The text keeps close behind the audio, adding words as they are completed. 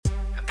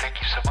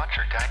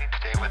dining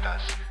today with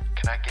us.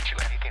 Can I get you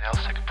anything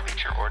else to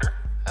complete your order?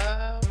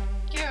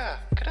 Yeah.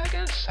 Could I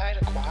get a side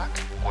of guac?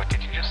 What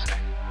did you just say?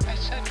 I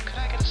said, could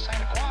I get a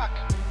side of guac?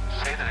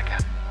 Say that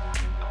again.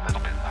 A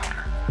little bit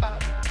louder.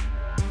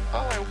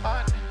 All I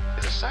want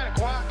is a side of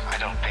guac. I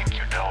don't think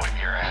you know what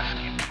you're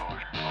asking for.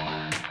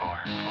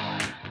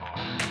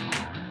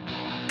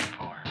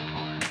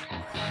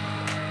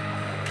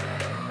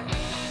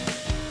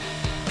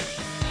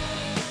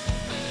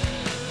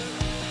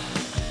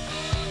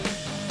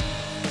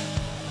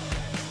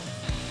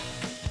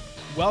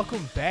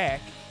 Welcome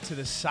back to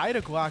the Side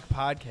of Glock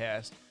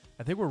podcast.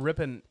 I think we're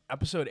ripping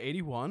episode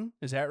 81.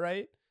 Is that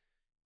right?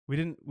 We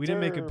didn't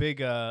make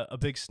a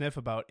big sniff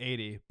about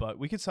 80, but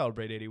we could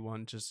celebrate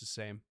 81 just the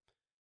same.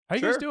 How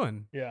you guys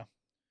doing? Yeah.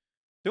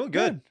 Doing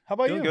good. How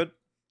about Doing you? good.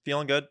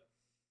 Feeling good.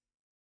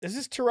 Is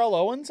this Terrell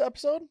Owens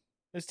episode?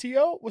 Was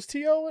T.O.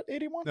 at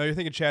 81? No, you're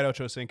thinking Chad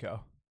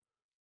Ochocinco.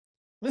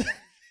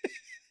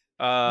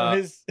 No,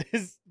 his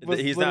was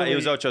He's not. He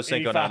was literally Ocho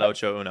Cinco, 85. not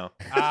Ocho Uno.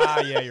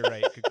 Yeah, you're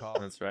right. Good call.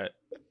 This That's right.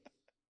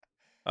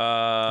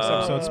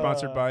 episode's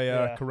sponsored by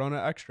yeah.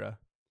 Corona Extra.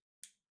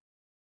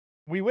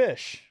 We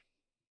wish.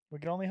 We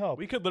can only hope.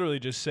 We could literally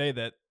just say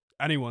that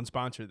anyone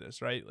sponsored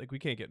this, right? Like we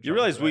can't get in You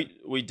trouble realize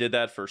for we did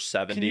that for Can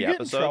 70 you get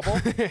episodes? in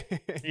trouble?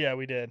 that. Yeah,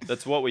 we did.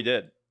 That's what we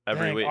did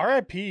every Dang, week.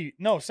 R.I.P.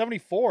 No,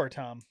 74,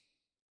 Tom.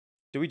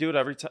 Do we do it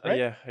every time? Right?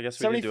 Yeah, I guess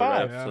we did do it right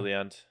 75. up to the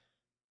end.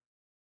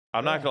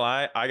 I'm not gonna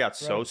lie, I got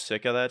so Right.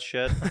 sick of that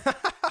shit.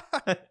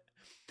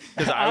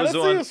 Because I was Honestly, the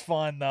one. it was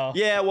fun, though.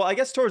 Yeah, well, I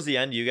guess towards the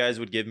end, you guys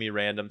would give me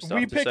random stuff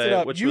we to picked say, it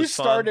up. which You was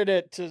fun. started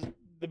it to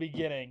the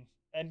beginning,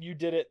 and you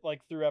did it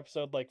like through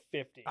episode like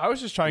 50. I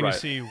was just trying Right. to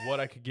see what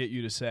I could get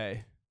you to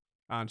say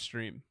on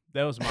stream.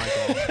 That was my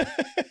goal.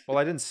 Well,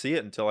 I didn't see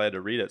it until I had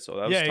to read it, so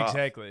that was Yeah, tough.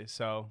 exactly.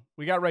 So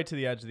we got right to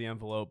the edge of the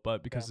envelope,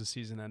 but because the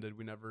season ended,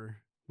 we never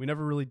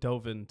really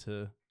dove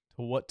into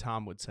what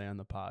Tom would say on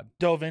the pod.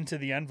 Dove into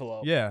the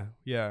envelope.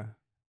 Yeah.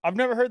 I've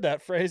never heard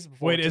that phrase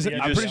before. Wait, to is the it-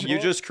 edge I'm of the pretty sure- You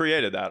envelope. just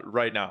created that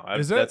right now.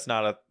 Is it? That's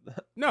not a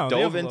No,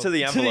 dove into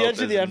the To the envelope.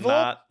 edge of the is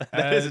envelope? Not,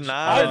 that is Edge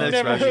not of an I've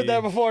never expression. heard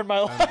that before in my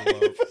life.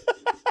 envelope.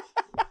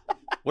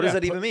 What does Yeah,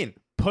 that even mean?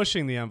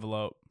 Pushing the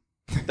envelope.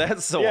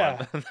 That's the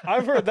Yeah. one.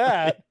 I've heard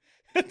that.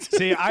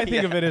 See, I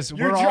think of it as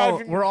You're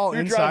we're all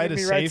you're inside driving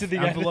a me right to safe the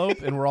end.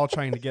 envelope, and we're all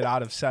trying to get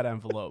out of said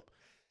envelope.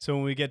 So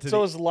when we get to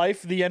So is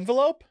life the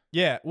envelope?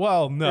 yeah,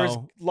 well, Or is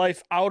no,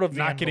 life out of the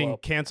not getting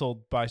envelope?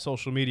 canceled by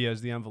social media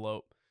is the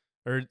envelope,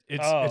 or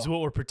it's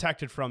what we're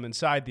protected from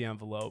inside the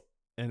envelope.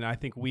 And I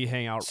think we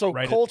hang out So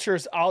right.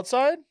 culture's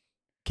outside?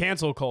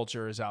 Cancel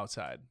culture is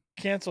outside.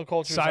 Cancel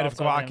culture's Side of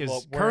outside Glock the is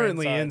envelope. We're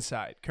currently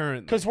inside.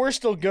 Currently, Because we're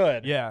still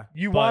good. yeah,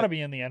 You but want to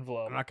be in the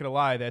envelope. I'm not gonna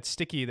lie. That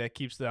sticky that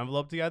keeps the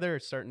envelope together.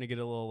 It's starting to get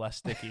a little less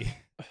sticky.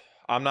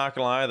 I'm not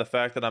gonna lie. The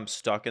fact that I'm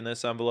stuck in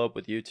this envelope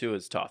with you two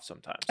is tough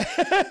sometimes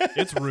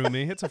It's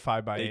roomy. It's a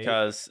 5x8.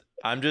 because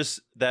I'm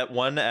just that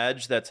one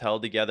edge that's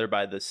held together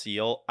by the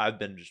seal. I've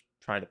been just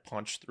trying to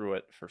punch through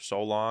it for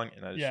so long,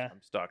 and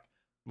I'm stuck.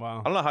 Wow.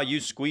 I don't know how you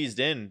squeezed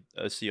in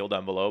a sealed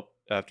envelope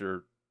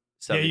after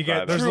Yeah, 75. you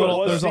get- there's True, a it little-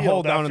 was there's a sealed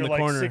hole down in after the like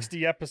corner.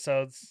 60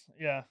 episodes.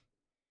 Yeah.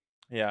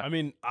 yeah, I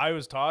mean, I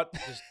was taught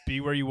just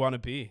be where you want to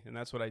be, and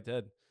that's what I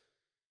did.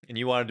 and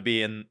you wanted to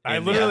be in. I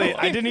in the literally,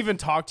 envelope. I didn't even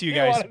talk to you You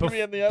guys wanted to be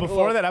in the before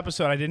envelope. that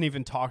episode. I didn't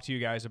even talk to you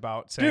guys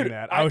about saying Dude,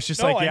 that. I was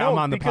just no, like, I yeah, know, I'm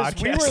on the because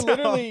podcast. We were now.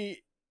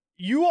 literally,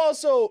 you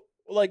also,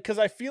 like, because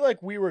I feel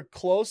like we were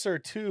closer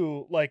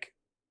to, like,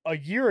 a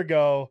year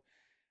ago.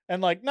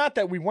 And, like, not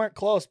that we weren't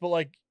close, but,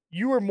 like,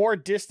 you were more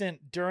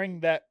distant during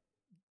that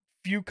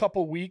few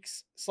couple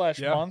weeks /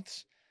 Yeah.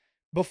 months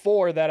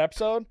before that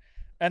episode.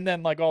 And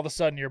then, like, all of a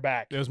sudden you're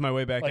back. It was my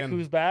way back Like, in.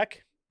 who's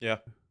back? Yeah.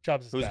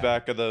 Chubbs is Who's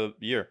back of the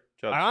year?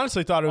 Chubbs. I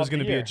honestly thought it was Of the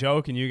going to be a year.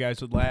 joke, and you guys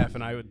would laugh,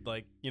 and I would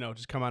like,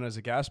 just come on as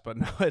a guest. But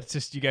no, it's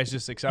just you guys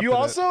just accepted You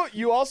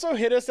it. also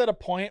hit us at a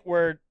point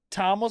where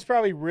Tom was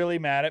probably really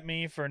mad at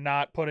me for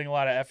not putting a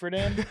lot of effort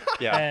in.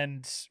 Yeah.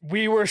 And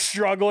we were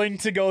struggling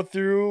to go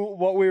through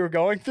what we were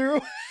going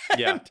through.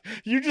 Yeah. And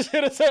you just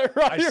hit us at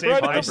right, I saved-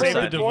 right I at the saved the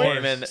perfect point.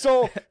 divorce. Man,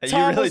 So you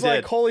Tom really was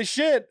like, did. holy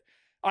shit,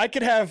 I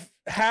could have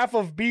half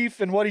of Beef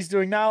and what he's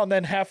doing now and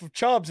then half of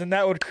Chubbs, and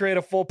that would create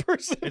a full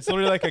person. It's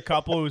literally like a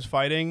couple who's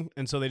fighting,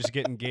 and so they just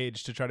get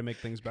engaged to try to make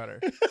things better.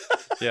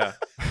 Yeah.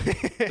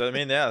 So, I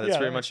mean, yeah, that's Yeah,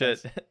 pretty that much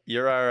makes it.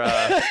 You're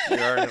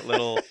our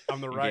little I'm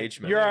the right.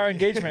 engagement. You're our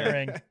engagement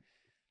ring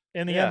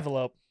in the Yeah.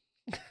 envelope.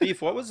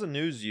 Beef. What was the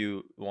news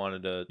you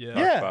wanted to Yeah.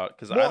 talk Yeah. about?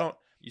 Because Well, I don't.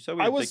 You said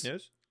we I had was- big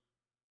news.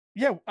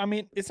 Yeah, I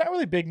mean, it's not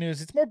really big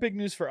news. It's more big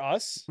news for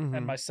us Mhm.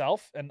 and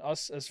myself and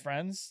us as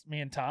friends,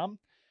 me and Tom,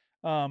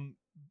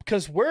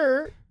 because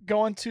we're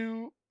going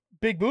to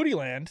Big Booty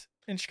Land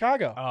in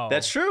Chicago. Oh,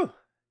 That's true.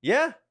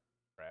 Yeah,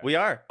 we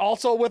are.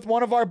 Also with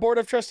one of our board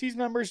of trustees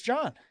members,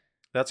 John.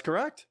 That's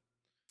correct.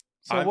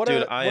 So I'm- what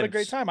dude, a I what a am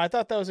great s- time! I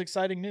thought that was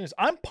exciting news.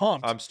 I'm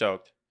pumped. I'm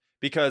stoked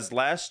because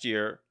last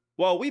year,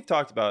 well, we've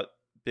talked about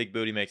big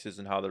booty mixes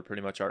and how they're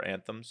pretty much our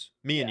anthems.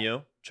 Me and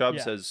you, Chubbs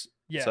Yeah. has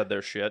Yeah. said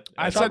their shit.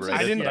 I and said overrated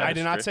I didn't. for the I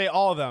did not industry. say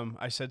all of them.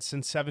 I said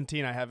since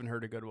 17, I haven't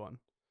heard a good one.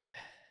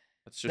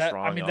 That's just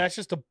wrong. I mean, that's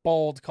just a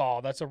bold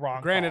call. That's a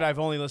wrong Granted, call. I've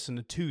only listened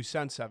to 2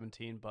 since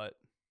 17, but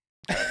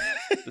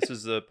This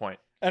is the point.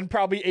 And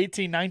probably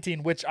 18,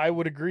 19, which I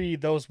would agree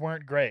those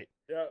weren't great.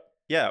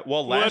 Yeah.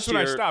 Well, well, that's last when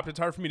year I stopped. It's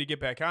hard for me to get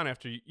back on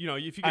after if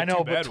you get I know,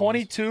 two but bad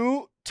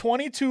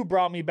 22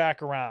 brought me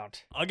back around.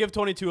 ones. I'll give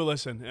 22 a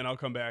listen and I'll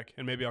come back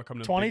and maybe I'll come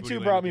to Big 22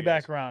 Booty brought Land me with you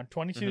back guys. around.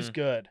 22 is Mhm.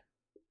 good.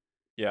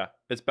 Yeah,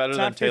 it's better It's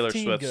than not Taylor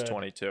 15 Swift's good.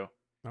 22.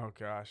 Oh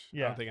gosh, I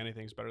Yeah. don't think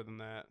anything's better than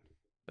that.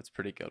 That's a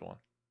pretty good one.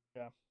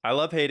 Yeah. I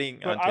love hating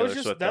But on I Taylor was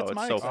just Swift that's though.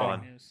 my It's so exciting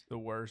fun. news. The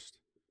worst.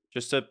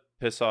 Just to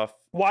piss off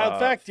Wild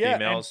fact, yeah.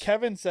 females. And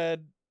Kevin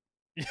said,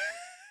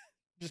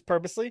 just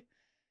purposely.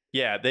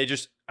 Yeah,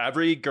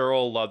 every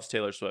girl loves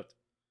Taylor Swift.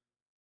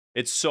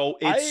 It's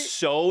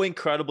so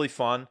incredibly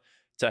fun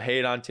to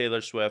hate on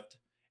Taylor Swift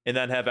and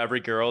then have every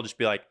girl just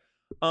be like,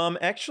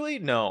 actually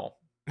no.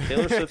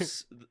 Taylor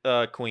Swift's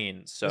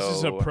queen. So This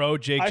is a pro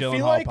Jake I feel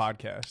Gyllenhaal like-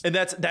 podcast. and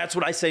that's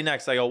what I say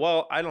next. I go,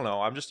 well, I don't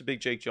know. I'm just a big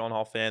Jake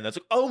Gyllenhaal fan. That's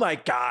like, oh my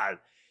God,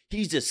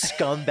 he's a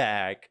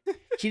scumbag.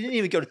 He didn't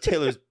even go to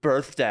Taylor's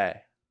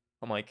birthday.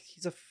 I'm like,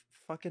 he's a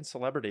fucking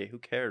celebrity. Who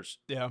cares?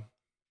 Yeah.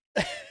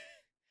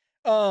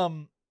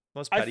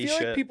 Most I petty feel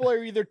shit. like people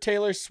are either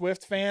Taylor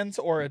Swift fans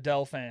or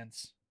Adele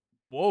fans.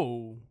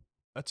 Whoa,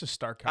 that's a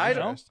stark I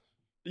don't- contrast.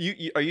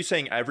 You are you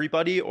saying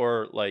everybody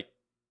or like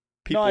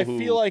people No, I who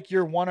feel like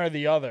you're one or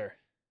the other.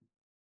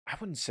 I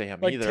wouldn't say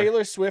I'm Like either.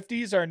 Taylor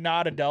Swifties are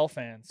not Adele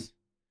fans,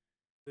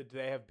 Did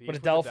they have beef but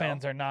with Adele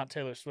fans are not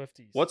Taylor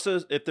Swifties.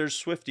 If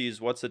there's Swifties,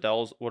 what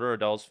are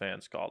Adele's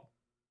fans called?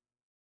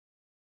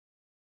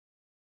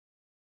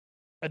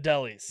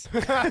 Adelis?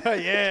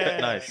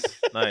 yeah.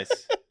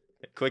 Nice.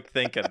 Quick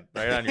thinking,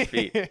 right on your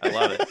feet. I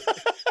love it.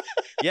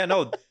 Yeah,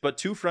 no, but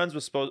two friends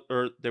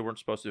they weren't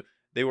supposed to.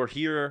 They were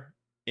here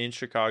in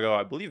Chicago,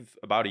 I believe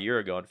about a year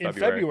ago in In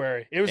February.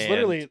 February. It was And-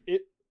 literally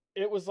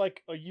it was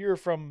like a year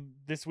from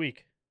this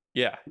week.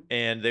 Yeah,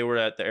 and they were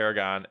at the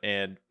Aragon,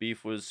 and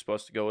Beef was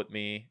supposed to go with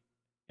me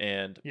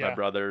and my Yeah.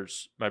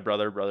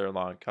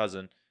 brother-in-law, and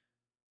cousin,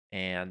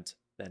 and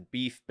then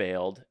Beef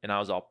bailed, and I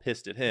was all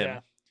pissed at him Yeah.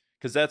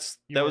 because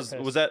You that were was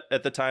pissed. that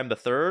at the time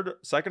the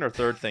second or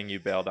third thing you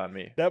bailed on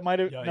me. That might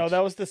have no, Yikes. that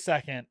was the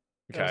second.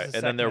 That was Okay, the and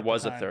then second there at the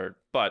was a time. third,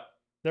 but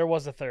There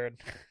was a third.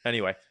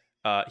 anyway,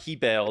 he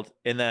bailed,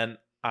 and then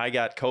I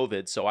got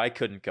COVID, so I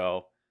couldn't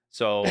go.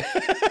 So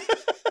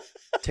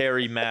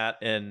Terry, Matt,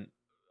 and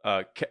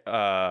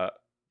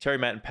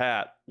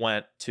Pat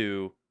went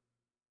to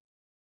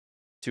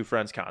Two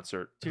Friends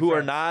concert, Two who are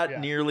Friends, not yeah.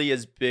 nearly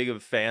as big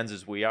of fans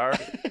as we are,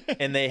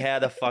 and they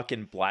had a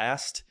fucking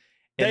blast.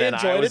 And They then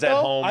enjoyed I was it at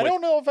though? home. I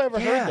don't know if I ever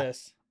Yeah. heard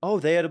this. Oh,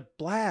 they had a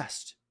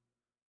blast.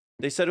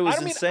 They said it was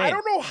insane. I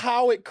don't know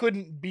how it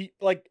couldn't be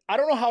like I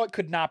don't know how it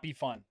could not be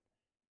fun.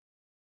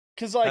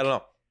 Cause like I don't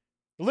know.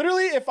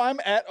 literally if I'm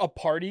at a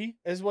party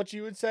is what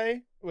you would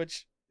say,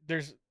 which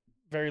there's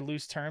very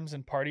loose terms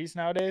in parties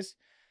nowadays.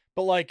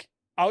 But like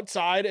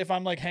outside, if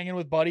I'm like hanging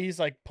with buddies,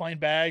 like playing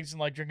bags and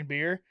like drinking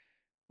beer,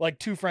 like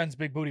Two Friends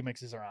Big Booty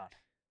Mixes are on.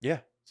 Yeah.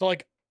 So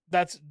like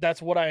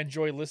that's what I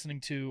enjoy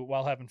listening to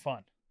while having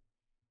fun.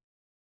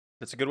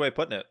 That's a good way of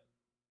putting it.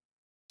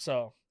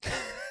 So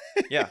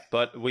Yeah,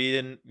 but we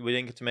didn't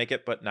get to make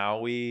it, but now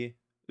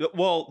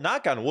well,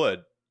 knock on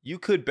wood, you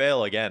could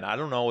bail again. I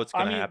don't know what's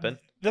going to happen.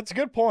 That's a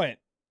good point.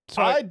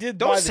 So I did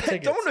buy the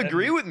tickets. Don't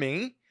agree and with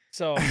me.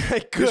 So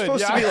You're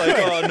supposed to be like,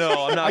 "Oh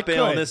no, I'm I not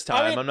bailing could. this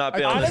time. I mean, I'm not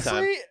bailing this time."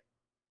 honestly,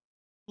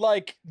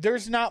 like,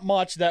 there's not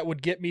much that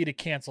would get me to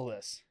cancel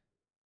this.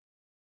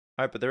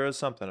 All right, but there is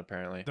something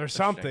apparently. There's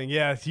Interesting. something.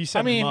 Yeah, he said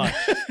I mean, much.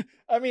 well,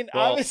 Obviously,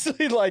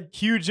 obviously, like,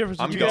 Huge difference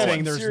I'm between going.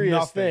 saying there's serious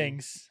nothing.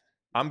 things.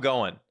 I'm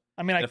going.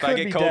 I mean, I And if could I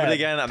get be COVID dead.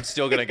 again, I'm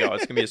still gonna go.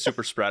 It's gonna be a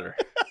super spreader.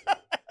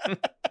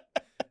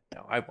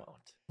 No, I won't.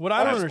 What I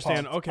I'm don't just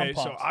understand. pumped. Okay, I'm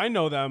so pumped. I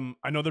know them.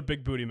 I know they're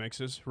big booty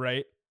mixes,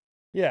 right?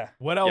 Yeah,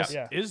 What else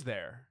Yeah. is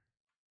there?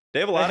 They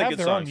have a they lot have of good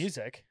their songs. own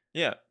music.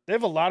 Yeah, They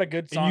have a lot of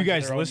good songs. And you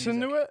guys with their own listen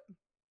music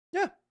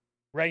to it?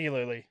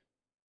 regularly.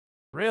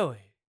 Really?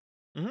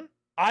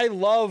 I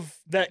love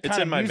that It's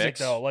kind in of my music mix.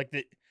 though. Like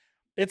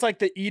it's like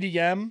the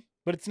EDM,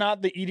 but it's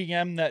not the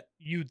EDM that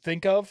you'd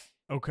think of.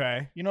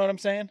 Okay. You know what I'm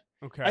saying?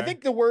 Okay. I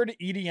think the word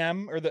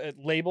EDM or the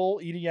label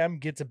EDM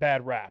gets a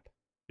bad rap.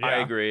 I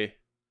Yeah. agree.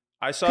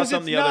 I saw 'Cause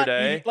something it's the other not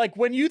day. like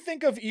when you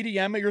think of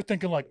EDM, you're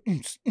thinking like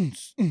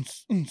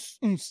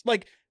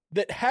like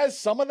that has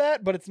some of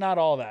that, but it's not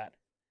all that.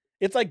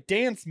 It's like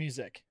dance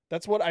music.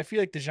 That's what I feel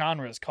like the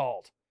genre is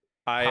called.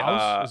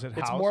 House? Is it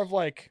It's house? more of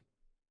like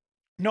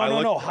no.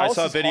 I House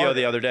saw a is video harder.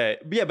 the other day.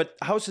 Yeah, but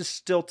house is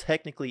still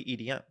technically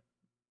EDM.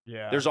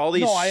 Yeah. There's all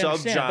these No, I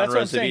understand. That's what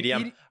I'm subgenres of saying.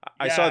 EDM.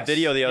 I saw a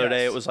video the other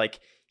day. It yes. was like,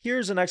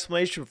 here's an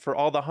explanation for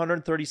all the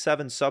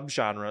 137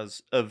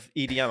 subgenres of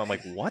EDM. I'm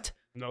like, what?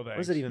 no What thanks.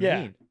 does that even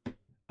Yeah. mean?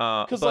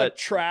 Because But like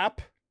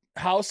trap,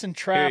 house and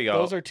trap, you go.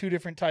 those are two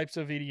different types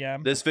of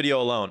EDM. this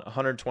video alone,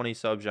 120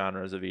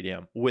 subgenres of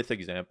EDM with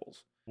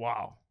examples.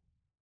 Wow.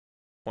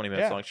 20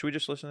 minutes Yeah. long. Should we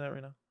just listen to that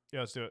right now? Yeah,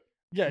 let's do it.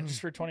 Yeah,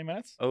 just for 20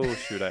 minutes. Oh,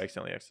 shoot. I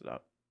accidentally exited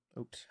out.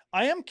 Oops.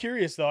 I am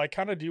curious though. I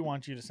kind of do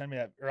want you to send me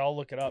that, or I'll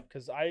look it up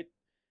because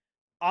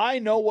I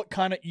know what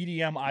kind of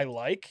EDM I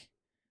like.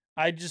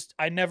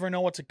 I never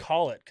know what to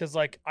call it because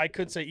like I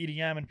could say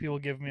EDM and people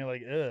give me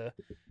like ugh,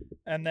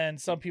 and then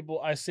some people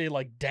I say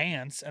like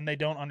dance and they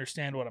don't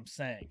understand what I'm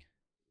saying.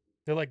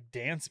 They're like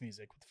dance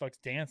music. What the fuck's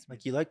dance Like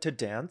music? you like to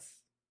dance?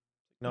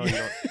 No, you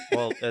don't.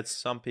 Well, it's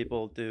some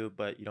people do,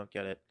 but you don't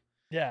get it.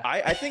 Yeah.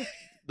 I think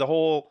the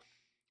whole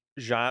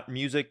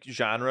music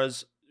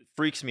genres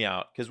freaks me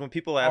out because when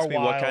people ask Are me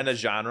what kind wild. of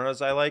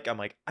genres I like, I'm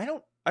like, I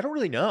don't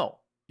really know.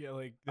 Yeah,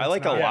 like I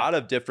like not- a lot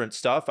of different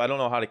stuff. I don't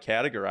know how to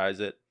categorize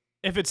it.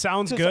 If it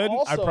sounds 'Cause good, I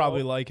also-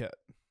 probably like it.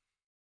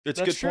 It's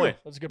a That's good true. point.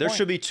 That's a good There point.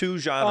 should be two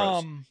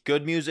genres: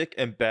 good music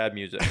and bad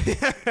music.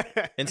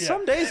 And Yeah.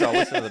 some days I'll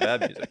listen to the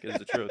bad music. Is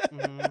the truth.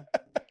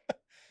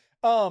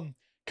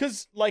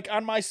 Cause like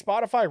on my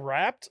Spotify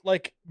Wrapped,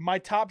 like my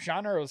top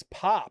genre was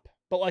pop,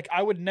 but like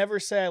I would never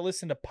say I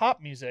listen to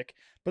pop music.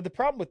 But the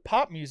problem with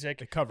pop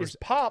music It covers is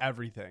pop.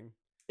 everything.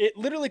 It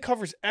literally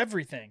covers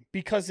everything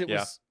because it Yeah.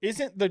 was.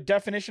 Isn't the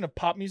definition of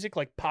pop music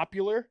like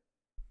popular?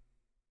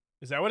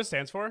 Is that what it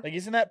stands for? Like,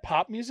 isn't that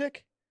pop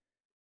music?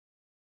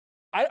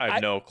 I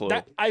have no clue.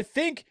 I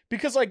think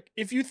because like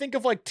if you think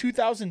of like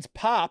 2000s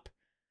pop,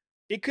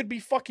 it could be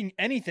fucking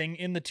anything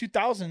in the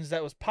 2000s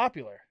that was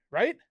popular,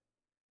 right?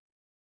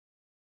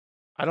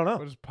 I don't know.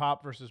 What is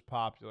pop versus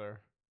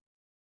popular?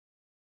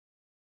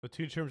 The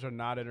two terms are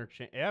not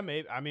interchangeable. Yeah,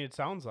 maybe. I mean, it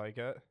sounds like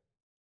it.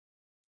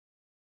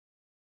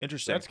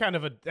 Interesting. That's kind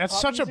of a. That's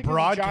Pop such a music is a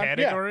broad genre- yeah.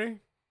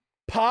 category.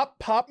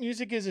 Pop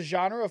music is a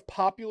genre of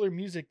popular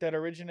music that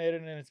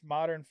originated in its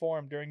modern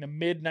form during the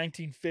mid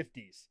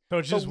 1950s. So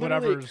it's just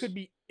literally whatever. it could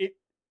be it.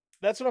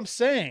 That's what I'm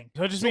saying.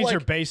 So it just so, means you're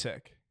like-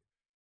 basic.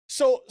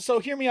 So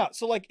hear me out.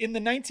 So like in the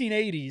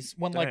 1980s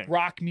when like Dang.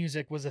 rock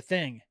music was a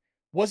thing,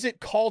 was it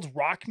called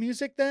rock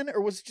music then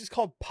or was it just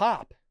called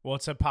pop? Well,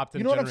 it said pop You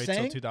didn't know what I'm generate till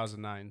saying?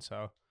 2009.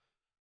 So,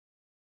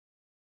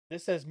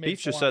 This says mid.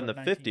 Beef just said in the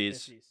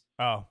 50s.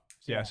 oh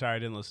yeah, Yeah. sorry, I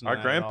didn't listen. to Our that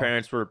at all.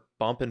 grandparents were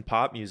bumping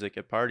pop music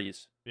at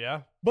parties.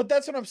 Yeah, But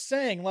that's what I'm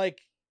saying.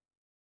 Like,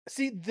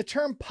 see, the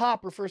term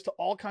pop refers to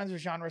all kinds of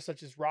genres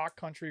such as rock,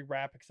 country,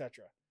 rap,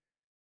 etc.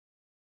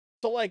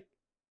 So like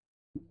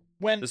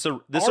when This is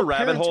Our a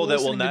rabbit parents hole were that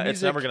will listening to not.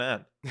 It's never music-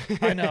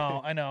 gonna end.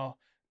 I know.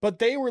 But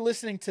they were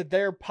listening to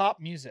their pop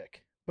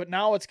music. But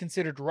now it's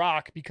considered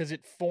rock because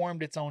it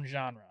formed its own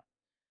genre.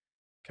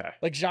 Okay,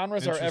 Like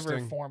genres are ever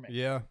Interesting. forming.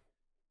 Yeah, it's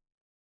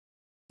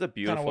a Kind of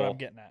beautiful. what I'm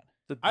getting at.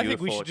 it's a I think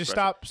we beautiful should just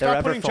expression. stop They're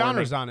ever putting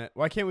genres forming. on it.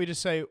 Why can't we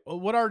just say,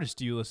 what artists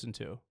do you listen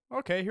to?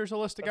 Okay, here's a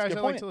list of That's a guys good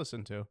I like point. to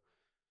listen to.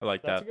 I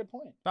like That's that. a good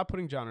point. Stop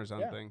putting genres on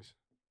Yeah. things.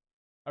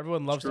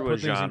 Everyone loves Screw to a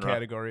put things in genre.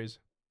 categories.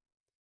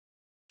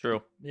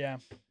 True. Yeah.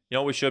 You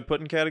know what we should put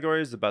in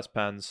categories? The best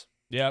pens.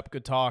 Yep,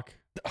 good talk.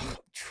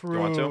 True.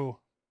 want to? True.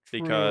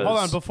 Because- Hold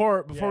on,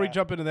 before we Yeah.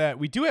 jump into that,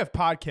 we do have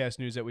podcast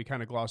news that we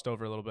kind of glossed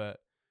over a little bit.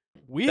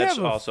 We That's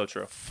have a also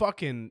true.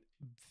 fucking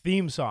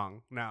theme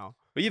song now.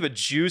 We have a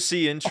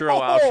juicy intro,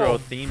 Oh! outro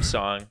theme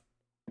song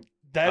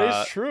That is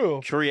Uh,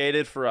 true.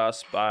 created for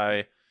us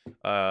by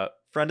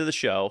friend of the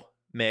show,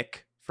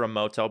 Mick from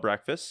Motel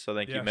Breakfast. So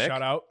thank you, Mick.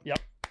 shout out.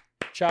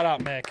 Shout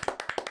out, Mick.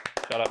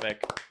 Shout out,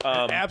 Mick.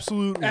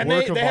 Absolute And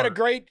work they of had a art.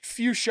 great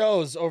few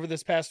shows over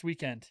this past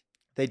weekend.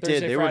 They Thursday,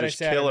 did. They were Friday, just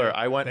killer. Saturday.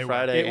 I went They were.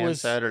 Friday It and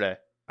was- Saturday.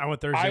 I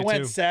went Thursday I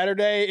went too.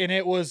 Saturday and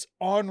it was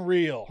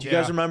unreal. Do you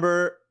guys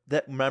remember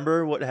that?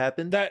 Remember what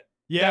happened? That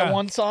yeah, that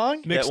one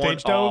song? Mixed That one-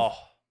 stage stove.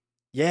 oh,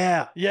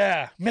 yeah.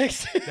 Yeah.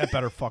 Mixed. That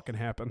better fucking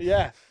happen.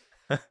 yeah.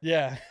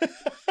 Yeah.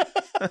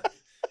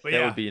 But That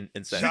yeah. would be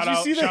insane. Did you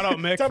see that? Shout out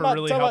Mick Talk for about-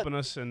 really talk about- helping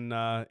us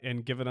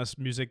and giving us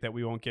music that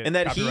we won't get. And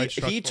that copyright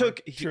struck he for.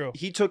 took True.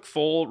 he took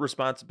full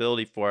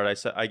responsibility for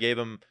it. I gave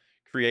him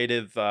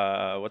creative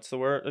what's the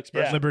word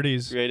expression?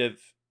 liberties. Creative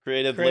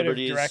Creative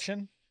liberties.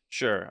 direction.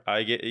 Sure.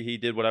 He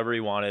did whatever he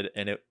wanted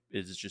and it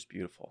is just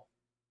beautiful.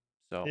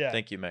 So Yeah.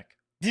 thank you, Mick.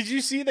 Did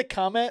you see the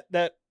comment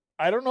that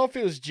I don't know if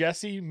it was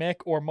Jesse, Mick,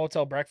 or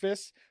Motel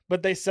Breakfast,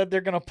 but they said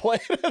they're gonna play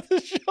it at the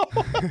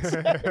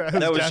show?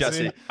 That was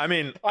Jesse. I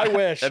mean, I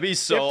wish. that'd be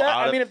so If that- out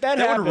I of, mean, if that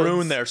would happens-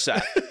 ruin their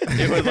set.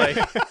 It would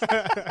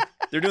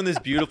like they're doing this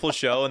beautiful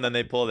show and then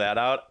they pull that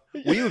out.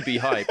 We would be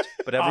hyped,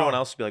 but everyone Oh,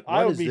 else would be like, "What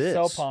I would is be this?"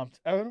 so pumped.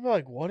 I would be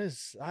like, "What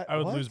is?" I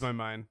would what? lose my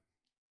mind.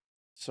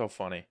 So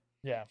funny.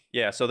 Yeah.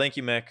 Yeah. So thank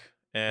you, Mick,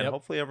 and Yep.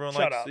 hopefully everyone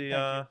Shout likes out. the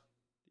Thank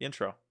the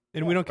intro.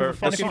 And we don't give Or- a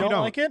fuck And if you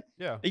don't like it,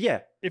 Yeah. Yeah.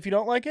 if you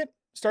don't like it,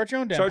 start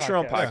your own damn Start your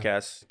own podcast.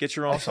 podcast. Get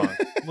your own song.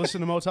 Listen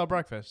to Motel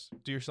Breakfast.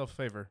 Do yourself a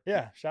favor.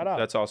 Yeah, shout out.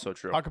 That's also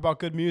true. Talk about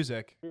good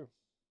music.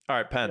 All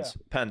right, pens.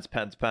 Pens.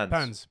 Pens.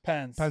 Pens.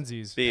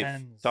 Pensies. Beef.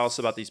 Pens. Tell us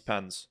about these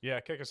pens. Yeah,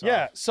 kick us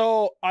Yeah, off.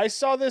 so I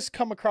saw this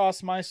come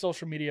across my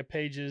social media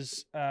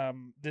pages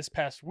this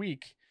past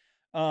week,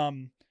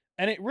 and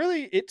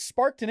it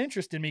sparked an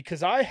interest in me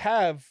because I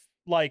have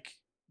like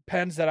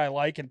pens that I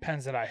like and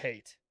pens that I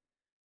hate.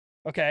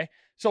 Okay,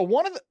 so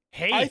one of the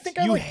Hate. I think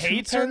I you like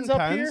hate two certain pens up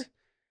pens? here.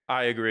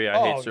 I agree. I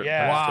Oh, hate certain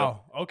yeah. pens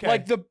Wow. Okay.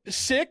 Like the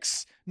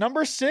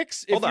number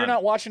six. If Hold you're on.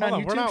 not watching Hold on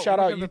on, we're YouTube, not- shout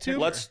we're out looking at the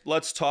YouTube. picture.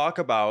 Let's talk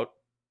about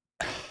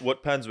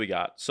what pens we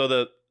got. So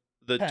the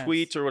Pens.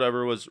 tweet or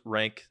whatever was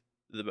rank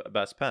the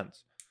best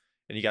pens.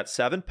 and you got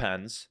 7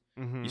 pens.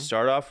 Mhm. You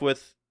start off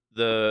with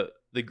the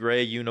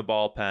gray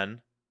Uniball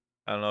pen.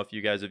 I don't know if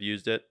you guys have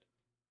used it.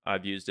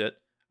 I've used it.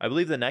 I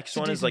believe the next It's a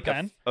one is decent like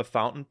pen. a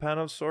fountain pen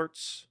of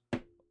sorts.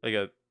 Like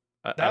a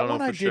I That don't know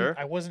one for sure.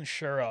 I wasn't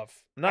sure of.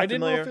 I'm not I didn't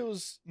know familiar. if it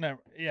was. No,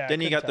 yeah. I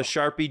Then you couldn't got the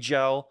tell. Sharpie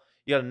gel.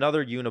 You got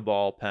another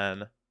Uniball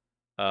pen.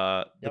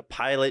 The Yep.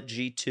 Pilot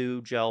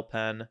G2 gel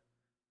pen.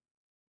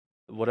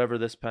 Whatever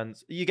this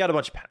pen's. You got a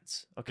bunch of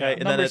pens. Okay. Yeah. And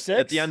Number then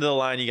at the 6? end of the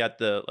line, you got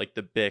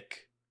the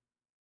Bic.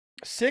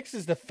 6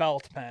 is the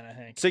felt pen, I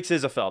think. 6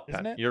 is a felt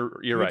Isn't pen. it? You're Can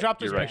we right. drop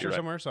this You're right. picture You're right.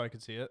 somewhere so I can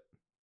see it?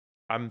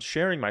 I'm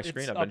sharing my It's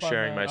screen. I've up been on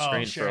sharing the- my oh,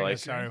 screen sharing for it. like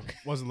Sorry,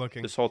 wasn't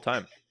looking. this whole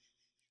time.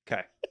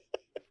 Okay.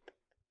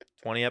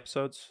 20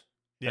 episodes.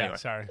 Yeah, Anyway.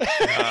 sorry.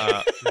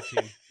 Uh,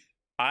 Routine.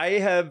 I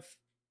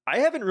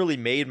haven't really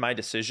made my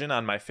decision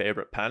on my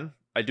favorite pen.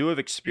 I do have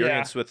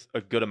experience with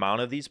a good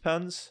amount of these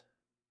pens.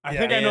 I Yeah.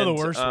 think I know the And,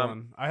 worst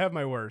one. I have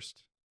my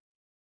worst.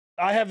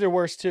 I have their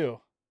worst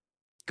too.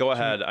 Go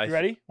ahead. You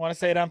ready? Want to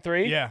say it on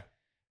 3? Yeah.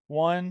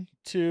 1,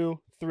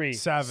 2, 3.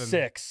 7.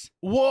 6.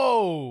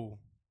 Whoa.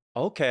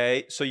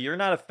 Okay, so you're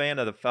not a fan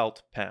of the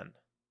felt pen.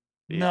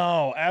 Yeah.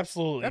 No,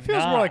 absolutely. That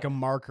feels more not. like a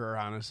marker,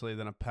 honestly,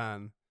 than a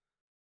pen.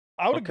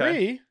 I would Okay.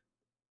 agree.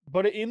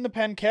 But in the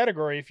pen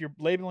category, if you're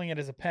labeling it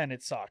as a pen,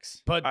 it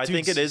sucks. But I dude,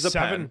 think it is a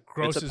 7 pen. It's a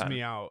grosses pen.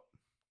 me out.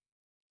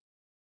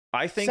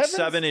 I think 7's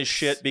 7 is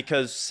shit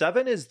because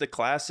 7 is the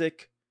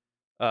classic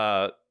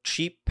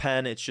cheap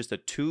pen. It's just a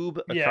tube,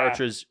 a Yeah,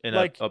 cartridge, and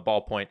like, a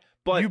ballpoint.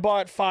 But you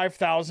bought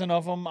 5,000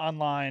 of them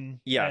online.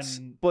 Yes,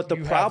 and but the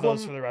you have problem-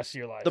 those for the rest of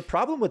your life. the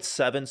problem with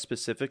 7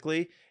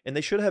 specifically, and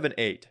they should have an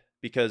 8,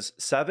 because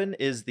 7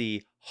 is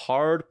the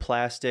hard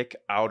plastic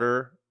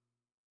outer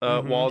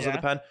walls of the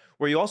Yeah. pen,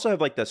 where you also have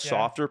like the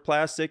softer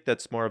plastic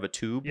that's more of a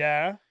tube.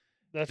 yeah,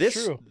 that's this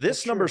true. this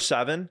That's number true.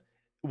 7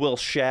 will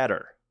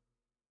shatter,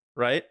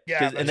 right? Yeah,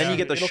 'Cause- that's and then you true.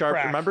 get the It'll sharp.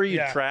 crack. Remember, you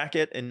Yeah. track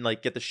it and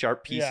like get the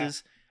sharp Yeah.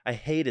 pieces. I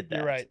hated that.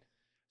 You're right.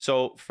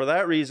 So for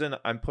that reason,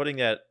 I'm putting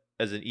it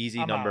as an easy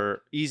I'm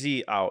number,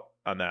 easy out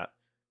on that.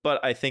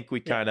 But I think we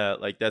Yeah. kind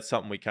of like that's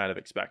something we kind of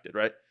expected,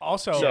 right?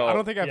 Also, So- I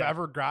don't think I've yeah.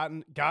 ever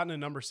gotten a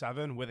number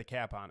 7 with a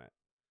cap on it.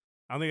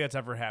 I don't think that's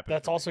ever happened.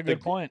 That's for me. also a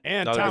good point.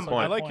 And Another Tom, good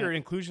point. I like your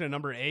inclusion of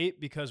number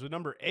 8 because with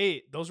number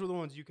 8, those were the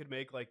ones you could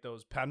make like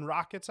those pen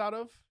rockets out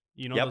of.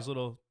 You know, Yep. those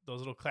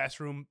little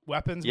classroom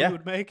weapons Yeah. we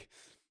would make.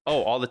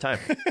 Oh, all the time.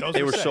 Those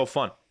They were sick. so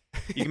fun.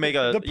 You can make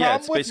a The yeah,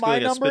 it's problem with basically my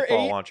like a number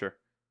spitball 8 launcher.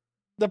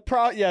 The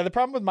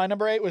problem with my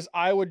number 8 was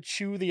I would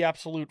chew the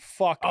absolute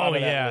fuck out Oh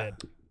of that yeah. lid.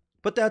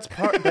 But that's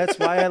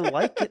why I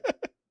like it.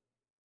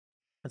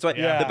 That's why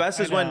Yeah, the best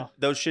I is when know.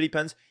 those shitty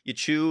pens you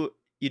chew,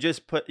 you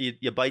just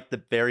you bite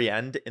the very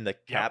end and the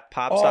cap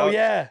pops Oh out.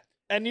 yeah,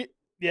 and you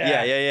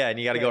Yeah, and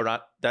you got to go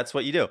around. That's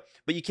what you do.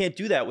 But you can't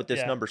do that with this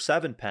Yeah. number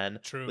 7 pen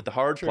True. with the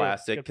hard True.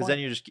 plastic Good because then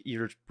point.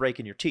 you're just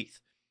breaking your teeth.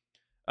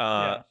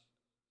 Yeah.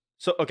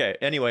 So okay.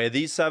 Anyway,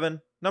 these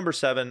 7, number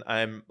 7,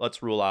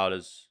 let's rule out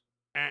as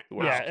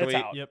wow. Yeah, Can it's we-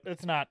 out. Yep.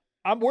 It's not.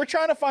 We're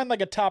trying to find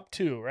like a top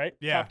 2, right?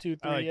 Yeah, top 2,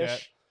 I like 3 that.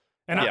 ish.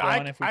 And Yeah. I,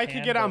 One if we I could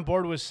can, get on but-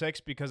 board with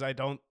 6 because I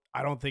don't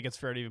think it's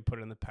fair to even put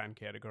it in the pen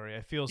category.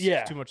 I feel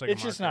Yeah, too much like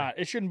it's a just marker. not.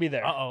 It shouldn't be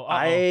there. Uh-oh.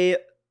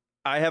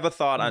 I have a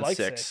thought You on like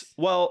 6. 6.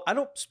 Well, I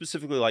don't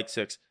specifically like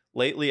 6.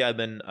 Lately, I've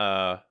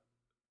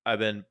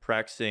been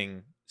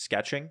practicing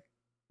sketching.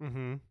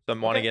 Mm-hmm. So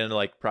I'm want to Okay. get into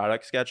like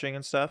product sketching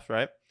and stuff,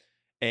 right?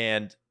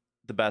 And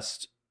the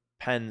best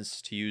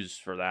pens to use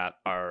for that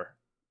are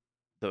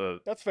the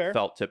That's fair.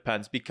 felt tip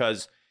pens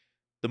because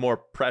the more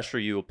pressure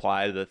you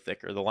apply, the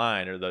thicker the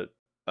line, or the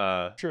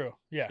True.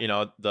 Yeah.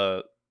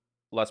 the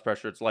less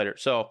pressure, it's lighter.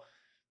 So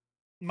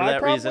for My that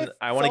problem reason, with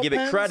I want to felt give it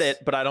pens, credit,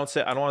 but I don't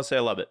want to say I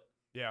love it.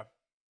 Yeah.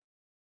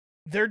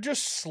 They're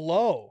just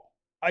slow.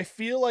 I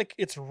feel like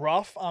it's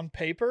rough on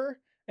paper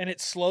and it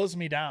slows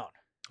me down.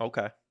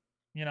 Okay.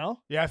 You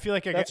know? Yeah, I feel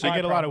like I That's get my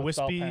a lot of problem with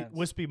felt pens.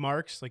 wispy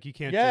marks. Like you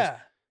can't Yeah.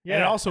 just Yeah.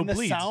 and it also the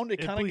bleeds. sound, it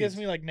It kind of gives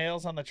bleeds. me like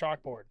nails on the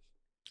chalkboard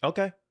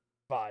Okay.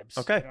 vibes.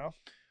 Okay. You know?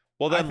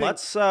 Well, I then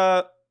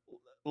think-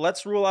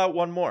 let's rule out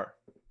one more.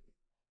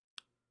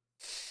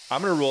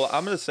 I'm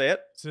gonna say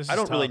it. So this I is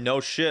don't really tough. know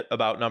shit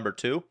about number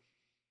 2.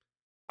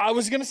 I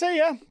was gonna say,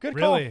 yeah, good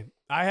call. Really.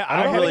 I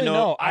don't had really a-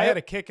 know. I had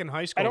a kick in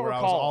high school don't where I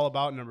was recall. all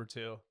about number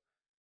 2.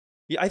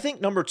 Yeah, I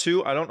think number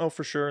 2. I don't know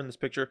for sure in this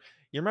picture.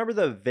 You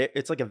remember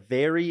it's like a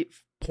very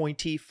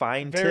pointy,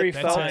 fine Very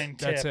tip That's felt. it. fine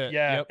tip. That's it.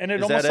 Yeah. Yep. And it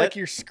Is that almost like it?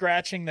 you're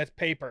scratching the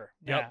paper.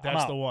 Yep, Yeah, I'm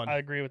that's out. the one. I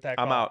agree with that.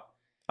 I'm call. out.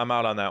 I'm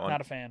out on that one.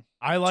 Not a fan.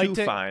 I liked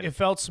it. fine. It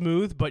felt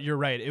smooth, but you're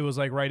right. It was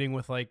like writing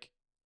with like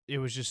it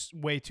was just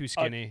way too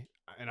skinny.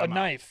 and A I'm out.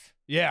 knife.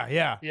 Yeah.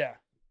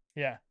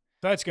 Yeah.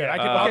 That's good. Yeah. I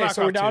could. Uh, I'll Okay, knock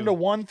so we're off down 2. to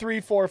 1, 3,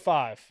 4,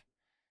 5.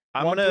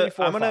 I'm 1, gonna 3,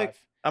 4, I'm gonna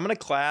 5. I'm gonna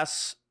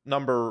class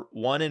number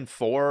 1 and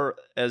 4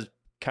 as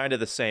kind of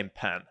the same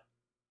pen.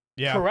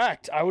 Yeah.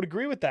 Correct. I would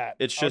agree with that.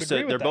 It's I would just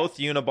agree they're with both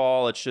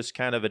Uniball. It's just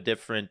kind of a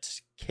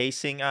different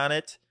casing on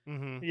it.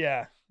 Mm-hmm. that.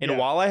 Yeah. And yeah.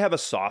 while I have a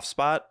soft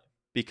spot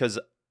because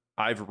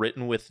I've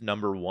written with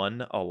number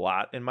 1 a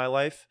lot in my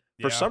life,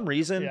 for Yeah. some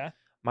reason, Yeah.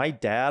 my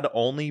dad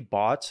only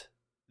bought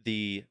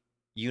the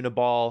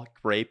Uniball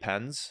gray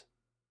pens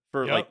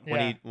for Yep. like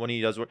Yeah. when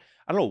he does work.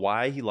 I don't know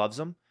why he loves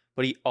them,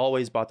 but he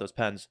always bought those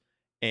pens,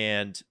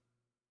 and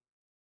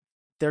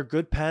they're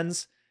good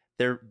pens.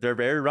 They're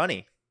very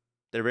runny.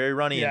 They're very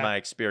runny in Yeah, my They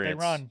experience.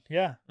 run.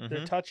 Yeah. They're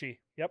Mhm. touchy.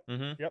 Yep.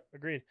 Mm-hmm. Yep.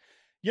 Agreed.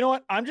 You know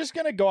what? I'm just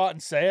gonna go out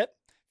and say it.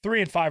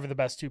 3 and 5 are the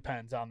best 2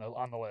 pens on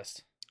the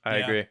list. I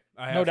Yeah. agree.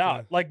 I No have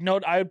doubt. to- Like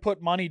I would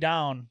put money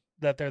down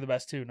that they're the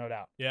best 2, no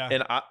doubt. Yeah.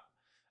 And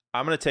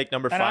I'm gonna take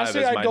number And 5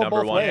 honestly, as I'd my go number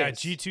both 1. ways.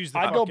 Yeah, G2's the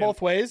I'd go fucking-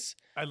 both ways,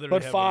 I literally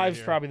but have one right 5's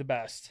here. probably the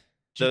best.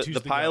 The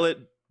G2's Pilot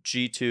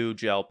G2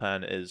 gel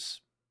pen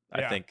is,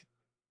 I Yeah. think.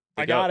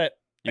 I got it.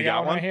 You I got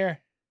got one right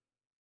here.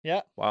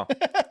 Yeah. Wow,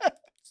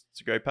 it's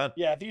a great pen.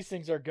 Yeah, these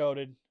things are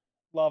goated.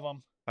 Love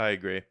them. I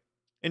agree.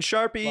 And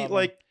Sharpie, Love 'em.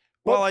 like,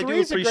 But while I do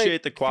 3's a great-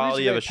 appreciate the 3's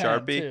quality of a great pen,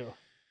 Sharpie, too.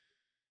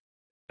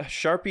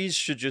 Sharpies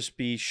should just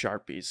be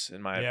Sharpies,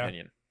 in my Yeah.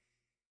 opinion.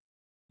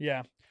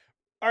 Yeah.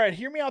 All right,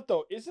 hear me out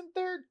though. Isn't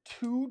there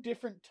 2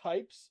 different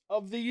types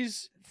of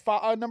these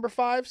number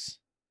 5s?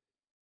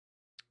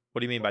 What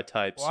do you mean by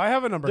types? Well, I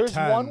have a number There's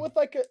 10. one with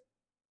like a.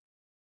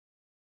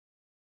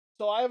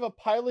 So I have a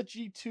Pilot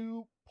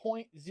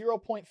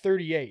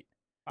G2.0.38.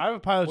 I have a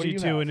Pilot What do you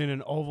G2, have? and in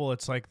an oval,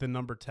 it's like the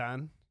number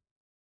 10.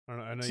 I don't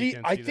know. I know you See,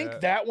 can't I see think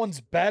that. that one's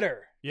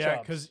better. Yeah,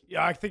 Chubbs. because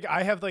I think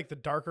I have like the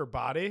darker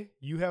body.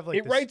 You have like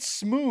it this- writes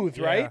smooth,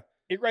 Yeah. right?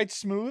 It writes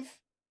smooth.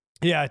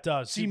 Yeah, it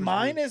does. See, Super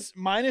mine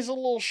smooth. is a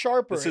little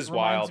sharper. This It is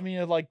reminds wild. me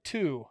of like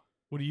 2.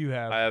 What do you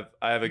have?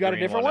 I have a You got a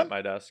green different one one? at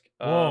my desk.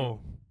 Whoa,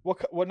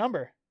 What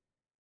number?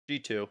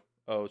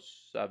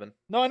 G207.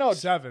 No, I know.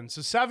 7.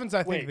 So 7's I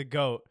think Wait. the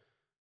goat.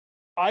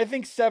 I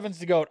think 7's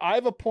the goat. I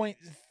have a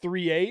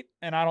 .38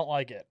 and I don't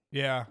like it.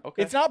 Yeah.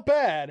 Okay. It's not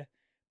bad,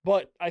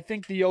 but I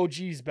think the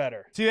OG's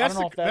better. See, I that's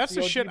don't know the, if that's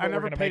the OG, shit but I we're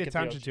never gonna paid make it the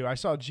attention OG. to. I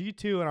saw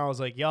G2 and I was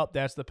like, "Yup,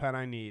 that's the pen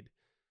I need."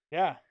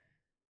 Yeah,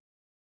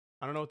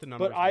 I don't know what the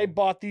number. but I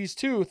bought these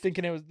too,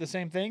 thinking it was the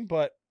same thing.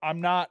 But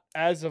I'm not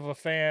as of a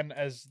fan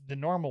as the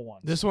normal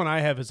ones. This one I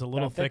have is a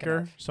little I'm thinking thicker,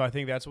 of. so I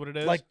think that's what it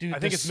is. like, dude, I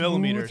think the it's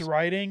smooth millimeters.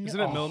 writing. Isn't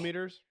it oh,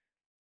 millimeters?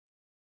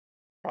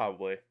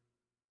 Probably.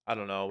 I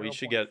don't know. We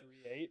should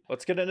 0.38.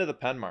 let's get into the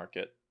pen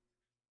market.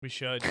 We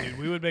should, dude.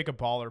 We would make a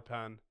baller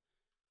pen.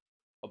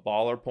 A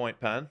baller point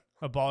pen.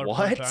 A baller What?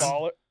 point pen.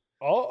 Baller.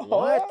 Oh,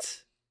 What?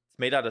 It's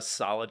made out of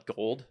solid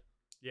gold.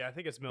 Yeah, I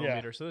think it's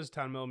millimeters. So this is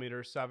 10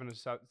 millimeters. 7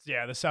 is 7.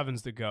 Yeah, the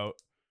 7's the goat.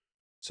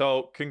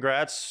 So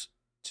congrats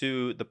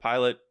to the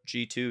Pilot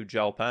G2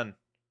 gel pen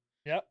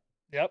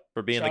Yep.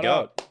 for being Shout the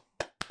goat.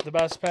 out. The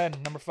best pen,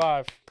 number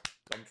 5.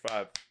 Number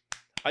 5.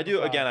 I Number do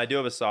 5. again. I do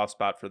have a soft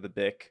spot for the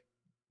Bic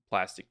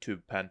plastic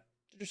tube pen.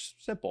 They're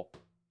just simple.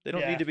 They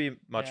don't Yeah. need to be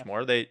much Yeah.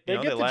 more. They They you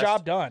know, get they the last.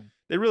 job done.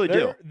 They really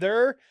do.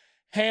 They're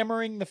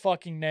hammering the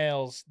fucking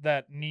nails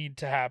that need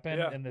to happen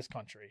Yeah. in this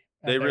country.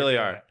 And They they're really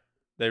doing are. it.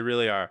 They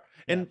really are.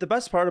 And Yeah. the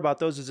best part about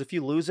those is if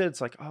you lose it,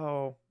 it's like,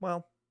 oh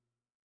well,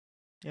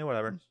 yeah,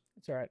 whatever.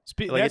 It's all right.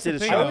 Like, That's it the did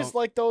thing. its I job. always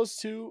like those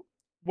too.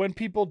 When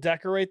people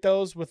decorate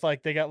those with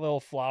like they got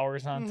little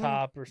flowers on Mhm.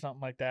 top or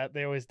something like that,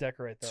 they always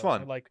decorate those. It's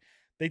fun. Or, like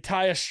they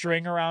tie a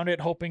string around it,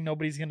 hoping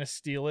nobody's gonna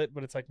steal it,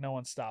 but it's like no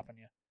one's stopping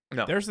you.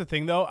 No, There's the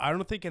thing, though. I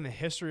don't think in the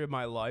history of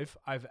my life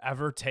I've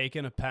ever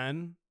taken a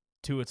pen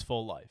to its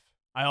full life.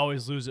 I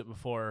always lose it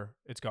before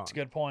it's gone. That's a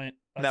good point.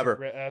 That's Never.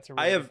 That's a I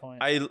really have. good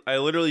point. I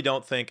literally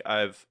don't think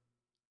I've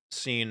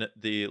seen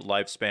the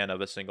lifespan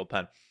of a single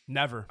pen.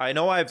 Never. I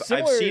know I've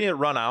Similar- seen it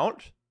run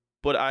out,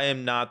 but I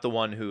am not the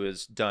one who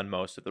has done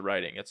most of the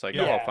writing. It's like,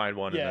 oh, I'll find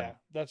one. Yeah, And then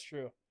that's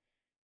true.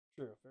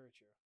 True. Very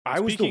true. I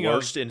was the Speaking of-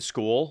 worst in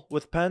school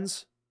with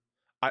pens.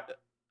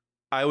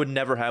 I would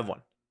never have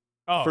one.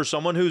 Oh, For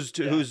someone who's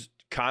Yeah. who's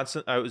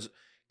constant, I was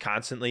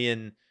constantly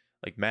in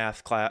like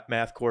math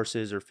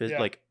courses or Yeah.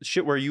 like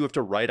shit where you have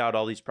to write out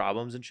all these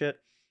problems and shit.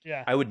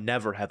 Yeah. I would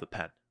never have a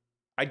pen.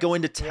 I'd go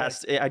into Really?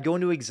 tests. I'd go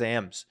into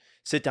exams,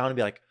 sit down and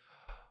be like,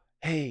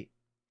 "Hey,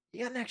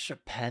 you got an extra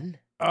pen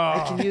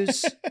I can oh.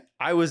 use?"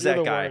 I was You're that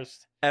the guy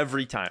worst.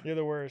 every time, You're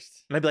the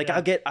worst. and I'd be like,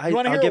 Yeah. "I'll You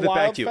wanna I'll hear give a it back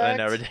wild to you," and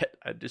I fact? never did.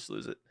 I'd just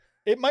lose it.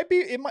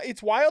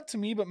 It's wild to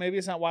me, but maybe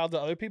it's not wild to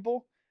other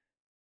people.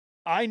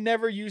 I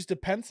never used a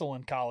pencil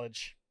in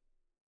college.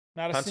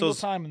 Not a single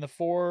Pencils- time in the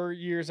 4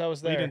 years I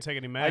was Well, you there. didn't take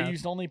any math. I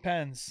used only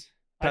pens.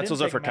 I didn't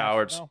Pencils are take for math,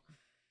 cowards. no.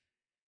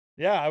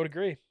 Yeah, I would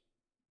agree.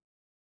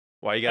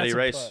 Why you got to That's a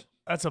erase? but-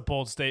 That's a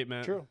bold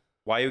statement. True.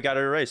 Why you got to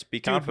erase? Be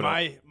Dude,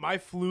 confident. my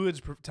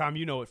fluids, Tom,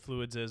 you know what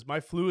fluids is. My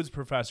fluids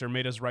professor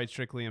made us write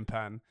strictly in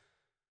pen.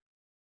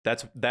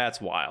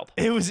 That's wild.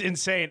 It was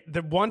insane.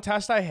 The one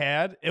test I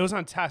had, it was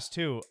on test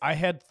two. I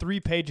had 3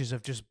 pages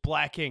of just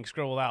black ink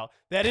scribbled out.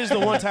 That is the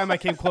one time I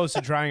came close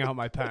to drying out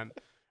my pen.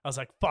 I was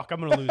like, fuck,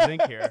 I'm going to lose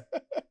ink here.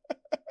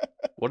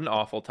 What an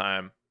awful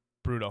time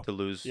Brutal. to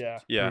lose. Yeah.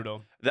 Yeah.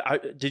 Brutal.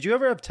 Did you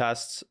ever have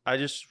tests? I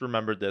just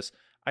remembered this.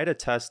 I had a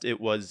test. It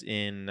was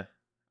in,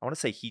 I want to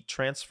say heat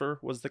transfer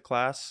was the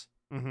class.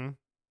 Mm-hmm.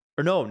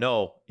 Or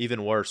no,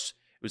 even worse.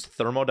 It was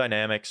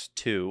thermodynamics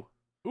 2.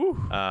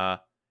 Ooh.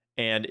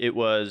 And it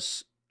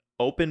was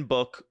open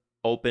book,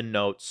 open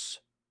notes.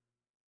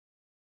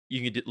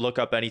 You could look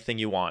up anything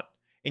you want.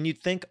 And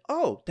you'd think,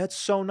 oh, that's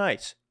so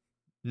nice.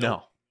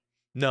 No.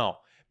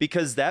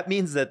 because that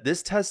means that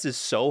this test is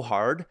so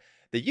hard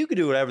that you can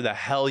do whatever the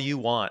hell you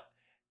want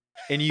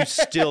and you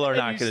still are And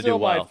not you going to still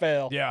do well. might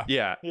fail. Yeah.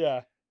 Yeah.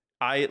 Yeah.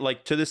 I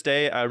like to this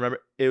day, I remember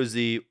it was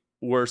the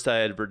worst I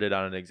ever did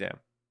on an exam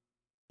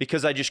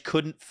because I just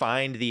couldn't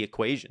find the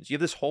equations. You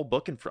have this whole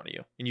book in front of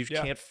you and you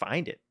Yeah. can't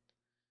find it.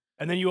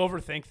 And then you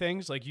overthink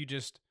things. Like you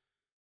just,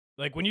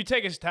 like when you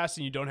take a test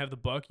and you don't have the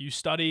book, you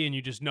study and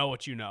you just know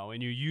what you know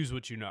and you use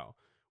what you know.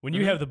 When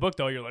you Mhm. have the book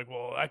though, you're like,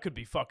 well, I could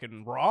be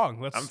fucking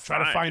wrong. Let's I'm try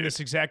to fine, find dude. this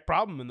exact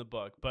problem in the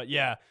book. But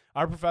yeah,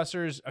 our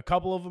professors, a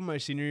couple of them my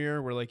senior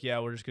year were like, yeah,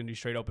 we're just going to do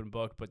straight open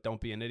book, but don't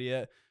be an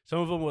idiot. Some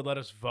of them would let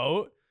us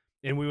vote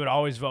and we would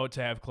always vote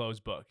to have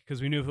closed book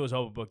because we knew if it was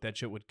open book, that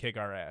shit would kick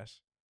our ass.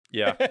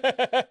 Yeah.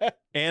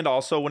 And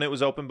also when it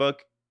was open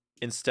book,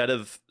 instead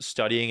of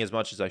studying as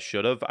much as I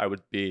should have, I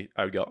would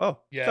go, oh,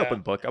 Yeah. it's open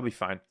book. I'll be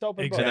fine. It's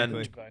open book. Exactly.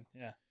 It's fine.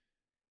 Yeah.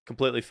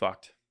 Completely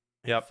fucked.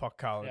 Yep. Fuck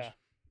college. Yeah.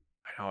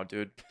 I know,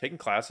 dude. Taking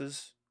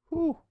classes,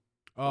 whew,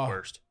 the Oh,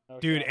 worst. No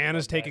dude, shot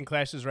Anna's about that. taking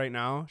classes right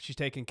now. She's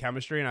taking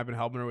chemistry, and I've been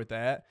helping her with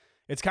that.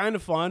 It's kind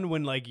of fun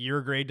when like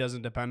your grade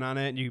doesn't depend on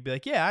it, and you could be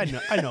like, "Yeah,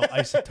 I know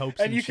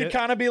isotopes." And you shit. could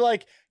kind of be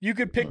like, you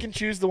could pick and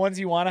choose the ones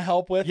you want to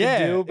help with Yeah,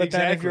 and do. But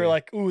then if you're exactly.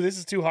 like, ooh, this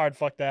is too hard,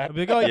 fuck that. I'll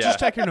be like, "Oh, Yeah. just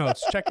check your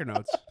notes. Check your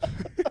notes."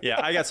 Yeah,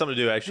 I got something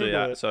to do actually.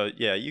 Google Yeah. it. So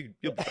yeah,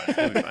 you'll be fine.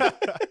 You'll be fine.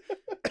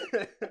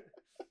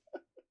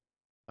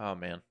 Oh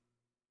man.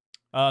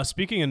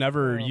 Speaking of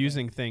never Oh, man.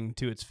 using thing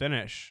to its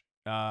finish,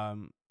 Yeah.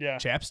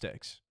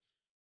 chapsticks.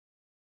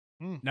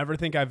 Mm. Never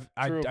think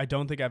True. I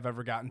don't think I've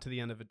ever gotten to the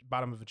end of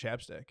bottom of a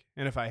chapstick,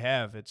 and if I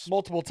have, it's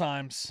Multiple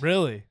times.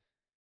 really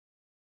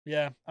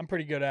Yeah. I'm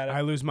pretty good at it.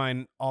 I lose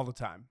mine all the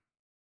time.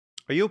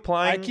 Are you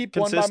applying keep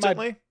one by my-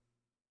 consistently?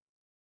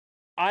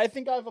 I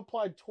think I've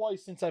applied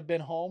twice since I've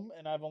been home,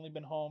 and I've only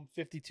been home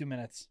 52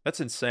 minutes. That's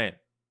insane.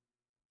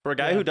 For a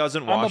guy Yeah. who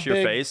doesn't I'm a wash your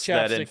big face,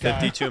 that in chapstick guy.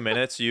 52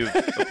 minutes you've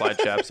applied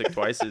chapstick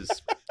twice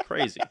is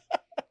crazy.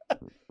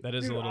 That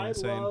is a little I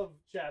insane. love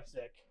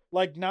chapstick.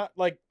 Like, not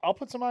like, I'll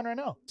put some on right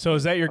now. So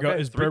is that your go?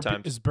 Okay, Is 3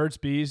 times. Burt's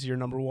Bees your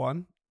number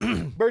one?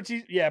 Burt's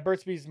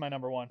Bees is my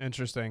number one.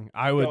 Interesting.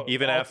 I would.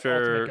 Even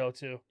after- go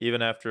to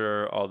Even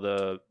after all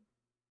the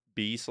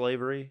bee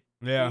slavery.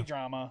 Yeah.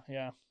 drama.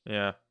 Yeah.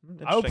 Yeah. I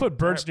would Interesting. put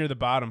Burt's Alright. near the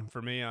bottom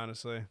for me,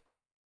 honestly.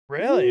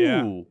 Really?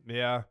 Yeah. Ooh.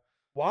 Yeah.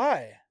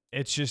 Why?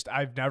 It's just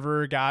I've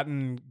never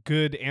gotten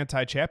good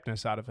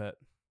anti-chapness out of it.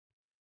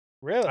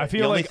 Really? I The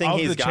feel only like thing of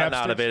he's the gotten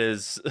out of chapsticks- it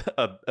is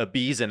a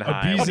bees and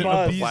high. bees and- when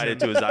a he bees applied it and-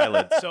 to his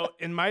eyelids. So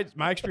in my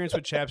experience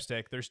with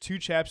chapstick, there's 2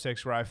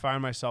 chapsticks where I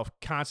find myself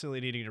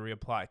constantly needing to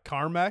reapply.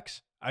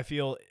 Carmex, I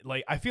feel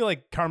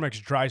like Carmex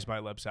dries my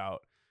lips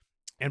out,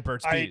 and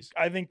Burt's Bees.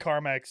 I think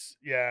Carmex,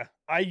 yeah.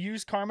 I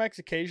use Carmex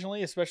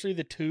occasionally, especially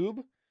the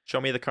tube, Show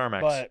me the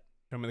Carmex. but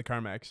Show me the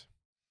Carmex.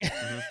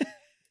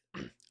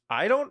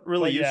 I don't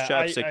really But use yeah,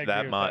 I chapstick agree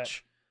that with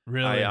much.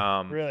 Really,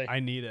 really. I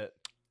need it.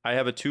 I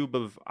have a tube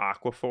of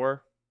Aquaphor.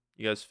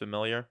 You guys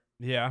familiar?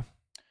 Yeah,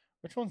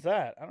 Which one's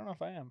that? I don't know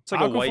if I am. It's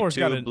like a white Aquaphor's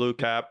got tube, a- blue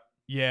cap.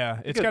 yeah.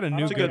 It's good- got a I new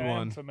don't It's a think good I am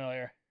one.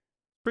 familiar.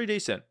 Pretty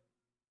decent.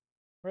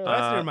 Really?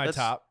 That's near my that's-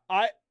 top.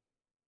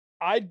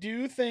 I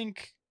do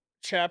think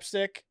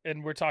chapstick,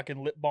 and we're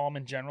talking lip balm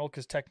in general,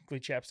 because technically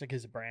chapstick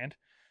is a brand.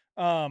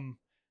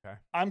 Okay.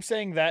 I'm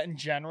saying that in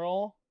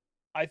general.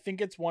 I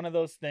think it's one of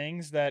those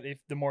things that if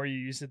the more you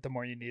use it, the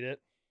more you need it,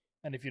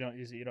 and if you don't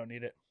use it, you don't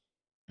need it.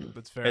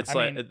 That's fair. It's I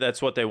like mean-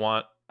 that's what they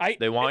want.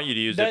 They want you to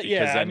use it that- because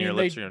yeah, I then your mean,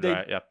 lips they- are gonna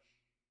dry. they- Yeah.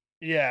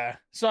 Yeah.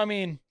 So I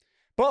mean,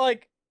 but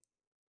like,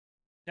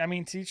 I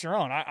mean, to each your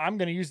own. I'm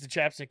gonna use the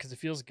chapstick because it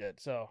feels good.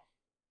 So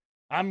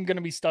I'm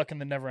gonna be stuck in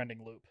the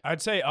never-ending loop.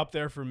 I'd say up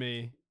there for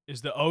me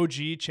is the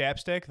OG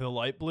chapstick, the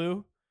light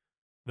blue,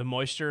 the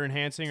moisture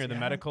enhancing or the See, I don't-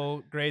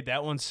 medical grade.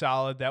 That one's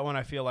solid. That one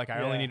I feel like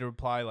I only Yeah. need to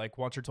apply like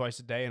once or twice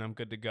a day and I'm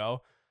good to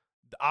go.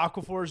 The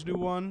Aquaphor's new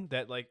one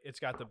that like it's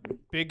got the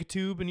big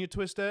tube and you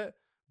twist it.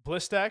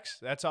 Blistex,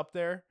 that's up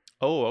there.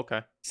 Oh,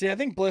 okay. See, I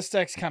think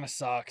Blistex kind of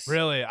sucks.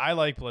 Really, I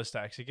like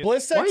Blistex. It gets,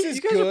 Blistex Why- is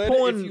you guys are good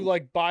pulling- if you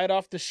like buy it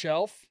off the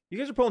shelf. You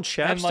guys are pulling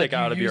chapstick like, you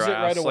out of your use it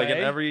right ass. Like in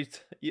away? every.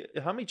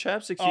 How many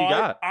chapsticks Oh, you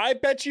got? I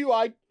bet you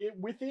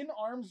within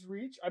arm's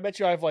reach. I bet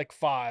you I have like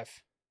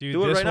 5. dude,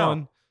 do it this right now.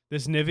 one,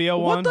 this Nivea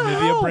What one, the Nivea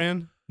hell?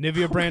 brand.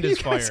 Nivea brand Where are is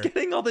you guys fire.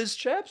 getting all this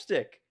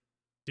chapstick?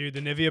 Dude,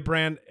 the Nivea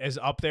brand is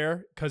up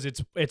there because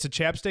it's a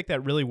chapstick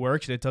that really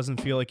works and it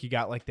doesn't feel like you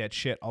got like that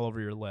shit all over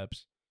your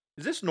lips.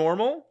 Is this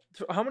normal?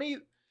 How many?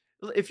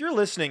 If you're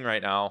listening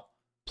right now,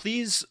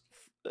 please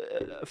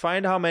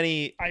find how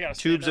many I gotta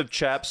tubes stand of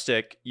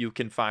chapstick you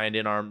can find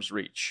in arm's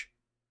reach.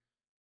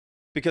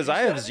 Because You I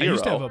have said- zero. I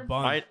used to have a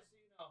bunch.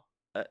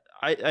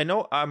 I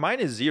know mine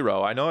is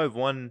 0. I know I have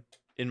one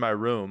in my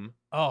room,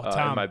 Oh, in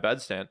Tom, my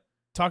bedstand.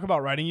 talk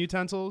about writing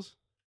utensils.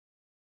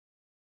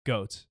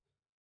 Goats.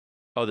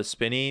 Oh, the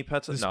spinny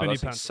pencils. The No, spinny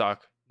those things pencils.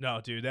 suck.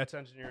 No, dude, that's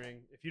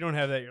engineering. If you don't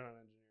have that, you're not an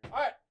engineer. All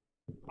right.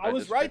 I Right,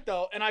 was that's right fair.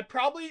 though, and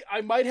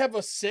I might have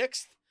a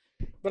 6th,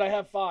 but I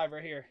have 5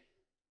 right here.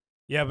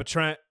 Yeah, but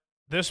Trent,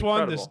 this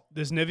one, Incredible.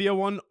 this Nivea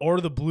one,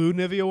 or the blue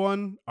Nivea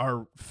one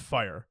are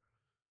fire.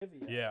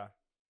 Yeah.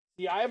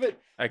 See, I have it.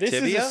 Activia? This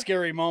is a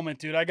scary moment,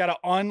 dude. I gotta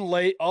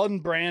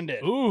unbrand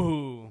it.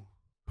 Ooh.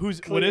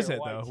 What Clear is it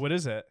white. though? What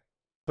is it?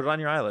 Put it on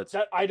your eyelids.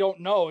 That I don't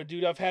know,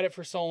 dude. I've had it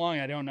for so long.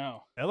 I don't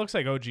know. That looks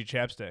like OG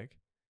chapstick.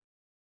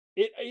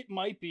 It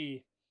might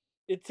be.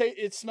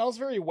 It smells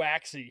very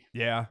waxy.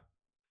 Yeah.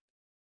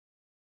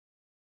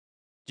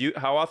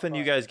 How often do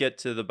you guys get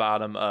to the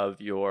bottom of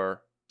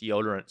your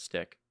deodorant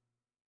stick?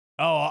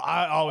 Oh,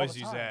 I always the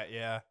use time. that.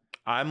 Yeah.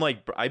 I'm like,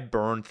 I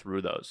burn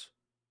through those.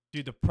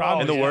 Dude, the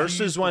problem And the is worst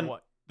you use is when-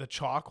 the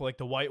chalk, like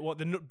the white one,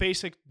 the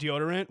basic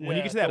deodorant. When you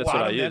Yeah, get to that that's what I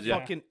bottom, that use, yeah.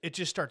 fucking it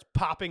just starts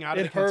popping out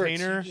of It the hurts.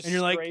 container, You just and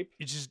you're like, scrape.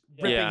 it's just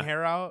Yeah. ripping Yeah.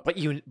 hair out. But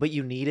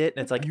you need it,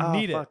 and it's like, You oh,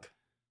 need it. fuck.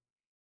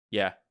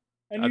 Yeah.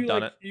 And I've you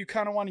done like you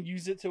kind of want to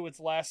use it to its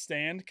last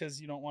stand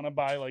because you don't want to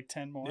buy like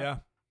 10 more. Yeah.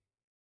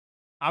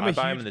 I a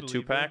buy them huge in the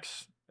believer.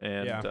 2-packs,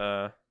 and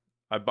Yeah.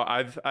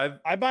 I've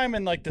I buy them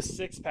in like the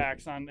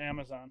 6-packs on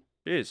Amazon.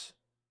 jeez,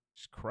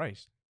 Jesus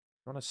Christ.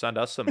 want to send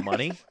us some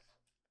money?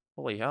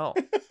 Holy hell!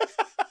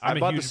 I'm I a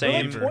bought the huge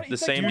same believer. the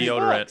same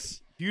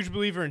deodorant. Huge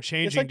believer in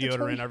changing like the deodorant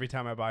 20 every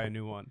time I buy a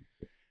new one.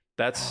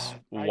 That's I-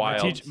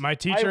 wild. My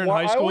teacher in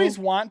high I school. always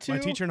want to. My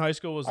teacher in high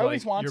school was I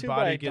always like, want your to, but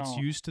I body gets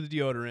don't. used to the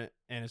deodorant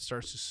and it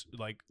starts to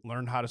like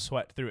learn how to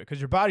sweat through it because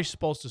your body's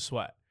supposed to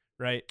sweat,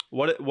 right?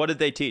 What did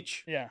they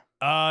teach? Yeah.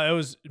 It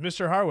was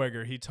Mr.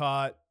 Harwiger. He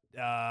taught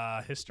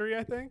history,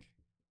 I think.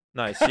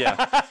 Nice, yeah.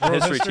 World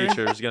History history?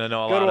 teacher is gonna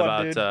know a Good lot one,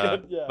 about dude.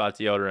 Good, yeah. about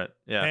deodorant.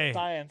 Yeah. Hey,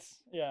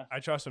 Science. Yeah. I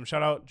trust him.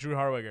 Shout out Drew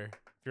Harwiger if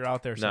you're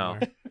out there No.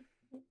 somewhere.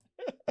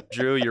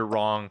 Drew, you're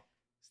wrong.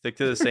 Stick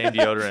to the same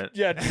deodorant.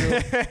 Yeah,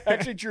 Drew.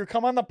 Actually, Drew,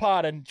 come on the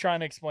pod and try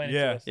and explain it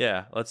Yeah. to us.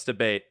 Yeah, let's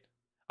debate.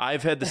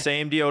 I've had the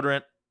same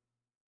deodorant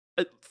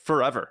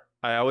forever.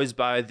 I always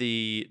buy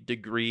the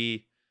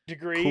Degree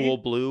Degree. Cool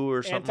Blue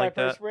or something like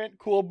that. Antiperspirant,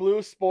 Cool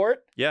Blue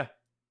Sport. Yeah,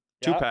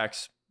 Yeah.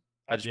 2-packs.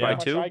 I just Yeah. buy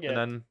Pretty much 2, I get. and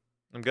then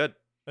I'm good.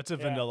 That's a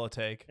Yeah. vanilla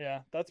take.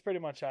 Yeah, that's pretty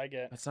much I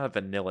get. That's not a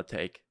vanilla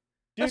take.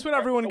 That's what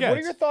everyone What are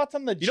gets. your thoughts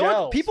on the You know what?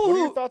 gels? People what are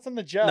who- your thoughts on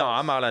the gels? No,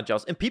 I'm out on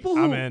gels. And people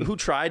I'm in. who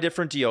try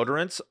different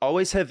deodorants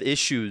always have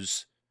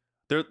issues.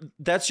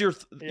 That's your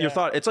Yeah.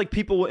 thought. It's like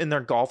people in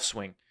their golf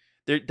swing.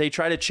 They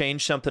try to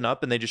change something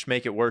up and they just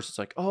make it worse. It's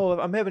like, oh,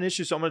 I'm having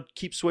issues, so I'm gonna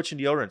keep switching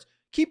deodorants.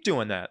 Keep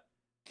doing that.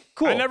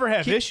 Cool. I never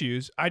have Keep-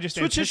 issues. I just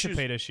Switch issues.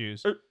 anticipate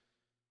issues. Er-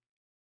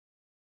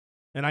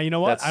 And you know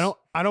what? That's- I don't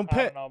I don't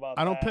pit. know about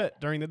I don't that. pit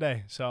during the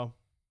day. So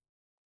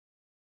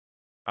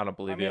I don't I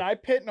believe mean, you. I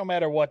pit no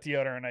matter what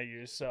deodorant I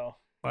use. So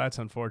well, that's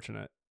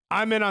unfortunate.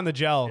 I'm in on the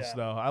gels Yeah.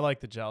 though. I like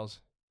the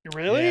gels.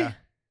 really, Yeah.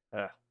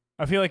 Yeah.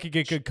 I feel like you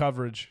get good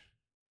coverage.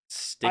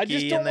 Sticky I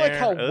just in don't like there.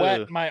 how Ugh.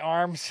 wet my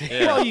arms.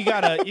 Yeah. Well, you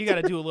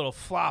gotta do a little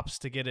flops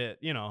to get it.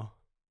 You know.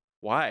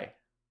 Why?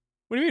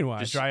 What do you mean? Why?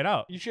 Just- Dry it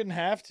out. You shouldn't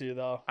have to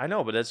though. I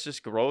know, but that's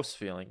just gross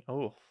feeling.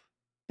 Oh,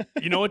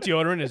 You know what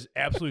deodorant is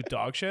absolute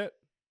dog shit?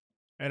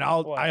 And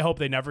What? I hope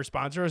they never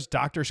sponsor us.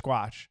 Dr.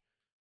 Squatch.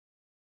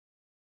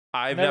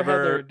 I've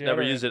Never had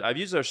never their used it. I've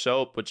used their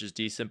soap, which is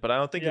decent, but I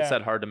don't think Yeah. it's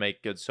that hard to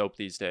make good soap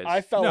these days.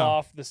 I fell No.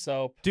 off the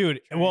soap. Dude,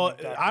 Trying well,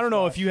 to Dr. I don't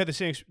know if Squatch. you had the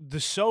same the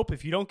soap,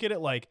 if you don't get it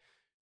like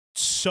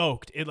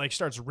soaked, it like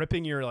starts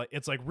ripping your like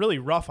it's like really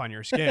rough on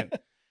your skin.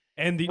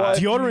 And the Well,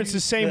 if you deodorant's the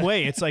use same the-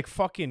 way. It's like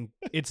fucking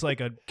it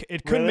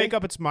couldn't Really? make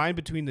up its mind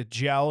between the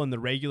gel and the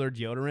regular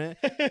deodorant.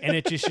 And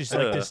it just is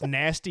like this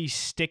nasty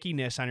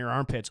stickiness on your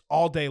armpits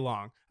all day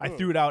long. I Ooh.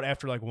 threw it out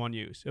after like one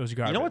use. It was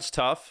garbage. You know what's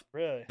tough?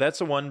 Really? That's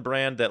the one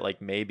brand that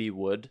like maybe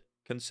would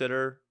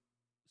consider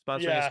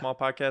sponsoring Yeah. a small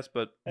podcast,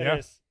 but It Yeah.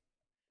 is.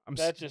 I'm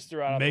That just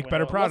threw out. make the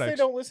better window. Unless products.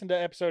 they don't listen to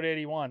episode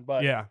 81,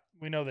 but yeah,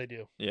 we know they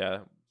do.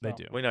 yeah, they So.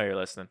 do. we know you're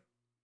listening.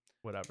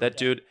 Whatever. That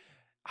dude.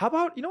 How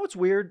about you know what's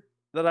weird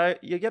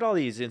that you get all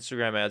these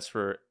Instagram ads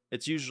for?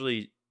 It's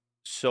usually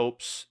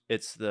soaps.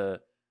 It's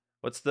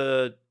what's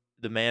the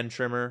man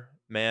trimmer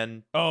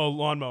man? Oh,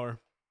 lawnmower.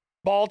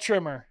 Ball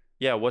trimmer,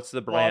 Yeah, what's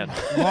the brand?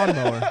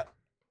 Lawnmower.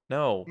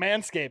 No,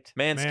 Manscaped.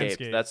 Manscaped.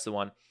 Manscaped. That's the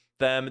one.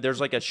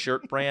 There's like a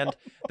shirt brand.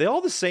 They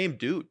all the same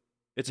dude.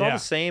 It's all Yeah. the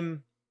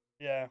same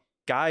Yeah.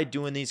 guy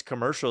doing these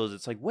commercials.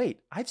 It's like,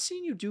 wait, I've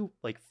seen you do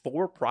like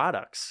 4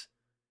 products.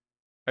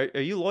 Are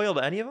you loyal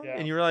to any of them? Yeah.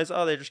 And you realize,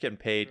 oh, they're just getting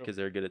paid True. because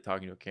they're good at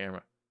talking to a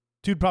camera.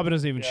 Dude probably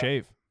doesn't even Yeah.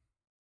 shave.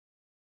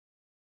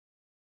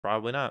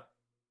 Probably not.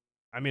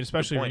 I mean,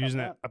 especially if point. you're using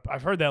that.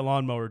 I've heard that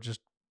lawnmower just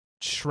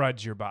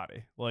shreds your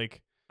body.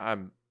 Like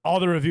I'm all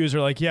the reviews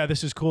are like, yeah,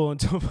 this is cool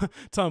until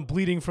I'm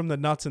bleeding from the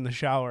nuts in the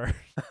shower.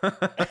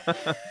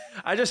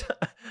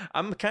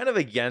 I'm kind of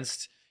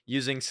against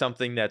using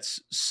something that's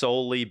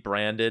solely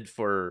branded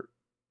for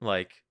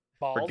like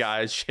Balls. for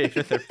guys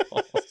shaving their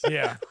balls.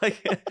 Yeah.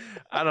 Like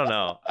I don't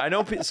know. I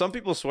know some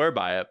people swear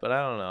by it, but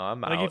I don't know.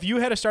 I'm Like out. if you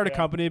had to start a Yeah.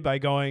 company by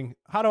going,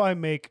 how do I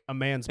make a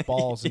man's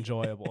balls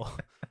enjoyable?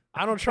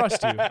 I don't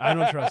trust you. I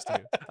don't trust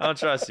you. I don't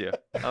trust you.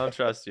 I don't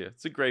trust you.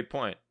 It's a great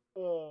point.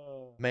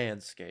 Oh.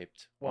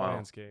 Manscaped. Wow.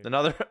 Manscaped.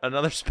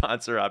 Another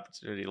sponsor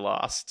opportunity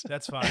lost.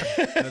 That's fine.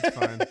 That's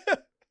fine.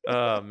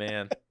 Oh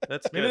man,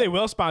 that's Maybe good. they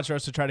will sponsor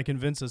us to try to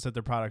convince us that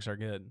their products are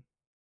good.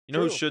 You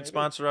know who True, should maybe.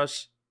 sponsor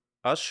us?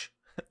 Us?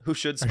 Who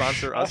should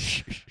sponsor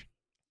us?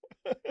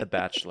 The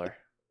Bachelor.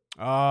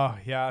 Oh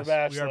yes, we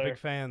are Bachelor. big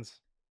fans.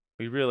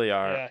 We really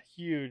are. Yeah,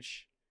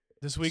 huge.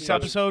 This week's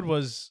Such- episode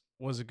was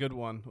a good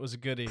one. Was a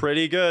goodie.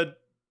 Pretty good.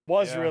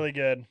 Was Yeah. really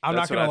good. I'm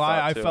That's not what gonna I lie,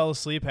 thought, I too. fell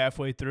asleep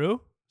halfway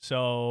through,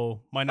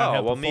 so might not Oh,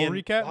 have well, the me full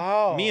and- recap.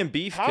 Wow. Me and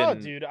Beef How,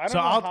 can- dude? I don't So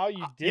know I'll how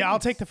you did. yeah, I'll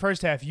take the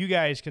first half. You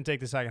guys can take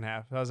the second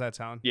half. How's that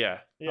sound? Yeah.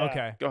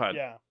 Okay. Go ahead.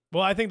 Yeah.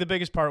 Well, I think the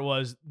biggest part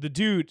was the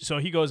dude. So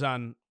he goes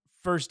on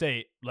first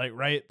date, like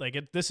right, like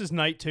this is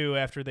night 2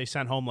 after they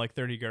sent home like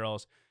 30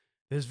 girls.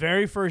 His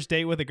very first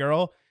date with a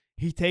girl,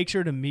 he takes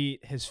her to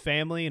meet his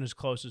family and his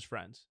closest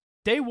friends.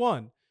 Day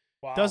 1.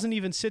 Wow. Doesn't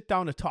even sit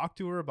down to talk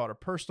to her about her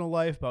personal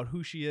life, about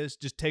who she is,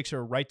 just takes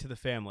her right to the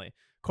family.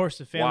 Of course,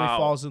 the family Wow.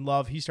 falls in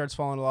love. He starts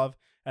falling in love.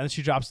 And then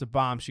she drops the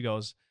bomb. She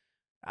goes,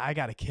 I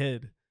got a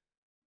kid.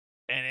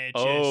 And it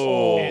just,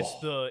 Oh. it's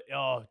the,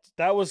 oh,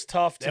 That was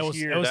tough to That was-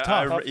 hear. it was That-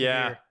 tough. Tough to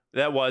yeah. hear.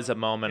 That was a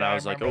moment Yeah, I I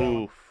was like, remember that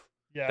one. ooh,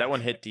 Yeah. that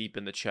one hit deep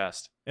in the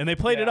chest. and they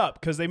played it Yeah. up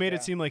because they made Yeah.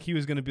 it seem like he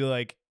was going to be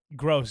like,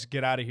 gross,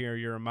 get out of here.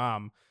 You're a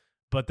mom.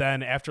 But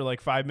then after like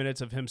 5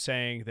 minutes of him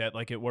saying that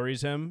like it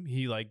worries him,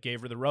 he like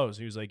gave her the rose.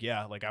 He was like,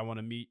 yeah, like I want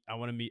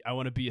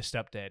to be a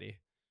stepdaddy.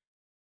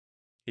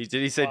 Did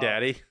he say Wow.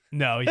 daddy?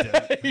 No, he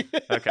didn't.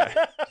 Okay.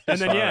 And Just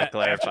then wanted yeah, to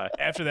clarify.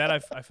 after that,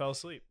 I fell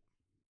asleep.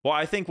 Well,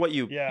 I think what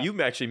you Yeah.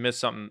 actually missed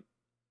something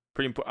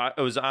pretty important.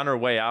 It was on her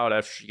way out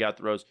after she got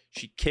the rose.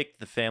 She kicked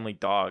the family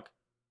dog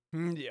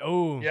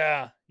Oh,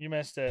 Yeah, you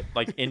missed it.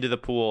 like into the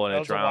pool and That it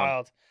was drowned.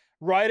 Wild.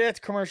 Right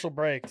at commercial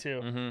break too.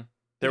 Mm-hmm. Did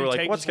They were he like,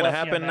 take- "What's Just gonna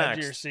left you on happen the edge of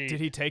your next?" seat. did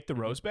he take the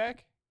rose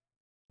back?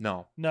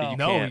 No, No. you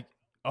No. can't.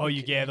 Oh, You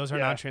yeah, can't- those are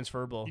yeah.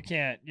 non-transferable. You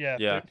can't. Yeah.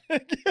 Yeah.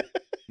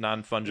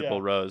 Non-fungible Yeah.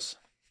 rose.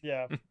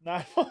 Yeah.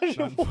 Not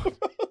fungible.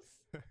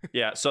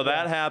 Yeah, so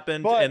that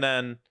happened, But- and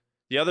then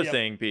the other Yep.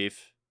 thing,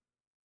 Beef.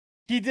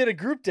 He did a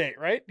group date,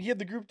 right? He had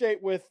the group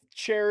date with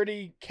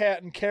Charity,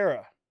 Kat, and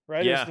Kara,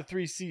 right? It Yeah. was the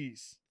 3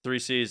 C's. 3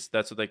 C's.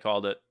 That's what they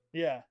called it.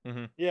 Yeah.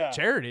 Mhm. Yeah.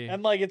 Charity.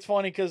 And like it's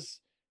funny because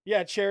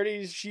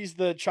she's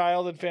the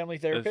child and family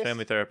The therapist.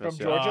 family therapist.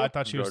 from yeah. Georgia? I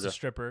thought she was the Georgia.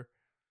 stripper.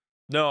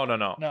 No.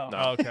 No.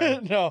 Oh, okay.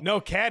 no. No,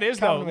 Kat is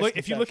though. Common Look,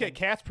 if you look at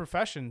misconception. Kat's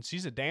profession,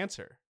 she's a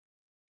dancer.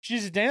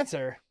 She's a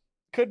dancer.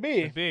 Could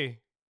be. Could be.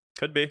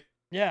 Could be,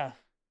 Yeah.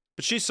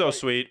 but she's so But,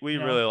 sweet. We You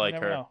know, really you like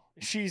never her. know.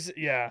 She's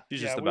yeah.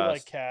 She's yeah, just the we like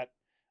best. Kat.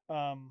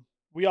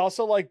 We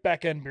also like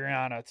Becca and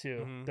Brianna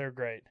too. Mhm. They're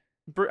great.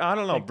 I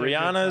don't know. think they're good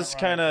Brianna's front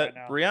kind runners of right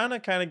now.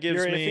 Brianna kind of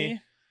gives You're me.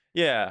 iffy?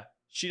 Yeah,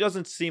 she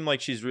doesn't seem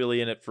like she's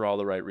really in it for all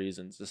the right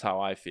reasons. Is how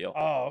I feel.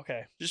 Oh,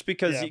 okay. Just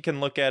because yeah. you can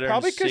look at her.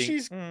 Probably and 'cause see,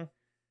 she's-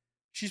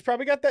 She's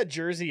probably got that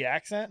Jersey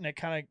accent, and it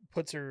kind of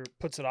puts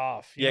it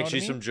off. You yeah, know what I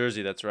she's mean? from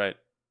Jersey. That's right.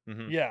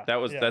 Mhm. Yeah,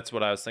 yeah. That's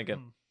what I was thinking.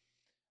 Mm.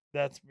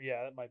 That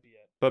might be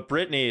it. But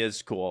Brittany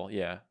is cool.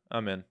 Yeah,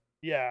 I'm in.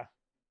 Yeah,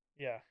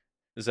 yeah.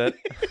 Is that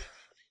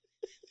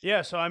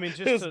Yeah, so I mean, It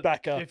just was to,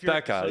 Becca. if you're-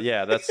 Becca? so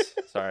Yeah, that's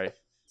sorry.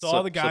 So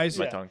all the guys-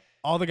 my Yeah. tongue.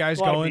 all the guys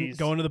A lot of going bees.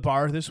 to the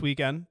bar this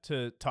weekend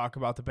to talk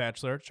about The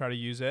Bachelor, try to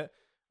use it.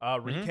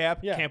 Recap.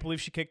 Yeah. Can't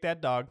believe she kicked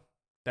that dog.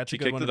 That's She a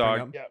good kicked one the to bring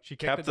dog. up. Yeah. She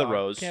kicked Kept the the dog.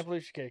 rose. Can't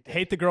believe she kicked it.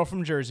 Hate the girl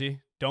from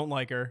Jersey. Don't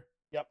like her.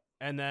 Yep.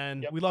 And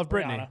then Yep. we love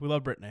Brittany. Rihanna. We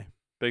love Brittany.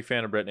 Big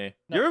fan of Brittany.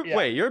 No,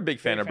 yeah. You're a big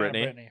fan Big of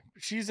Brittany.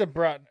 She's a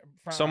front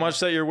So much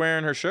that you're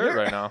wearing her shirt You're-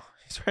 right now.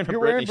 He's wearing a You're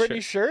Brittany wearing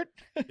Brittany's shirt.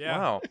 Yeah.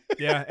 Wow.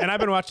 Yeah. And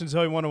I've been watching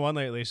Zoe 101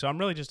 lately, so I'm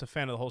really just a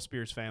fan of the whole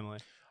Spears family.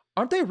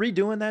 Aren't they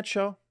redoing that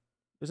show?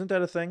 Isn't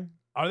that a thing?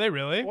 Are they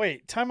really?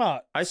 Wait, time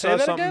out. I Say saw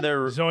that something again?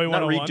 they're Zoe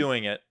not 101?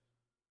 redoing it.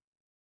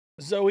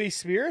 Zoe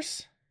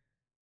Spears.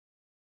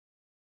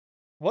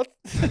 What?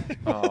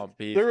 Oh,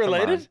 Beef, They're come on.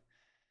 related.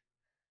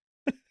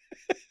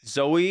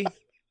 Zoe.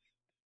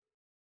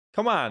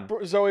 Come on.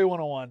 Zoe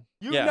 101.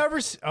 You've Yeah. never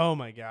Oh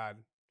my God.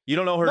 You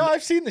don't know her. No,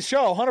 I've seen the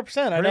show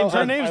 100%. I Her know name's-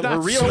 her name's I- not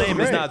her I- real so name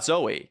is great. not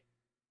Zoe.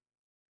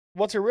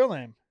 What's her real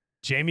name?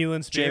 Jamie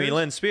Lynn Spears. Jamie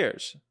Lynn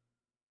Spears.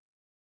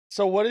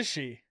 So what is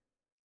she?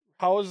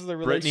 How is the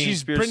Brittany relationship? She's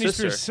Spears' Britney sister.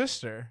 Spears'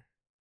 sister.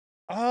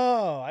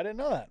 Oh, I didn't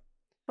know that.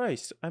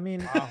 Christ. I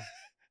mean, Wow.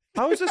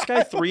 how is this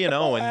guy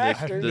 3-0 in I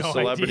Actor. have the no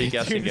celebrity idea,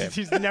 guessing dude. game?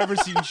 He's never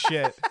seen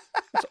shit.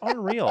 It's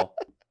unreal.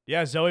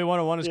 Yeah, Zoe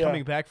 101 is Yeah.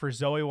 coming back for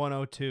Zoe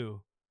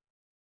 102.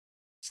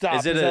 Stop.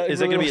 Is it that going to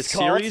really be what a it's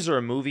called? series or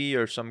a movie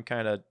or some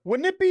kind of?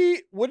 Wouldn't it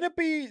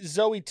be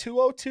Zoe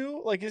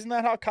 202? Like, isn't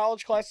that how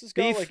college classes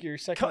go? Beef, Like your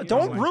second year?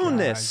 Don't my ruin God,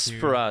 this dude.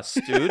 for us,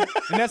 dude.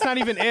 And that's not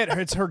even it.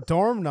 It's her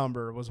dorm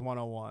number was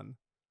 101.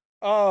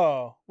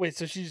 Oh, wait.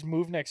 So she's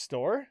moved next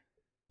door?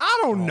 I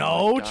don't Oh my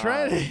know, God.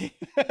 Trent.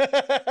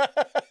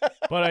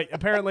 But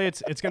apparently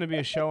it's going to be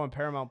a show on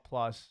Paramount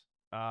Plus.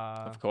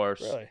 Of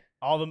course. Really?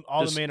 All the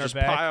main are just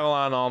back. pile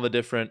on all the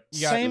different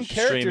You got Same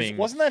characters. streaming.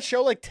 Wasn't that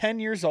show like 10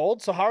 years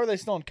old? So how are they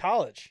still in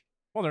college?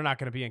 Well, they're not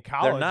going to be in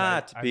college.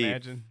 not, I Beef.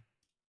 imagine.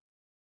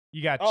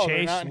 You got Oh, they're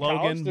Chase, not in college?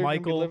 Logan, They're gonna be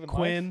Michael, living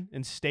Quinn,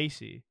 and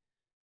Stacy.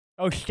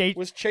 Oh, Stacy,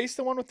 Was Chase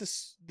the one with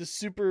the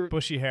super?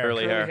 bushy hair.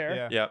 Curly curly hair. hair?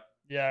 Yeah. Yep.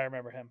 Yeah, I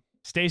remember him.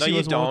 Stacy No, you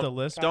was the one with don't. the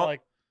list. Kinda Don't-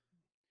 like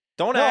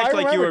Don't No, I act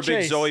like you remember were a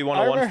big Chase. Zoe I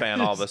 101 remember-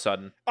 fan all of a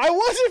sudden. I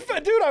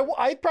wasn't, dude.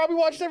 I probably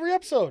watched every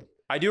episode.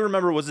 I do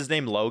remember, was his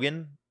name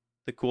Logan?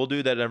 The cool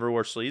dude that never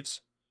wore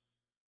sleeves?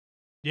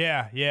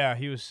 Yeah,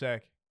 he was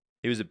sick.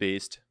 He was a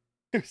beast.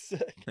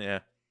 Sick. Yeah.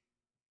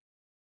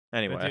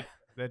 Anyway.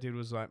 That dude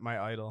was like my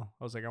idol.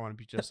 I was like, I want to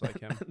be just like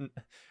him.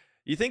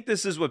 You think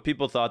this is what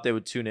people thought they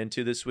would tune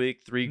into this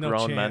week? Three No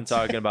grown men chance.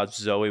 talking about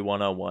Zoe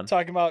 101.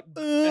 Talking about and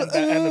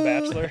The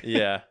Bachelor.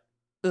 Yeah.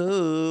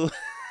 Ooh.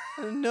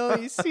 No,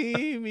 you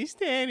see me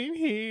standing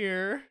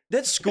here.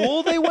 That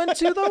school they went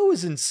to, though,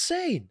 was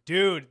insane.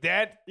 Dude,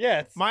 that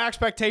Yeah, it's, my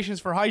expectations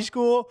for high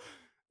school,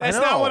 that's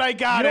I not know. what I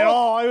got You at know,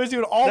 all. I was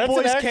doing all that's an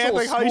boys actual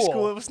Catholic high school,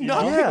 school. It was you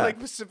know? nothing Yeah. like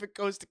Pacific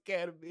Coast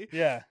Academy.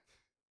 yeah.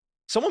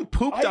 Someone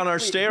pooped on our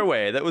wait,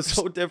 stairway. That was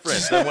so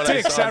different than what I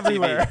Dicks saw on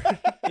everywhere.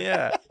 TV.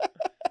 Yeah.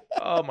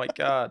 Oh, my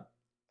God.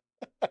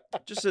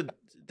 Just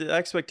the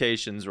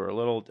expectations were a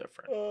little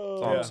different.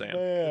 Oh, all I'm saying.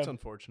 man. It's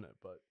unfortunate,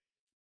 but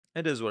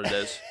It is what it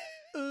is.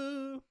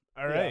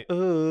 all right.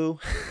 Ooh.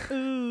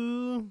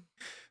 Ooh.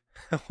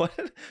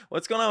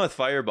 What's going on with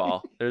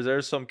Fireball?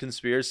 There's some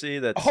conspiracy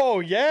that's...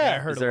 Oh Yeah, I yeah.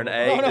 heard Is a there an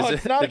little egg? bit. No, Is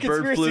it's it- not a did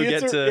bird conspiracy. flu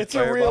It's get a, to it's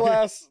a real Fireball?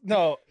 ass.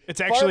 No,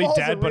 It's actually Fireball's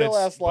a dead, but real it's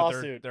ass but they're,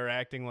 lawsuit. they're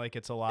acting like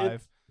it's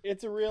alive.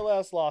 it's a real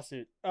ass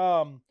lawsuit.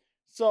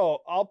 So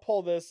I'll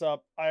pull this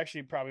up. I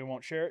actually probably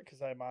won't share it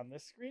because I'm on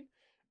this screen.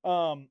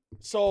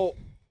 So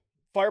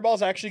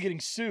Fireball's actually getting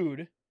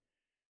sued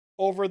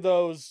over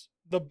those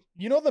the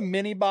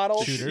mini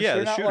bottles. Shooters? Yeah,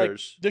 They're the not like-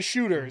 shooters. the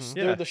shooters. Mhm.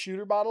 They're Yeah. the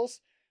shooter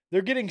bottles.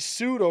 They're getting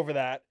sued over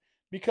that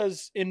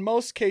because in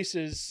most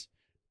cases,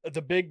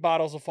 the big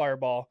bottles of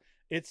Fireball,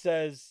 it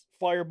says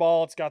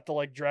Fireball. It's got the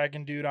like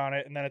dragon dude on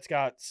it, and then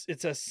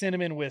it says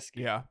cinnamon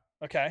whiskey. Yeah.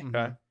 Okay. Mhm.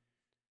 Okay.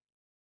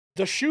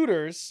 The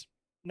shooters,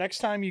 next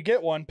time you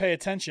get one, pay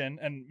attention,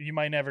 and you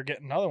might never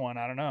get another one.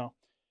 I don't know.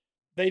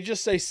 They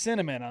just say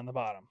cinnamon on the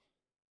bottom.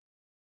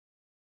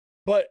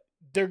 But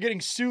they're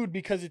getting sued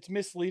because it's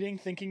misleading,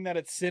 thinking that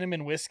it's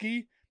cinnamon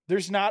whiskey.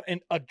 There's not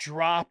a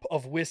drop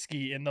of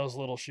whiskey in those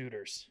little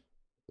shooters.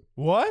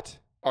 What?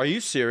 Are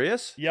you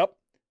serious? Yep.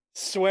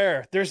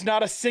 Swear. There's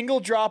not a single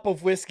drop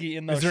of whiskey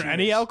in those Is there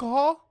any shooters.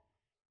 alcohol?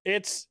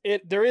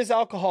 There is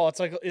alcohol. It's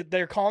like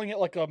they're calling it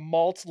like a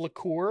malt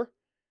liqueur,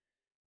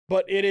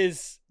 but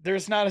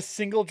there's not a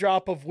single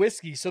drop of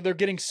whiskey. So they're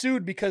getting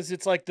sued because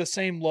it's like the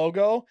same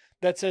logo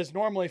that says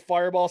normally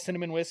Fireball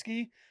Cinnamon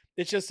Whiskey.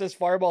 It just says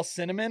Fireball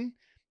Cinnamon,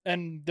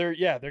 and they're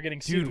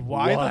getting sued. Dude,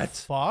 why the What?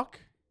 fuck?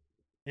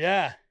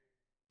 Yeah.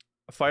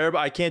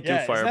 Fireball. I can't do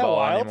Yeah, isn't that Fireball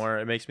wild? anymore.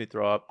 It makes me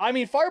throw up. I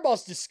mean,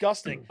 Fireball's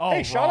disgusting. Oh,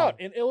 hey, shout wrong.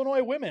 out in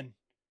Illinois women.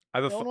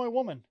 I have a. Illinois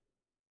woman.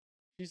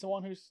 She's the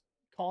one who's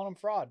calling him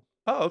fraud.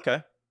 Oh,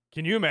 okay.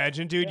 Can you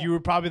imagine, dude? Yeah. You were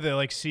probably the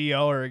like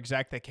CEO or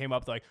exec that came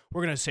up like,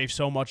 we're gonna save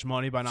so much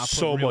money by not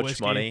So putting real much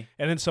whiskey. money.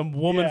 And then some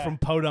woman Yeah. from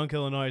Podunk,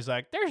 Illinois, is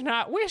like, "There's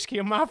not whiskey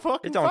in my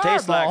fucking It don't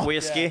taste like Fireball."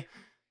 whiskey.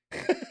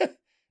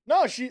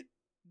 No,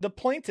 the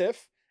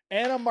plaintiff,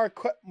 Anna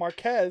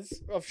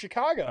Marquez of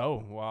Chicago.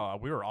 Oh wow,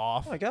 we were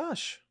off. Oh my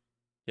gosh.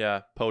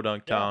 Yeah,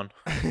 Podunk Yeah. Town.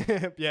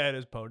 Yeah, it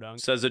is Podunk.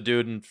 Says a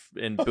dude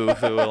in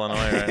Boothoo,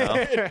 Illinois, right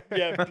now.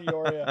 Yeah,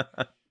 Peoria.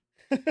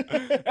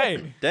 Hey,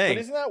 But Dang,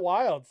 isn't that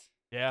wild?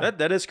 yeah.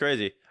 that is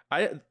crazy.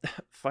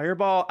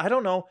 Fireball. I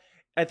don't know.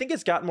 I think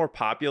it's gotten more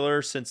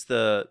popular since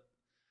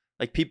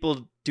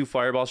people do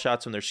Fireball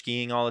shots when they're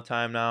skiing all the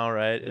time now,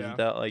 right? Yeah. Isn't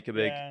that like a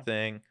big Yeah.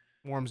 thing?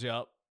 Warms you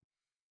up.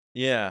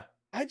 Yeah.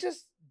 I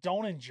just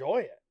don't enjoy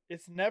it.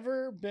 It's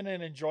never been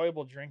an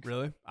enjoyable drink.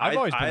 Really? I've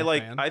always been I a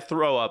like. fan. I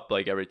throw up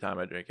like every time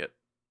I drink it.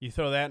 You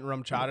throw that and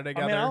rum chata I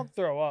together. mean, I don't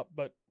throw up,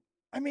 but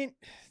I mean,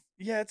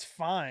 yeah, it's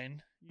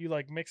fine. You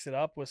like mix it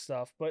up with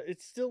stuff, but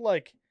it's still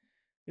like,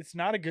 it's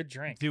not a good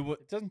drink. Dude,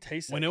 It doesn't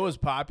taste when that it good. was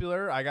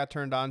popular, I got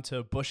turned on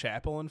to Bush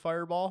Apple and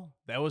Fireball.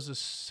 That was a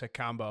sick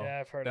combo. Yeah,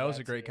 I've heard that of was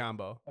that a great too.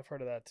 combo. I've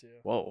heard of that too.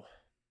 Whoa.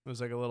 It was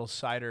like a little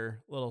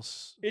cider,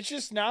 It's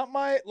just not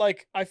my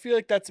like. I feel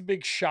like that's a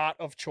big shot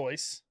of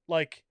choice.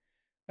 Like,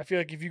 I feel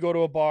like if you go to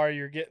a bar,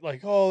 you're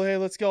like, oh hey,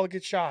 let's go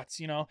get shots.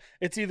 You know,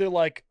 it's either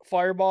like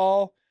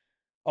Fireball,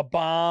 a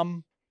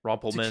bomb,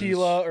 Rumpelmans.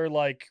 tequila, or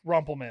like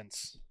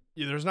Rumpelmans.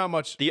 Yeah, there's not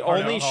much. The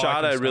hard only alcohol shot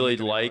can I really stomach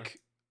anymore. like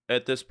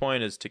at this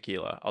point is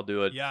tequila. I'll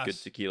do a good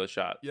Yes. tequila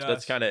shot. Yes.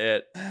 That's kind of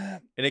it.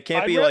 And it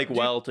can't I'd be rather like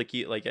do-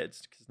 tequila. Like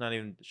it's not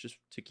even. It's just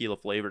tequila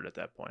flavored at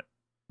that point.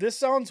 This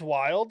sounds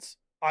wild.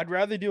 I'd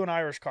rather do an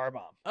Irish car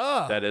bomb.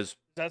 Ugh, That is Is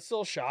that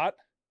still a shot?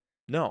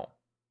 no.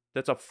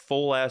 That's a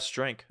full ass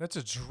drink. that's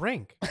a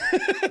drink.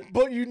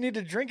 But you need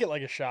to drink it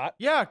like a shot.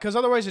 Yeah, because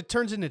otherwise it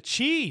turns into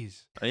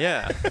cheese.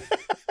 Yeah.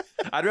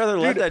 I'd rather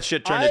let Dude, that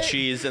shit turn I- to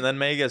cheese and then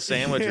make a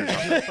sandwich or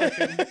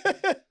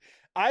something.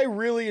 I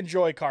really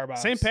enjoy car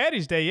bombs. St.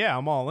 Patty's Day, yeah,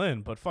 I'm all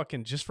in. But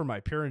fucking just for my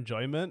pure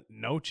enjoyment,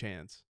 no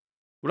chance.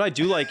 What I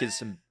do like is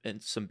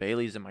some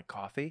Baileys in my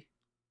coffee.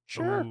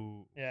 Sure.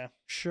 Ooh. Yeah.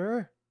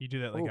 Sure. You do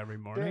that like Ooh, every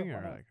morning, why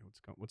or not? like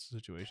what's the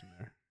situation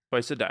there?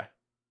 Twice a day.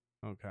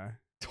 Okay.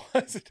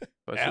 Twice a day.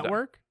 Twice a At day.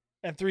 work?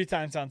 And 3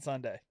 times on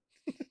Sunday.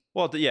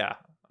 Well, yeah,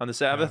 on the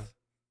Sabbath,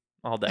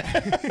 all day.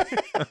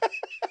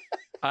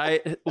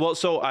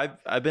 So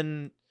I've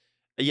been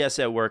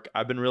at work.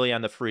 I've been really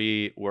on the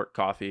free work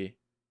coffee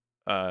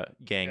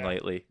gang Yeah.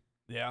 lately.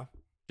 Yeah.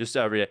 Just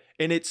every day.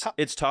 And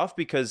it's tough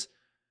because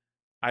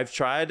I've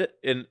tried,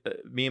 and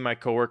me and my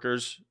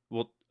coworkers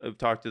will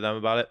talk to them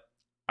about it.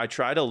 I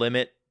try to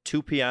limit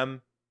 2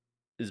 p.m.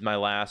 is my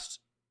last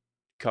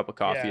cup of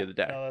coffee Yeah, of the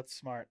day. No, that's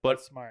smart. But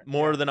that's smart.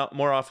 more Yeah.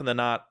 more often than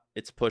not,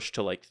 it's pushed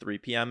to like 3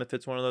 p.m. if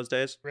it's one of those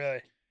days.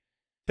 Really.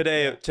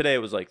 Today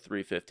it was like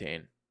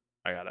 3:15.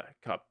 I got a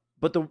cup.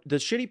 But the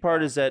shitty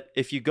part is that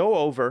if you go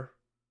over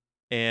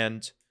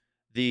and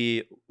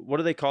what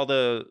do they call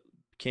the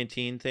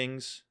canteen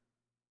things?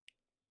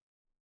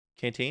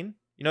 Canteen?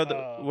 You know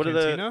what are the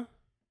Cantina?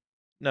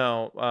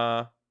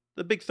 no,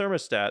 the big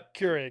thermostat.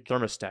 Keurig.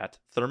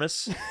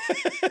 Thermos?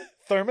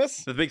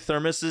 Thermos. The big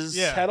thermoses?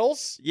 Yeah.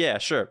 Kettles. Yeah,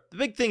 sure. The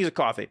big things of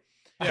coffee.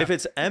 Yeah. If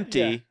it's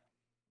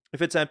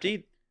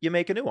empty, you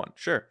make a new one,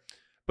 sure.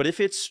 But if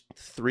it's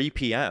 3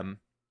 p.m.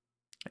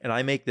 and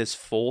I make this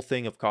full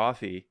thing of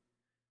coffee,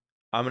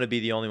 I'm going to be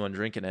the only one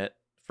drinking it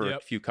for a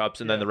few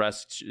cups, and then the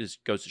rest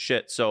just goes to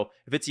shit. So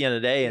if it's the end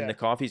of the day and the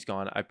coffee's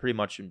gone, I pretty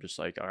much am just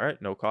like, all right,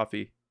 no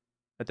coffee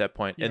at that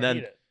point. You and don't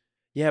then,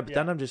 need it. but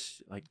then I'm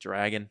just like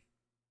dragging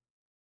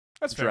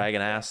That's fair.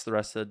 ass the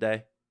rest of the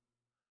day.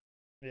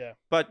 Yeah.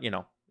 But,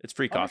 it's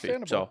free coffee. So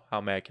Understandable.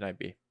 how mad can I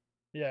be?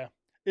 Yeah.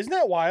 Isn't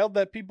that wild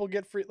that people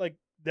get free? Like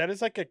that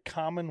is like a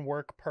common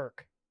work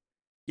perk.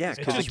 Yeah, It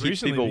because it just keeps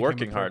recently people became a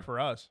working perk hard. for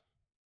us.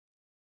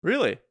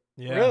 Really?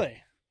 Yeah. Really?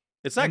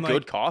 It's not And,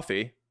 good like-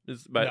 coffee.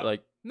 But No.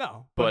 like,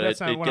 No, but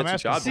that's it not what I'm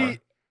gets the asking. job for.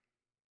 done.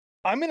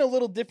 I'm in a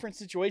little different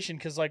situation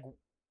because like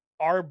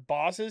our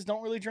bosses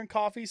don't really drink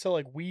coffee, so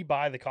like we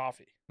buy the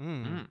coffee,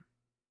 Mm.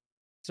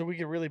 so we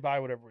can really buy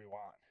whatever we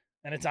want,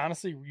 and it's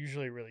honestly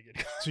usually really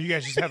good. So you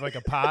guys just have like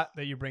a pot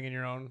that you bring in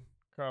your own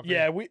coffee?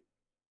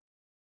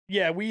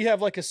 Yeah, we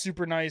have like a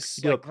super nice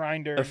You do like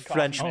grinder, a and coffee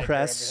French maker,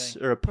 press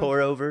everything. or a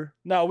pour over.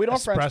 No, we don't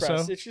have French press.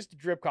 Espresso? It's just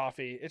drip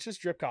coffee. It's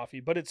just drip coffee,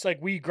 but it's like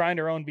we grind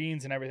our own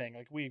beans and everything.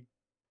 Like we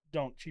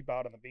don't cheap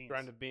out on the beans.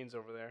 Grinded beans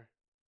over there.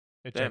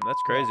 Hey, Damn, check.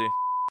 that's crazy.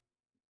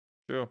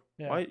 True.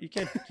 Yeah. Why you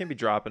can't be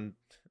dropping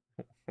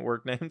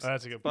work names? Oh,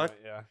 that's a good Fuck.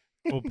 point. Yeah,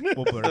 we'll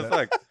blur the it.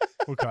 fuck?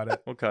 We'll cut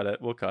it.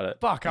 We'll cut it.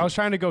 Fuck! I was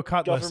trying to go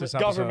cut list this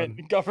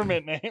episode.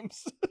 Government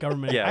names.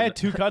 Government. Yeah, I had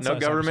 2 cuts. No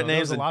last government episode. That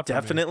names was a and lot for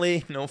me.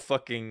 definitely no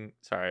fucking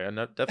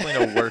definitely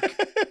no work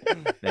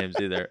names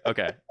either.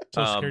 Okay.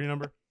 Social security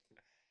number.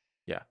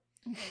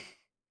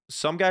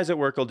 Some guys at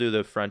work will do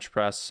the French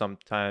press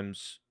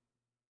sometimes,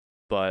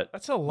 but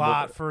That's a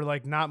lot for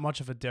like not much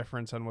of a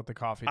difference on what the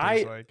coffee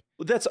tastes like.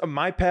 that's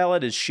my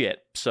palate is shit.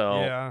 So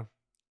Yeah,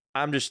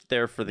 I'm just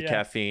there for the Yeah.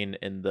 caffeine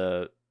and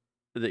the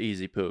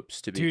easy poops.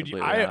 To be dude,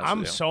 completely honest I'm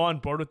with you. so on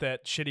board with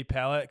that shitty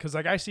palate because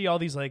like I see all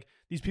these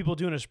people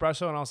doing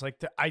espresso and I was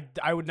like,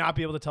 I would not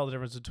be able to tell the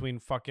difference between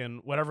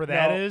fucking whatever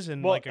that is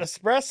and well, like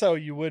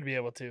espresso you would be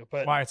able to,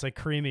 but why it's like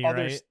creamy,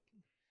 others, right?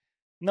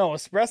 no,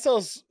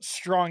 espresso's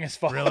strong as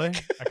fuck. Really?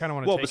 I kind of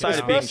want to Well, take besides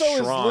it it down. being Espresso is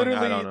strong, I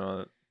literally- don't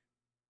know.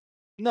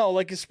 No,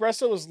 like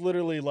espresso is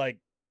literally like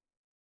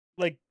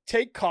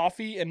take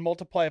coffee and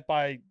multiply it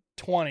by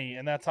 20,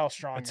 and that's how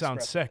strong. That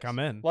sounds espresso sick. is. I'm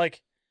in.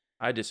 Like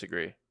I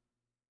disagree.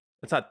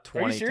 It's not Are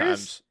you 20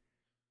 serious?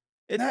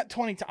 times. not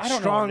 20 times. I don't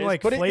Strong, know. What it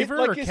is, like, but flavor it,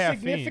 like, or is caffeine?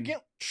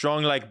 Significant.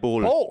 Strong like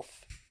bull.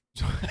 Both.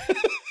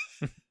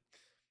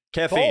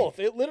 Caffeine. Both.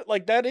 It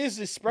like that is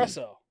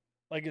espresso.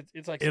 Like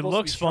it's like It supposed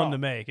looks to be fun strong. to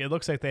make. It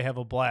looks like they have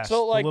a blast.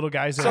 So, like- the little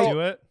guys that so- do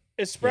it.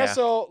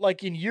 Espresso,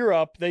 like in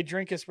Europe, they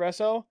drink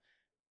espresso.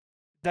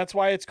 That's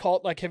why it's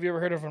called like. Have you ever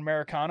heard of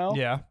Americano?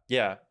 Yeah.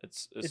 Yeah,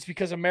 It's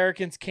because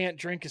Americans can't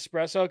drink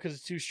espresso because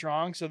it's too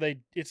strong. So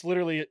it's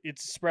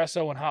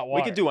espresso and hot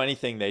water. we can do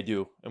anything they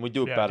do, and we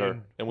do it Yeah, better,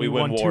 dude. and we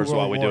win won 2 wars while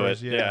world we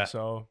wars, do it. Yeah,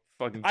 So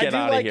fucking I get do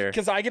out like of here.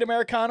 because I get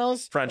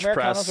Americanos. French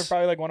Americanos press. are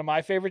probably like one of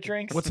my favorite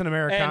drinks. what's an And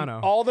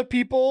Americano? all the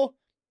people,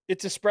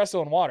 it's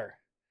espresso and water.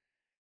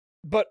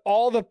 But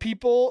all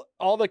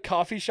the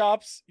coffee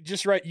shops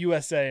just write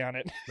USA on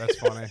it. That's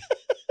funny.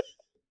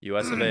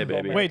 US of A,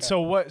 baby. Wait,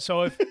 so what?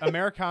 So if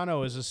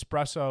Americano is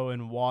espresso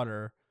and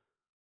water,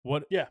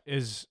 what Yeah.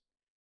 is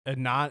a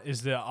not?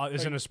 Is an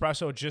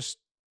espresso just?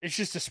 It's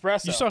just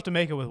espresso. You still have to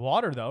make it with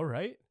water though,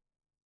 right?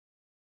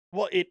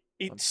 Well, I'm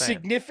it's saying.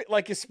 significant.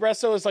 Like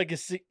espresso is like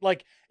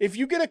if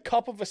you get a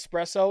cup of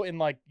espresso in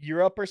like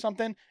Europe or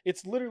something,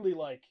 it's literally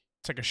like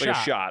It's like a Like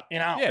shot. a shot.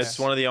 an ounce. Yeah. It's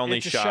one of the only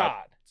It's a shots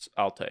shot.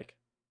 I'll take.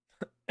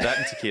 That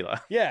and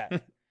tequila. Yeah,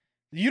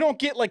 you don't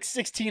get like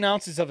 16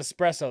 ounces of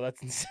espresso. That's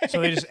insane.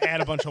 So they just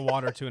add a bunch of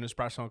water to an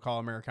espresso and call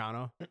it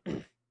Americano.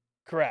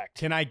 correct.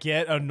 Can I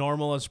get a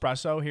normal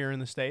espresso here in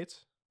the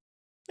States?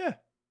 Yeah.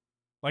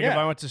 Like if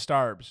Yeah. I went to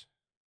Starbucks.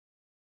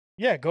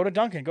 Yeah, go to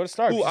Dunkin', go to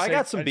Starbucks. Ooh, Just I say,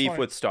 got some just beef want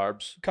with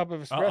Starbs. a cup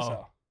of espresso.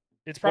 Uh-oh.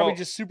 It's probably Well-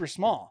 just super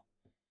small.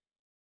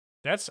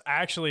 That's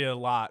actually a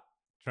lot,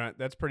 Trent.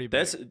 That's pretty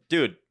big.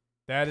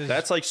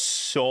 That's like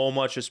so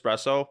much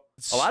espresso.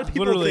 A lot of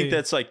people literally think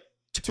that's like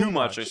too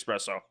much much.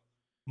 espresso.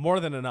 more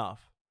than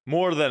enough.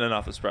 More than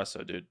enough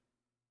espresso, dude.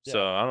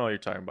 So I don't know what you're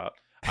talking about.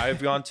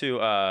 I've gone to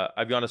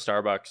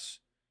Starbucks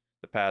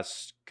the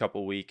past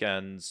couple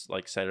weekends,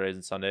 like Saturdays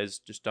and Sundays,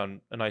 just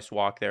done a nice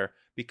walk there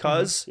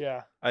because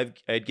Yeah. I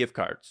had gift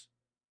cards.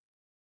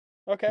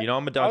 Okay. You know,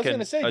 I'm a I was Dunkin'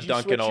 gonna say, a did you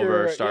Dunkin' switch over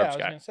your- Starbucks yeah, I was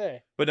guy. gonna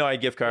say. But no, I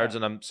had gift cards Yeah.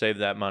 and I'm saved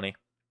that money.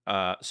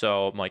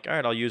 So I'm like, all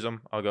right, I'll use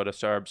them. I'll go to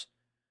Starbs.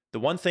 The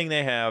one thing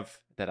they have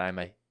that I'm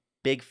a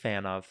big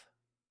fan of,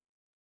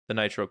 the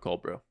Nitro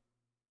Cold Brew.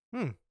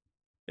 It's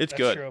That's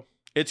good. true.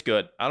 It's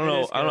good. I don't It know.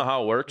 is I don't know good.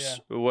 how it works.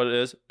 Or what it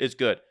is. It's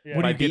good. Yeah.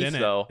 What do My you get beef, in it?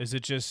 though, Is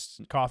it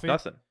just coffee?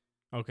 nothing.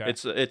 Okay.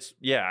 It's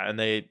yeah, and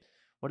they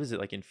what is it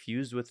like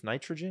infused with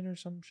nitrogen or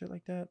some shit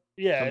like that?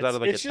 Yeah, Comes out it's,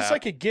 of, like, it's a just tap.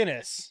 like a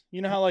Guinness.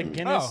 You know how like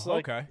Guinness Oh,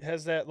 like okay.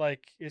 has that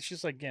like it's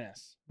just like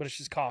Guinness, but it's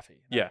just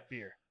coffee, not Yeah.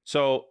 beer.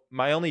 So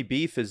my only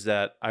beef is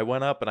that I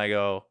went up and I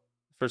go,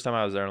 first time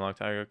I was there in a long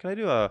time, I go, can I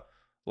do a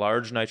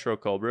large nitro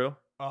cold brew?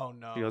 Oh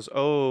no. She goes,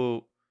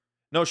 oh,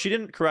 no, she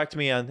didn't correct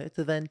me on it's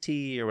a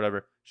venti or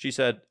whatever. She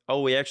said,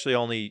 oh, we actually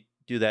only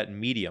do that in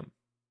medium.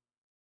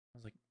 I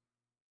was like,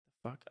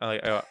 fuck. I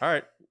go, all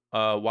right,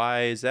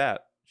 why is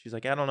that? She's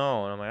like, I don't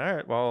know. And I'm like, all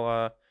right,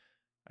 well,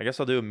 I guess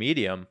I'll do a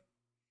medium.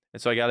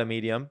 And so I got a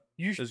medium.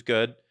 You It was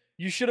good.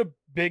 you should have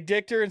big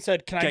dicked her and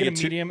said, "Can I Can I get a get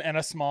two- medium and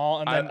a small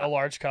and then a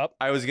large cup?"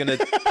 I was gonna.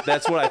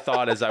 That's what I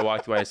thought as I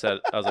walked away. I said,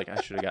 I was like,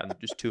 I should have gotten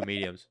just 2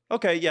 mediums.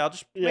 Okay, yeah, I'll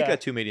just make Yeah. that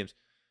 2 mediums,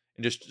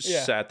 and just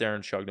Yeah. sat there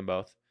and chugged them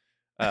both.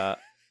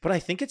 But I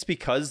think it's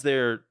because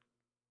they're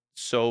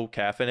so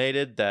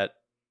caffeinated that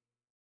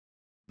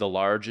the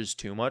large is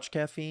too much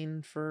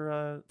caffeine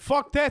for.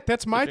 Fuck that.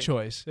 That's my Dripping.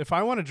 choice. If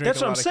I want to drink,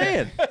 That's a what I'm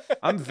lot of saying.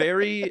 I'm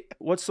very.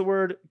 What's the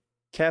word?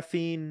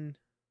 Caffeine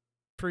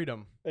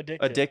freedom.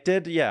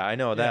 addicted. Yeah, I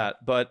know Yeah.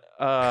 that. But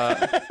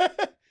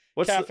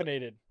what's the,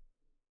 Caffeinated.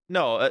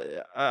 no?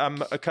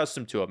 I'm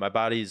accustomed to it. My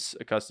body's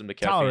accustomed to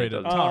caffeine. It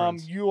Tolerated. doesn't-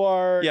 Tolerance. You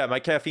are. Yeah, my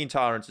caffeine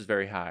tolerance is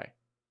very high.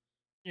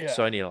 Yeah.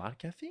 So I need a lot of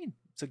caffeine.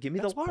 So give me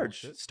That's the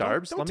large. bullshit.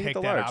 Starbs, Don't let me take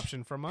get the that large.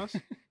 option from us.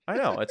 I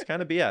know, it's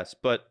kind of BS,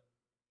 but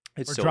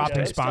it's We're so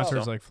dropping it's tough.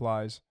 sponsors like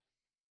flies.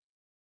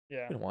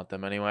 yeah. We don't want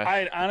them anyway.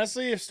 I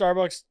honestly, if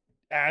Starbucks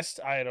asked,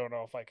 I don't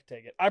know if I could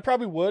take it. I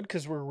probably would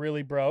because we're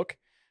really broke,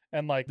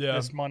 and like Yeah.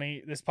 this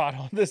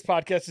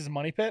podcast is a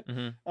money pit.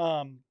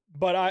 Mhm.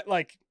 But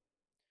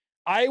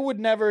I would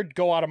never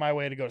go out of my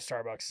way to go to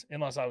Starbucks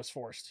unless I was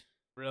forced.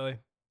 Really?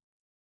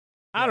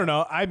 I don't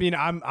know. I mean,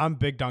 I'm a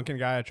big Dunkin'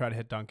 guy. I try to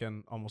hit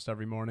Dunkin' almost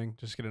every morning.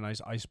 Just get a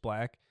nice ice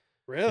black.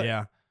 Really?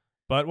 Yeah.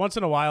 But once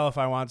in a while, if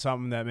I want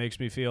something that makes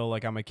me feel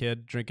like I'm a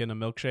kid drinking a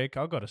milkshake,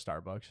 I'll go to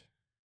Starbucks.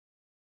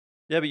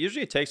 Yeah, but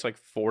usually it takes like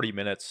 40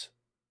 minutes,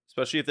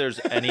 especially if there's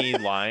any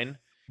line.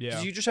 Yeah.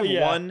 Because you just have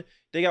Yeah.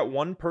 they got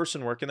one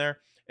person working there.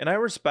 And I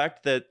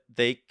respect that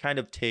they kind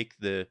of take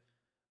the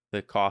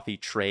coffee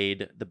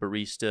trade, the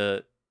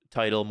barista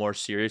title more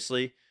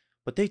seriously.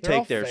 But they They're all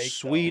take their fake,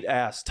 sweet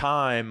ass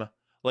time.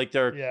 Like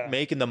they're Yeah.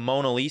 making the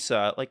Mona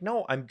Lisa. Like,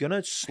 no, I'm going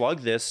to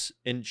slug this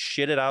and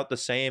shit it out the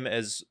same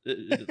as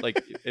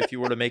like if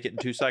you were to make it in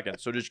 2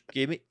 seconds. So just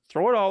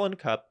throw it all in a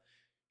cup,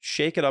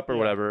 shake it up or Yeah.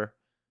 whatever,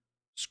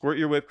 squirt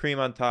your whipped cream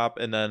on top,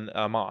 and then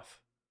I'm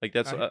off. Like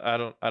that's,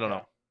 I- I don't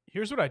know.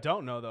 Here's what I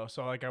don't know though.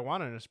 So like, I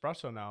want an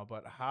espresso now,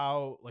 but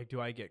how? Like, do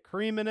I get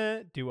cream in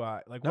it? Do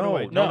I like? What do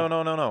I do?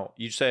 No.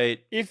 You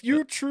say If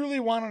you truly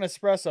want an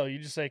espresso, you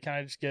just say, "Can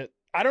I just get?"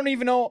 I don't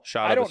even know.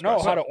 Shot I of don't know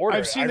espresso. how to order.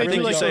 I've it. seen I they I do, think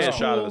really you like, say a don't those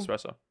shot know. of cool-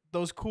 espresso.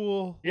 Those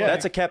cool. Yeah.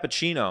 That's a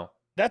cappuccino.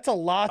 That's a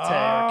latte or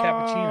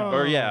cappuccino.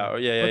 Or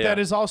yeah. But that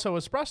is also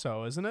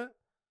espresso, isn't it?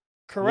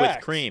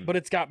 Correct. cream. But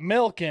it's got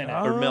milk in it.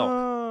 Or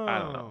milk. I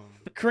don't know.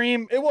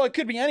 Cream. It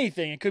could be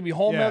anything. It could be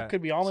whole Yeah. milk.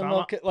 Could be almond So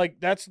milk. Like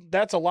that's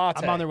a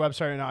latte. I'm on their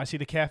website right now. I see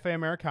the cafe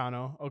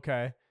americano.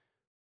 Okay.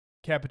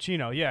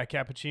 Cappuccino. Yeah,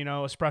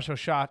 cappuccino, espresso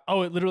shot.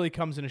 Oh, it literally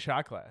comes in a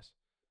shot glass.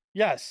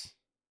 Yes.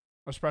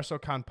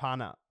 Espresso con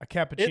panna. A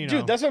cappuccino.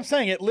 Dude, that's what I'm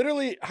saying. It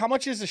literally. How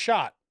much is a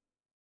shot?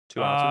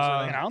 2 ounces. I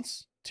An think.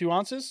 ounce? 2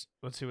 ounces?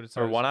 Let's see what it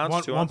says. Or 1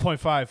 ounce, 2 ounces?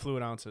 1.5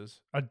 fluid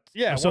ounces.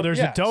 Yeah. So well, there's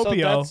yeah. a doppio,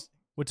 that's-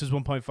 which is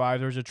 1.5.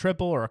 There's a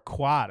triple or a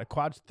quad. A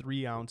quad's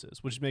 3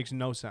 ounces, which makes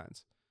no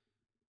sense.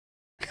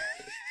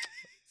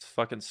 It's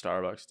fucking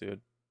Starbucks,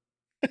 dude.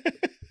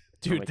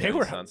 Dude, make they any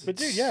were sense. But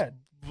dude, yeah.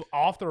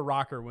 off their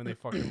rocker when they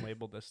fucking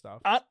labeled this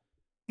stuff.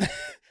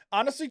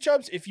 Honestly,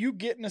 Chubbs, if you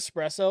get an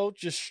espresso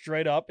just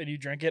straight up and you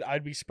drink it,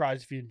 I'd be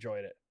surprised if you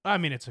enjoyed it. I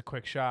mean, it's a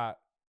quick shot.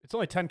 It's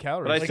only 10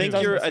 calories. But I Like, think it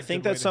doesn't- I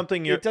think that's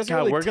something you're. it doesn't God,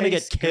 really we're gonna get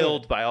taste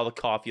killed good. by all the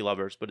coffee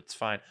lovers, but it's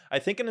fine. I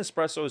think an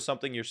espresso is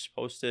something you're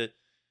supposed to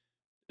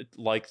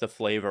like the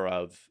flavor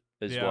of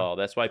as Yeah. well.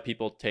 That's why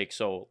people take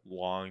so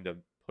long to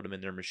put them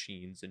in their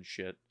machines and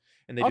shit.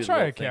 And they I'll do the try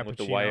little a thing with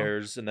the cappuccino.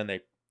 wires, and then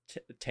they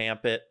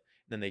tamp it,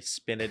 and then they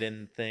spin it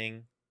in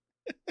thing.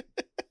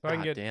 So I can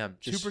God get damn,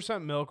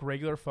 2% milk,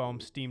 regular foam,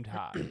 steamed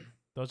hot.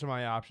 Those are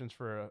my options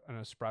for an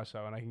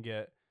espresso, and I can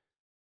get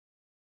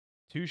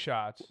 2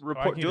 shots. Or I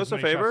Report- can do get us as a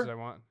many shots favor. as I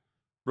want.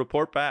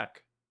 report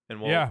back,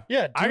 and we'll. Yeah.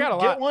 Yeah, I got a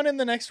get lot. one in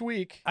the next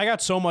week. I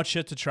got so much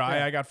shit to try.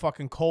 Yeah. I got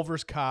fucking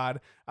Culver's cod.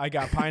 I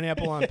got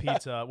pineapple on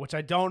pizza, which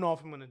I don't know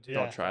if I'm going to do. Yeah.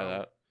 Don't try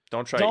that.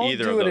 Don't try Don't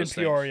either do of it in those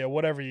things. Peoria,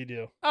 whatever you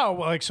do. Oh,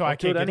 well, like, so I Don't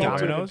do can't it get anywhere. Don't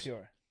do it in Domino's?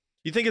 Peoria.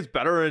 You think it's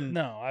better in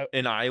No,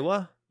 in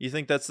Iowa? You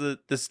think that's the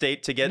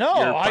state to get no,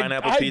 your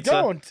pineapple I pizza?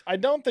 don't. I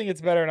don't think it's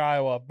better in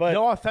Iowa, but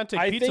No authentic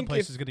I pizza think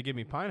place if- is going to give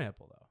me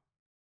pineapple, though.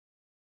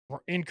 we're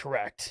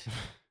incorrect.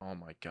 Oh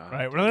my god!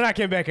 Right, we're not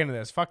getting back into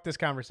this. Fuck this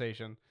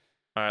conversation.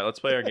 All right, let's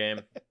play our game.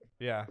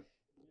 Yeah.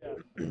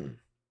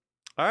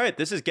 All right,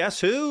 this is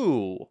Guess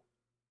Who?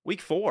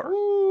 Week 4.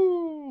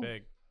 Woo.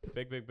 Big.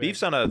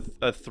 Beef's on a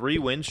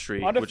 3-win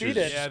streak, Undefeated.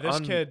 which is Yeah, this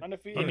kid.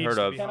 Undefeated. He needs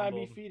to Unheard be of. Can I be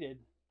humbled. defeated?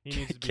 He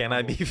needs to be Can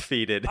I be humbled.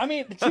 feated? I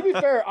mean, to be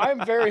fair,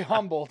 I'm very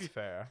humbled. To be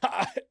fair.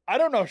 I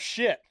don't know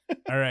shit.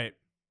 All right.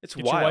 It's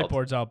Get wild. your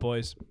whiteboards out,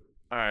 boys.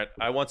 All right,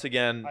 I once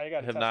again I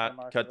gotta have test my not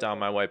marker cut down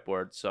my real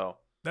whiteboard, so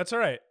That's all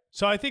right.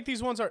 So I think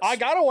these ones are. I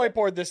got a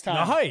whiteboard this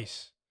time.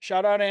 nice.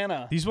 Shout out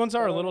Anna. These ones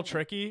are a little Um,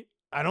 tricky.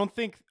 I don't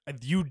think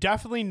you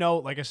definitely know.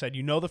 Like I said,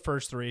 you know the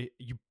first 3.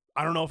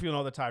 I don't know if you'll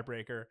know the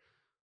tiebreaker,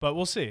 but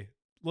we'll see.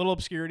 Little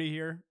obscurity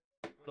here.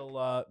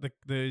 Little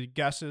the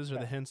guesses or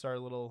the hints are a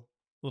little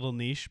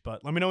niche.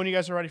 But let me know when you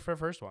guys are ready for the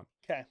first one.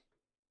 Okay.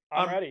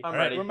 I'm ready. I'm All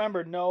right. ready.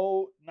 Remember,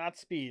 no, not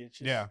speed. It's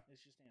just, Yeah.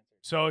 It's just answer.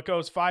 So it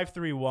goes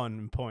 5-3-1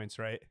 in points,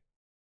 right?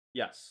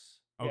 Yes.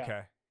 Yeah.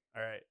 Okay.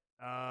 All right.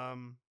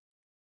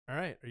 All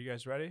right. Are you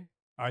guys ready?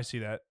 I see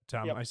that,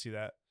 Tom. Yep. I see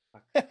that.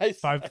 I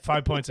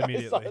Five points I saw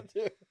immediately. it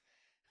too.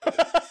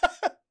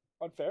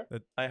 Unfair.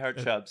 I heard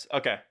Chubbs.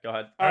 Okay, go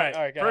ahead. All right.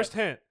 all right, go First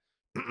hint.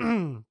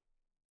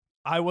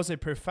 I was a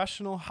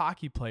professional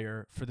hockey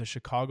player for the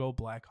Chicago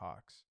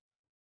Blackhawks.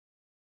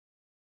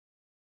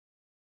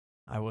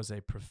 I was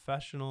a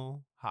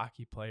professional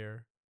hockey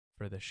player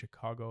for the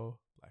Chicago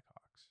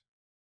Blackhawks.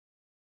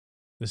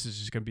 This is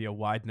just going to be a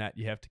wide net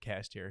you have to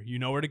cast here. You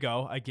know where to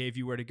go. I gave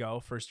you where to go,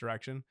 first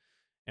direction.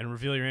 And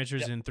reveal your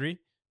answers Yep. in 3,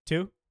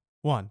 2,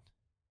 1.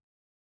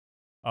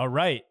 All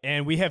right.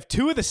 And we have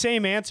 2 of the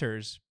same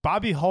answers.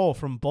 Bobby Hull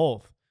from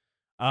both.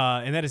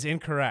 And that is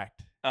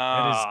incorrect.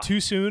 That is too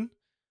soon.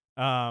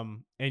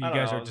 And you don't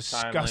guys know, are it's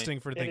timely. disgusting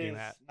for It thinking is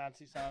that. not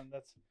too sound.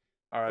 That's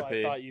why I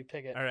R.I.P. thought you'd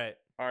pick it. All right.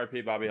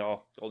 R.I.P. Bobby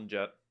Hall, Golden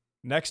Jet.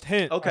 Next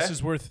hint. Okay. This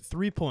is worth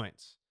 3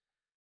 points.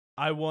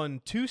 I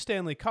won 2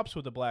 Stanley Cups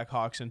with the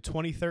Blackhawks in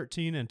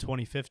 2013 and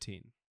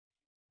 2015.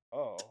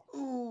 Oh.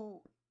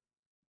 Ooh.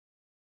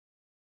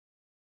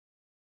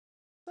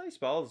 How do you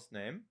spell his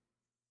name?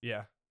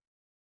 Yeah.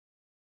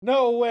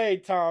 No way,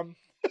 Tom.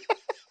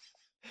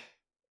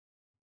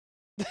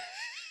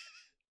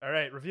 All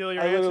right. Reveal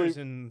your I literally- answers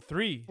in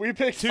 3. We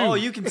picked 2. Oh,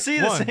 you can see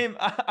the one. same.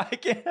 I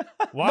can't.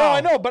 Wow. No,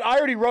 I know, but I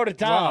already wrote it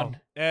down. Wow.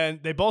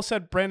 And they both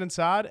said Brandon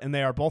Saad, and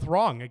they are both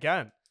wrong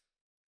again.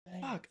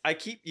 Fuck.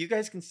 You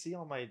guys can see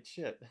all my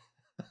shit.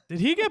 Did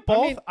he get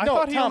both? mean, I no,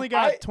 thought he Tom, only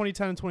got I-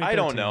 2010 and 2013. I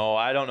don't know.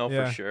 I don't know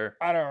Yeah. for sure.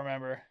 I don't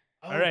remember.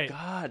 Oh, All right.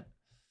 God.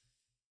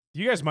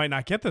 You guys might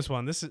not get this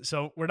one. This is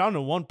so we're down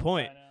to 1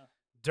 point. I know.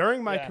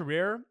 During my Yeah.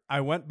 career,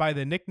 I went by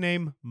the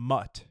nickname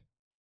Mutt.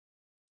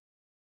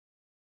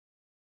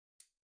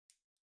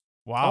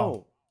 Wow.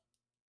 Oh.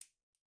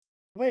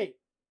 Wait,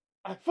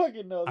 I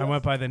fucking know. I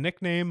went by the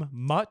nickname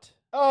Mutt.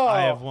 Oh,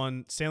 I have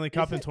won Stanley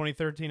Cup Is in it-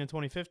 2013 and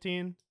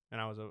 2015,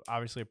 and I was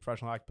obviously a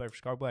professional hockey player for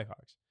Chicago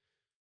Blackhawks.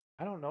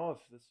 I don't know if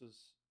this was.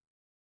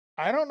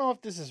 I don't know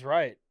if this is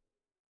right.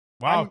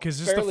 Wow, I'm because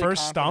this is the fairly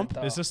first confident,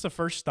 stump. Is though. this the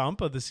first stump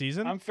of the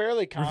season? I'm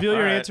fairly confident. Reveal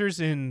your Alright. answers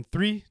in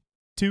 3,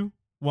 2,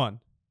 1.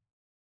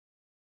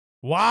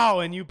 Wow,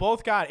 and you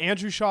both got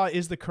Andrew Shaw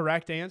is the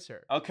correct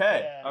answer.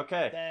 Okay. Yeah,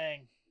 Okay.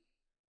 Dang.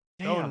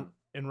 So Damn.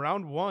 in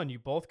round 1, you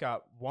both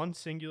got 1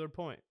 singular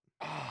point.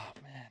 Oh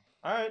man.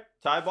 All right.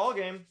 Tie ball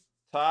game.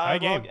 Tie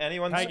game.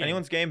 Anyone's Tie game.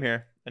 anyone's game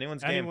here.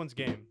 Anyone's game. Anyone's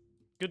game.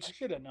 Good, I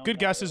should have known. good that,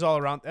 guesses though. all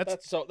around.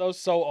 That's That was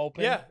so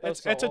open. yeah. That was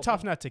It's so it's a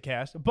tough open. nut to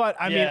cast. But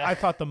I mean, Yeah. I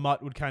thought the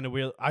Mutt would kind of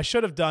wheel. I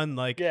should have done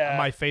like Yeah.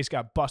 my face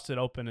got busted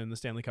open in the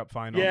Stanley Cup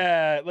final.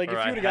 Yeah, like Or if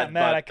I you would have gotten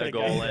that, headbutt I a could have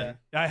goal gotten in.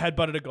 that. I had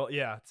butted a goal.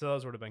 Yeah, so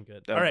those would have been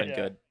good. That All would've right,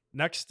 been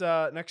Yeah.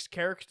 good. next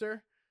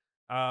character.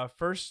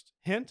 First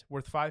hint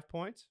worth 5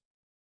 points.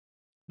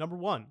 Number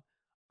 1,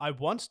 I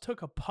once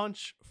took a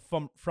punch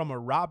from a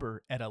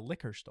robber at a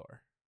liquor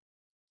store.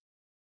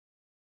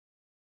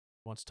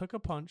 Once took a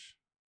punch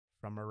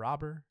from a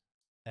robber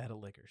at a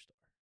liquor store.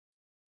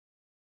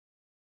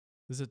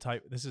 This is a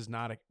tight. This is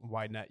not a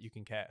wide net you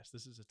can cast.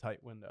 This is a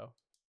tight window.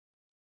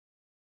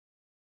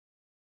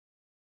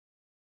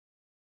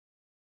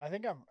 I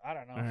think I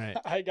don't know. All right.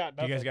 I got You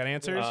nothing. guys got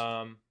answers?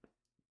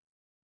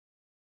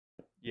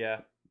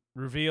 Yeah.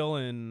 Reveal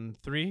in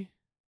 3,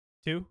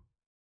 2,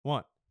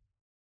 1.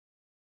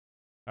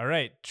 All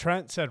right.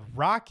 Trent said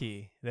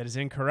Rocky. That is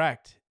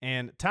incorrect.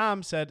 And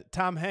Tom said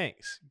Tom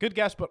Hanks. Good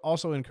guess, but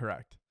also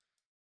incorrect.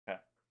 Okay.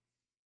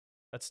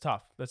 That's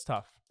tough. That's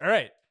tough. All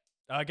right.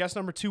 Guess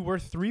number 2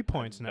 worth 3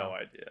 points now. No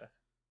idea.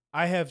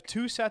 I have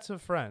 2 sets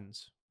of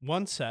friends.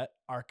 One set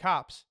are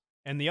cops,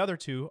 and the other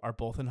 2 are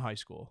both in high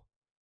school.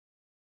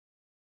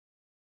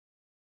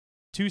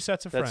 2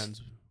 sets of That's-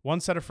 friends. One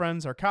set of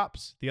friends are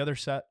cops. The other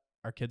set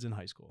are kids in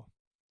high school.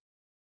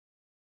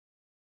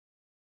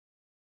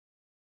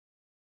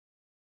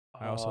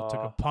 I also took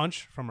a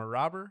punch from a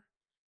robber.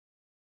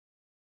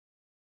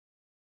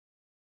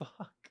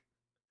 Fuck.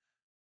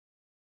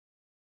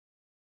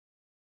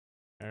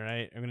 All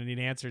right, I'm gonna need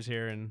answers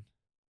here in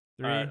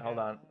 3, All right, hold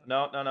on. No.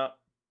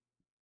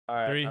 All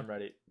right, 3. I'm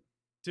ready.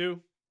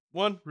 2,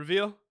 1.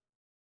 Reveal.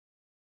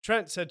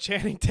 Trent said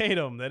Channing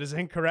Tatum. That is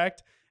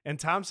incorrect. And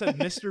Tom said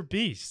Mr.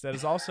 Beast. That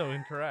is also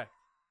incorrect.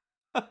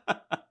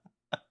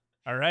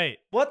 All All right.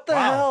 What the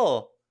Wow.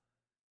 hell?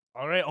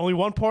 All right. Only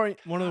 1 point.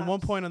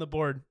 One point on the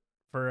board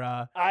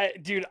for.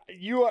 Dude,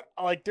 you are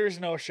like, there's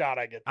no shot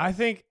I get. I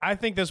think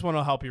this one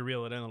will help you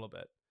reel it in a little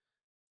bit.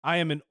 I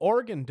am an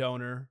organ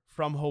donor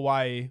from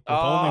Hawaii with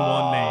only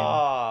one name.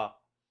 Ah.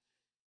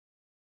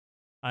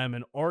 I am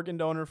an organ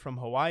donor from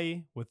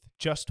Hawaii with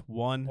just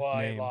one Well,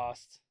 I name.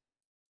 lost.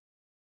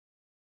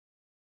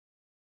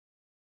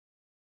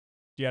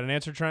 You got an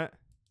answer, Trent?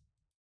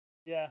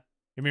 Yeah.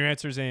 Give me your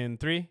answers in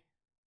 3,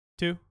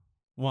 2,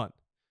 1.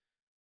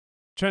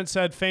 Trent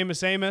said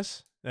famous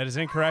Amos. That is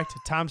incorrect.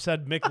 Tom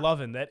said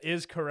McLovin. That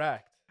is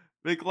correct.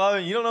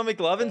 McLovin. You don't know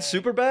McLovin?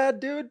 Super bad,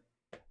 dude.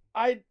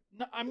 I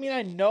mean,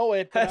 I know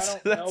it, but I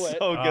don't know it.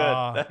 so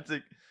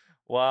good.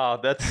 Wow.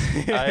 That's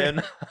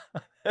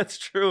that's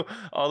true.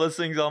 All those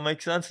things all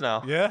make sense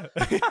now. Yeah.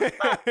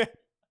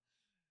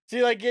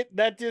 See, like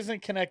that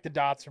doesn't connect the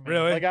dots for me.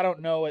 Really? Like I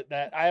don't know it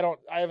that I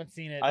haven't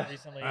seen it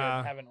recently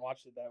and haven't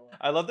watched it that way.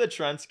 I love that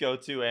Trent's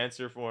go-to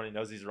answer for when he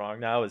knows he's wrong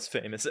now is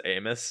famous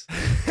Amos.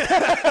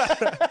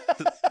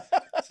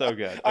 So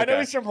good. I know Okay.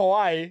 he's from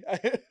Hawaii.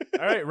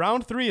 All right,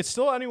 round 3. It's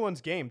still anyone's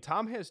game.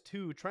 Tom has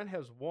 2. Trent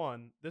has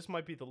 1. This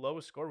might be the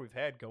lowest score we've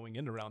had going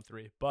into round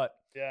 3. But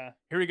Yeah.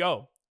 here we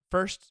go.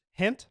 First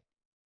hint,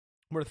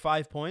 worth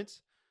 5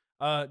 points.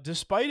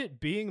 Despite it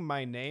being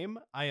my name,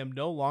 I am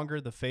no longer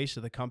the face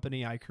of the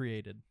company I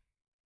created.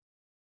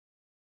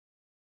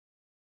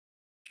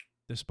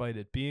 Despite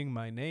it being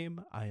my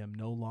name, I am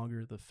no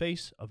longer the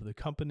face of the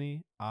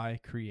company I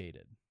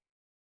created.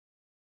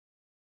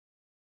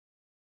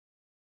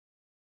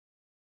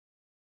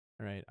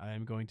 All right, I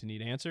am going to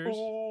need answers.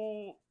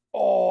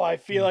 Oh, I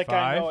feel In like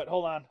I know 5, it.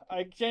 Hold on.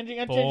 I'm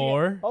changing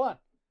 4, it. Hold on.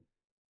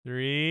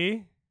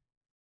 3,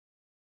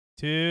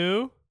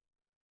 2,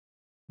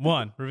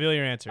 1. Reveal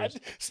your answers.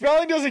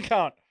 Spelling doesn't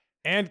count.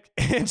 And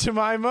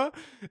Jemima,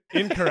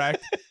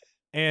 incorrect.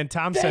 And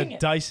Tom Dang said it.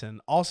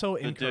 Dyson, also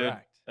The dude.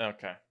 incorrect.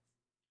 Okay.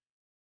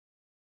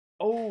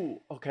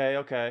 Oh,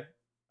 okay.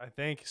 I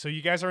think so.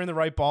 You guys are in the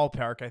right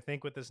ballpark. I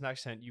think with this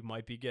next hint, you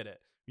might get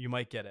it. You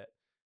might get it.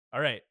 All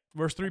right.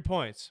 Where's 3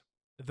 points?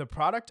 The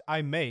product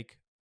I make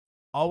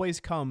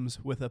always comes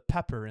with a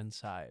pepper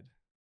inside.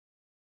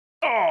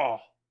 Oh.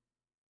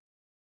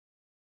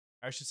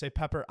 I should say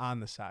pepper on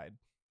the side.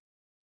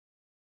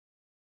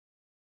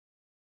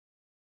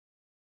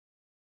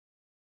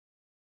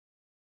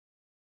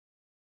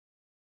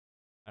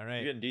 All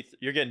right.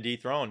 You're getting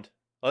dethroned.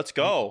 Let's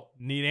go.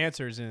 Need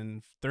answers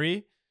in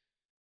 3,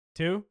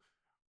 2,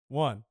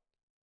 1.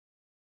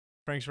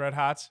 Frank's Red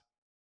Hots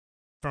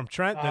from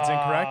Trent. That's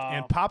incorrect.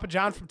 And Papa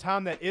John from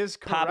Tom. That is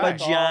correct. Papa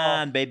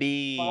John,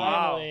 baby.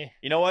 Finally.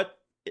 You know what?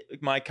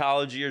 My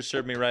college years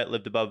served me right.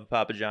 Lived above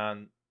Papa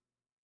John's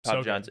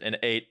and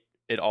ate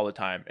it all the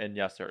time. And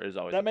yes, there is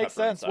always That a makes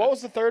pepper sense. inside. What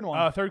was the third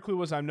one? Third clue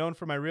was I'm known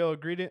for my real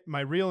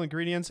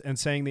ingredients and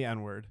saying the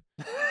N-word.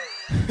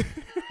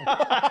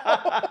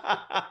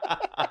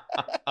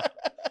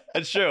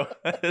 It's true.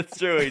 It's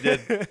true. He did.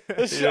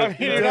 I mean,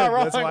 you're not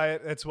wrong.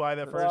 That's why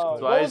that first Wow.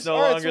 clue. why he's no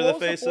All right, longer so the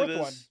what was face of fourth his-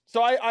 one?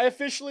 So I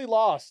officially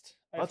lost.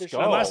 Let's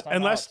officially go. lost. I'm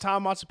Unless out.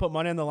 Tom wants to put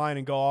money on the line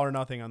and go all or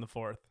nothing on the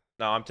fourth.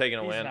 No, I'm taking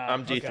a He's win. not.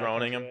 I'm Okay.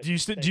 dethroning him. Do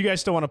you guys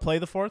still want to play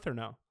the fourth or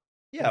no?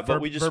 Yeah, but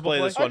we just verbal play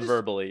play? this one I just-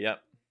 verbally.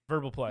 Yep.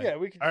 Verbal play. Yeah,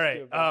 we can. All just right.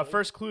 do it verbally.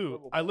 First clue.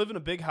 Verbal I play. live in a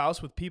big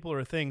house with people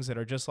or things that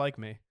are just like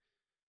me.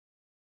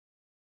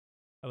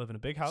 I live in a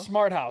big house.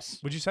 Smart house.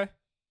 Would you say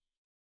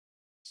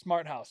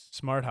Smart house.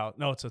 smart house?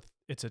 No,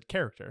 it's a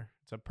character.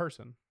 It's a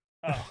person.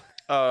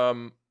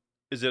 Oh.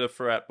 Is it a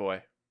frat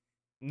boy?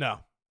 No.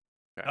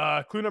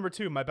 Okay. Clue number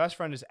 2. My best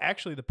friend is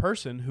actually the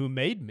person who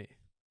made me.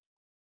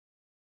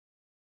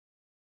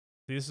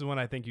 See, this is one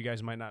I think you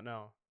guys might not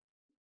know.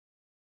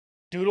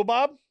 Doodle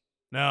Bob.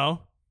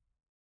 No.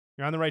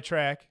 You're on the right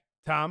track.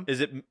 Tom? Is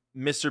it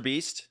Mr.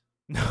 Beast?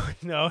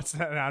 No, it's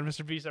not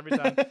Mr. Beast every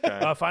time.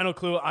 Okay. Final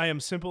clue. I am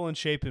simple in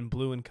shape and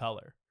blue in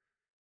color.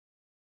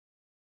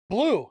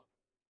 Blue.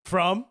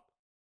 From?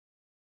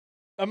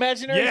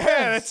 Imaginary Yeah,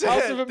 friends. that's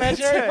House it. of That's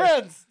Imaginary it.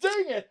 Friends.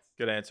 Dang it.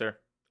 Good answer.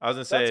 I was gonna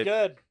That's say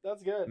good.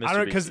 That's good. Mr. I don't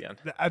know, Beast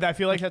because again. I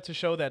feel like that's to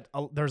show that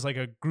there's like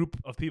a group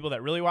of people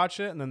that really watch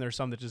it, and then there's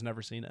some that just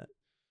never seen it.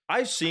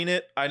 I've seen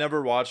it. I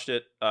never watched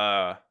it.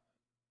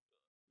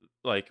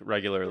 Like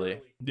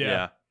regularly.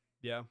 Yeah.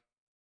 Yeah.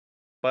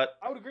 But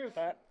I would agree with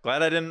that.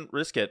 glad I didn't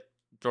risk it.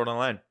 Throw it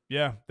online.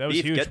 Yeah, that was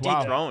Beef, huge. get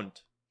Wow.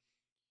 dethroned.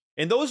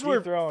 And those were,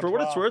 Dethroned, for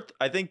what it's wow. worth,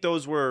 I think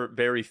those were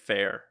very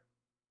fair.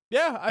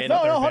 Yeah, I And-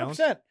 thought No, they were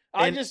 100%.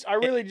 I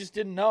And- really just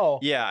didn't know.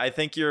 Yeah, I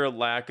think your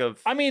lack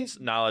of I mean,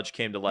 knowledge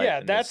came to light.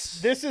 yeah, in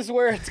this is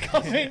where it's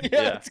coming. Yeah,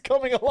 Yeah. it's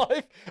coming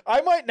alive. I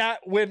might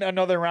not win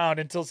another round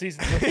until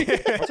season 3.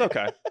 That's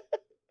okay.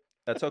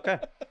 That's okay.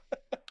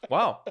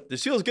 Wow,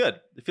 this feels good.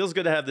 It feels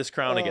good to have this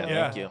crown again.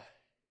 Yeah. Thank you.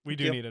 we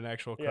do Yep. need an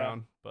actual Yeah.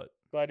 crown, but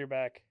Glad you're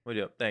back. We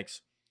do.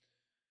 Thanks.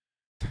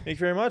 Thank you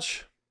very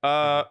much.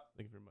 thank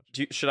you very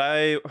much. Should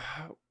I? Kind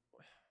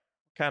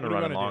What of do you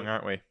running wanna long, do?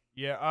 aren't we?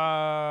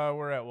 Yeah,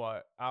 we're at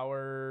what?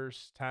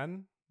 Hours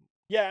 10?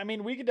 Yeah, I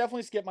mean, we could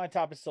definitely skip my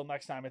topics till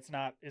next time. It's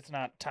not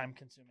time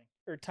consuming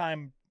or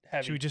time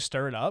heavy. Should we just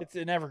stir it up? It's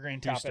an evergreen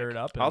Do you topic. stir it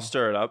up? I'll and-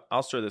 stir it up.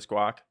 I'll stir this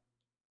guac.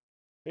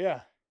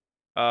 Yeah.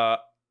 I'm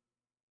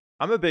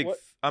a big. What-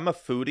 I'm a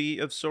foodie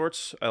of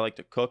sorts. I like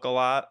to cook a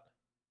lot.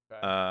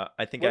 Okay.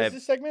 I think What I is have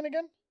this segment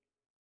again?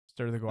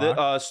 Stir the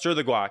guac. stir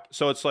the guac.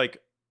 So it's like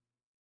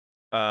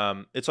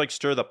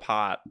stir the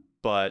pot,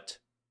 but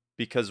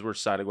because we're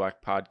Side of Guac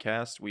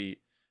podcast, we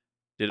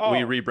Oh,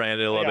 rebranded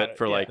a I little got bit it,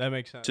 for yeah. like that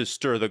makes sense. to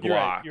stir the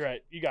guac. You're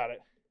right. You got it.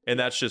 And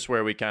that's just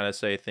where we kind of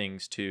say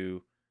things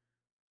to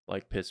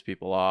like piss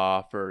people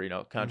off or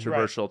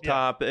controversial yeah.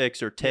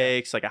 topics or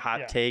takes, like a hot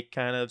Yeah. take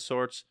kind of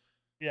sorts.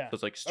 Yeah. So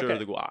it's like stir Okay.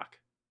 the guac.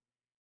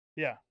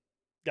 Yeah.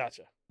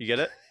 Gotcha. You get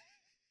it?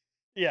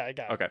 Yeah, I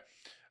got it.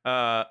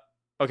 Okay.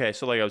 Okay,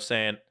 so like I was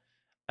saying,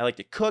 I like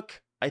to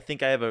cook. I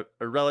think I have a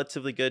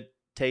relatively good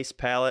taste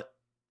palette.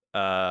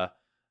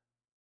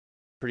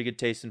 Pretty good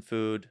taste in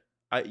food.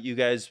 You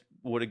guys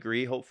would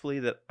agree, hopefully,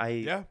 that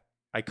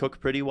I cook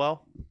pretty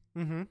well.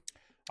 Mm-hmm.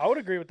 I would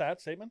agree with that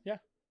statement. Yeah.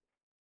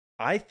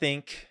 I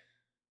think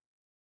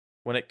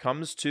when it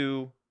comes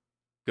to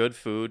good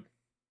food,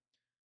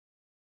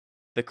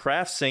 the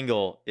Kraft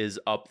Single is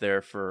up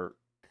there for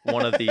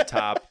one of the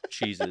top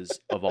cheeses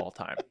of all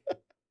time.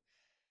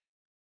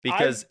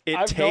 Because I've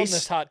known this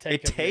tastes hot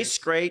take it of tastes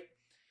yours. great.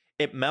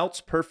 It melts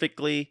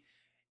perfectly.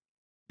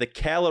 The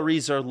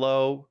calories are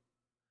low.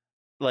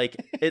 Like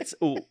it's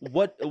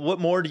what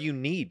more do you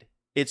need?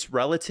 It's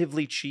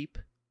relatively cheap.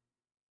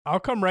 I'll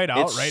come right out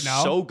It's right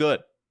now. so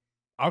good.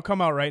 I'll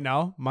come out right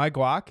now. My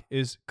guac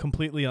is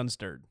completely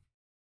unstirred.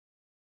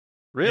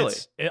 Really?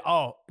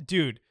 Oh,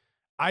 dude,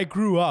 I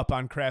grew up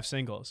on Kraft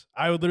Singles.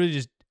 I would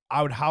literally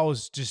I would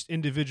house just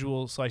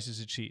individual slices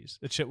of cheese.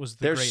 That shit was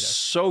the They're greatest.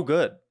 so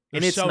good.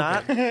 And They're it's so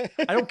not good.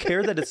 I don't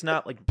care that it's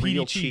not like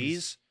real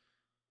cheese.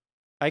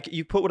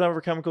 You put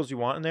whatever chemicals you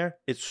want in there.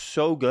 It's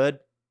so good.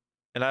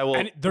 And I will.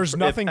 And there's if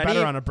nothing any-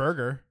 better on a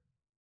burger.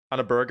 on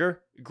a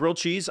burger. Grilled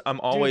cheese. I'm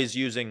always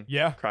using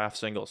Yeah. Kraft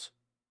Singles.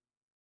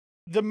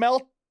 the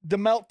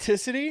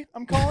melticity,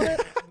 I'm calling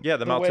it. Yeah,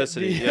 the way-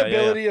 melticity. The Yeah,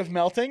 ability of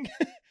melting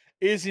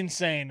is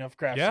insane of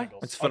Kraft Yeah,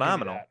 Singles. it's I'll give you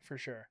phenomenal. that, for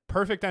sure.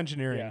 Perfect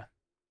engineering. Yeah.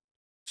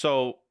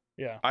 So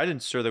Yeah. I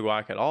didn't stir the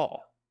guac at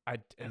all.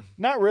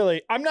 Not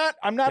really. I'm not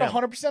Damn.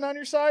 100% on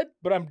your side,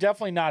 but I'm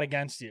definitely not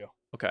against you.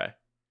 Okay.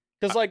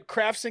 Cuz like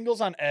Kraft Singles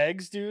on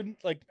eggs, dude,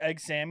 like egg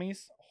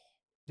Sammys.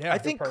 Yeah. I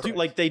think perfect.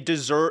 like they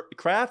deserve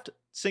Kraft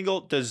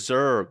Single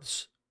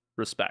deserves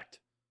respect.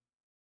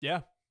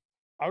 Yeah.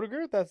 I would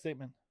agree with that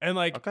statement. And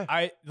like Okay.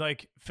 I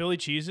like Philly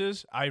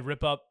cheeses, I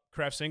rip up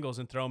Kraft Singles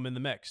and throw them in the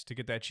mix to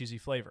get that cheesy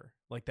flavor.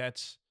 Like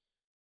that's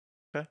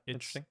Okay. It's-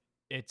 Interesting.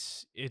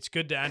 it's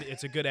good to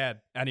it's a good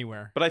ad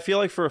anywhere. But I feel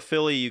like for a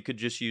Philly, you could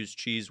just use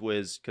Cheese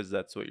Whiz because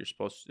that's what you're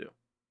supposed to do.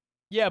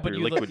 Yeah, but Your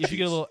you liquid if you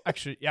get a cheese. little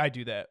extra, yeah, I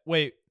do that.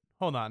 Wait,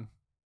 hold on.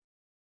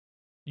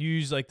 You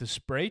use like the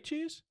spray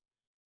cheese?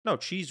 No,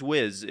 Cheese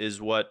Whiz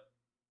is what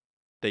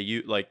they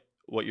use, like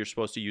what you're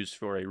supposed to use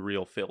for a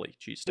real Philly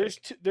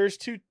cheesesteak. There's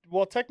two,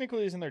 well,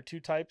 technically isn't there two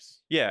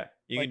types? Yeah,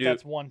 you Like can do.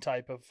 that's one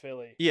type of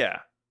Philly. Yeah,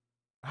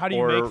 How do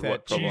you Or make that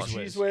what provolone. cheese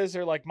Cheese whiz? whiz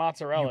or like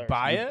mozzarella. You or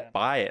buy something. it?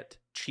 buy it.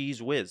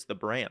 Cheese Whiz, the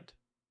brand.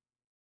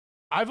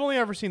 I've only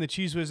ever seen the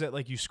cheese whiz that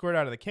like you squirt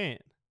out of the can.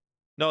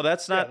 No,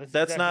 that's Yeah, not. that's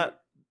that's exactly-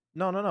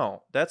 not.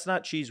 No. That's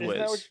not Cheese Isn't Whiz.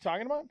 that what you're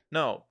talking about?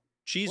 No,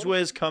 Cheese What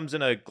Whiz comes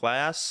in a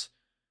glass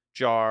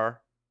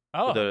jar.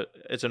 Oh,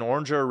 It's an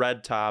orange or a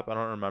red top. I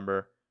don't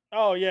remember.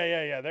 Oh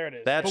yeah. There it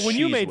is. That's but when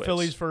you Cheese made Whiz.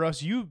 Phillies for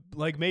us, you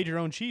like made your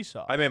own cheese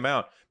sauce. I made my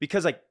own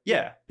because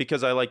Yeah.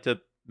 because I like to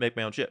make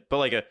my own shit. But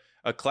like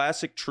a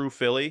classic true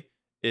Philly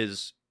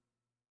is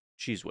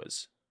Cheese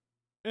Whiz.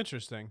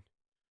 Interesting.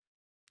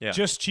 Yeah.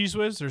 Just cheese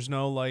whiz. There's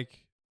no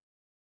like.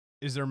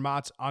 Is there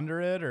Mott's under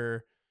it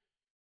or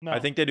no. I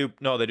think they do.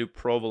 No, they do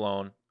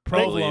provolone.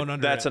 provolone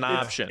under That's it? an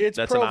option. it's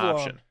That's provolone. an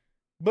option.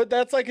 But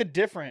that's like a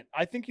different.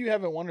 I think you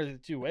have it one of the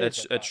two ways.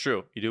 That's I thought.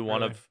 true. You do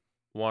one Really? of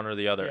one or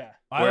the other. Yeah.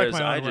 I Whereas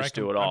like my own I where just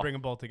can- do it I all. bring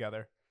them both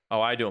together. Oh,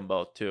 I do them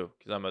both too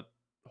because I'm a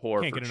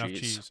whore Can't for get enough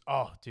cheese. cheese.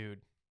 Oh,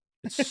 dude,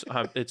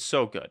 It's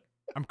so good.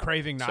 I'm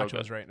craving So nachos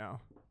good. right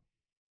now.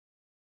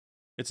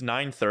 It's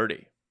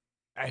 9:30.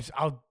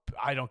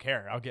 I don't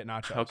care. I'll get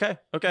nachos. Okay.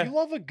 Okay. You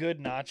love a good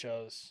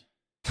nachos.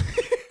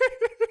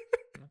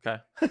 Okay.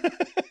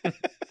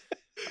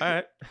 All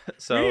right.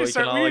 So we we, need to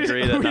can all we need to-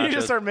 agree that we need to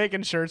nachos. start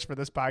making shirts for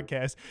this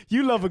podcast.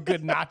 You love a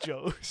good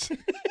nachos.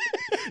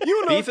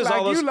 You look Beef is like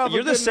all those. you love a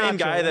You're the good same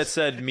guy nachos. that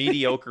said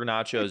mediocre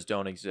nachos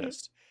don't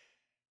exist,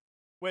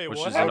 Wait, which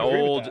what? is I an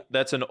agree with old. that.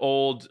 That's an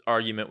old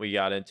argument we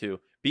got into.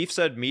 Beef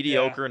said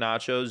mediocre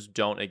nachos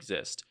don't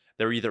exist.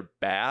 They're either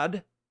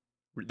bad,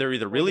 they're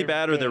either really they're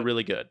bad or they're good.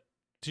 really good.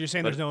 So you're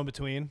saying but- there's no in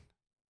between?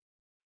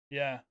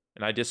 Yeah.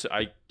 And I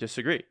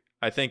disagree.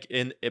 I think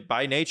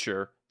by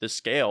nature the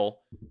scale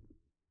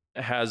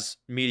has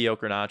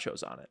mediocre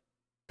nachos on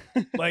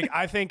it. Like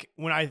I think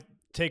when I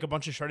take a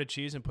bunch of shredded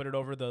cheese and put it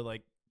over the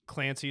like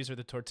Clancy's or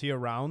the tortilla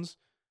rounds,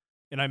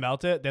 and I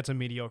melt it, that's a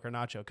mediocre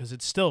nacho because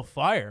it's still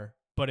fire,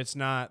 but it's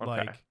not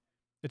Okay.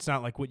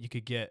 like what you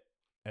could get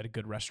at a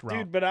good restaurant.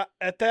 Dude, but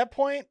at that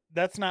point,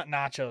 that's not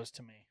nachos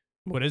to me.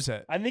 What is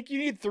it? I think you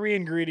need 3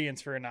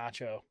 ingredients for a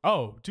nacho.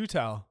 Oh, do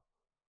tell.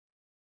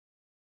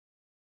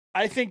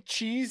 I think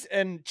cheese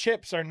and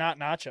chips are not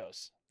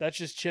nachos. That's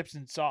just chips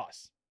and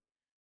sauce,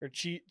 or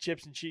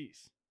chips and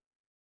cheese.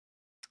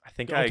 I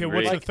think I Okay, agree.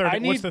 what's the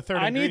third? What's the third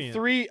I ingredient? need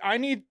 3. I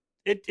need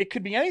it. It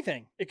could be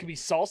anything. It could be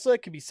salsa.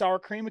 It could be sour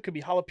cream. It could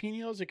be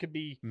jalapenos. It could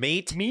be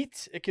Meat?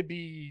 meat. It could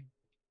be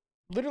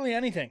literally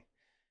anything.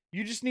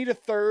 You just need a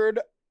third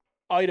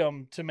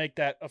item to make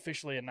that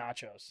officially a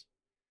nachos.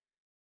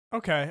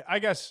 Okay, I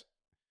guess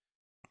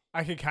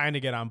I could kind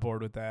of get on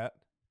board with that.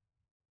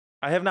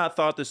 I have not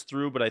thought this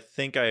through, but I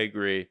think I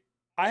agree.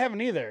 I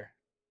haven't either.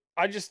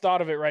 I just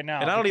thought of it right now.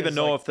 And I don't even because,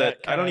 know like, if that.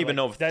 I kinda, don't even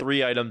like, know if that-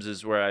 3 items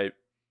is where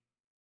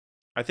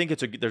I think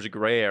there's a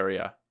gray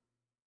area.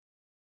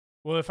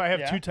 Well, if I have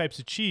Yeah. 2 types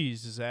of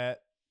cheese, is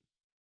that?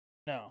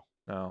 No.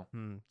 No,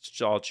 Hmm.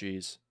 it's all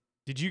cheese.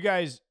 Did you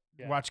guys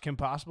Yeah. watch Kim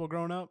Possible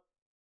growing up?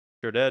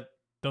 Sure did.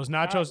 Those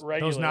Not nachos, those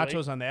regularly.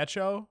 nachos on that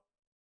show,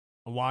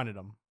 I wanted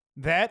them.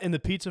 That and the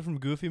pizza from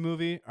Goofy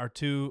movie are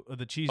 2 of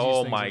the cheesiest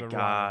Oh things my I've ever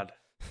god,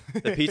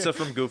 wanted. the pizza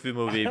from Goofy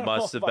movie don't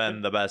must know have if I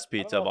been the best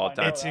pizza of know all if I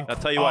time. know It's that. I'll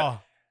tell you what,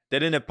 oh, they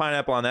didn't have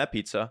pineapple on that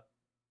pizza.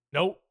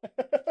 nope.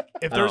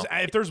 If No.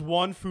 there's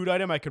one food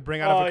item I could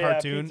bring out of Oh, a yeah,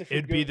 cartoon, pizza from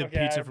it'd be Goofy. the Okay,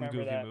 I pizza from remember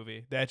Goofy that.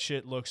 movie. That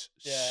shit looks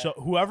Yeah. so.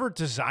 Whoever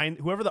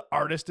the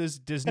artist is,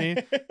 Disney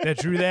that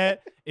drew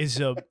that is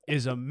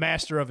a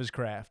master of his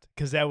craft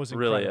because that was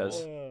Really incredible.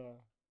 is.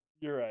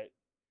 You're right.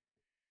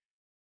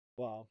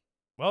 Wow.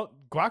 Well,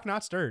 guac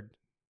not stirred.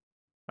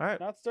 All right,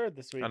 Not stirred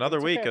this week. another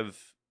It's week okay.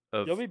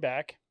 of You'll be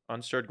back.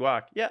 unstirred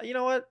guac. Yeah, you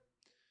know what?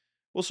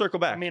 We'll circle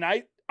back. I mean,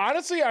 I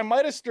honestly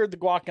might have stirred the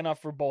guac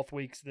enough for both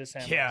weeks this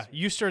and Yeah, last week.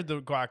 you stirred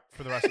the guac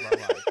for the rest of our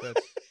life.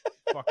 That's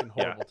fucking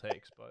Yeah. horrible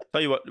takes, but.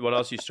 Tell you what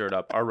else you stirred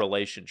up? Our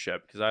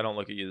relationship, because I don't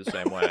look at you the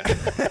same way.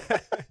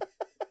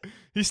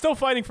 He's still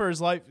fighting for his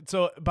life.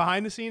 So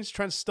behind the scenes,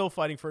 Trent's still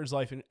fighting for his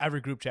life in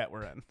every group chat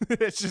we're in.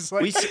 It's just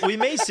like we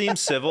may seem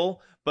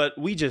civil, but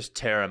we just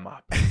tear him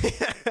up.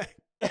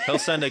 He'll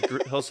send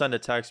a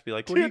text, be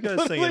like, "What are you Dude, guys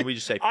thinking?" literally, We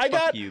just say, I "Fuck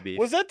got you, beef."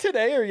 Was that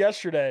today or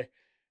yesterday?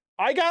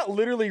 I got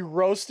literally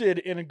roasted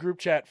in a group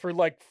chat for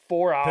like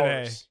 4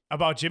 hours. today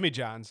about Jimmy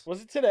John's.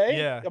 Was it today?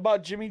 Yeah.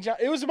 About Jimmy John.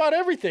 It was about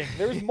everything.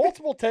 There was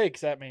multiple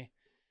takes at me.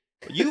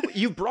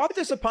 You brought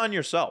this upon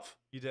yourself.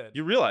 You did.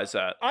 You realize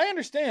that? I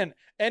understand.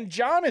 And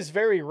John is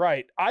very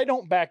right. I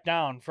don't back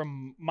down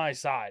from my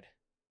side.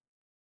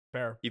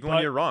 Fair. Even But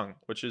when you're wrong,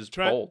 which is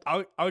Trent, bold.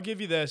 I'll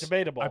give you this.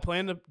 Debatable. I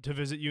plan to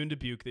visit you in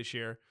Dubuque this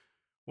year.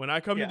 When I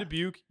come Yeah. to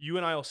Dubuque, you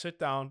and I will sit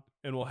down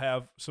and we'll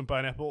have some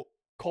pineapple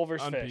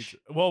Culver's on fish. pizza.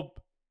 Well,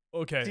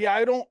 okay. See,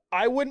 I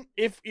wouldn't,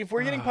 if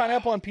we're getting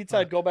pineapple on pizza,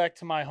 I'd go back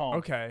to my home.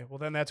 Okay. Well,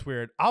 then that's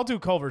weird. I'll do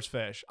Culver's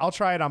fish. I'll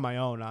try it on my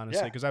own, honestly,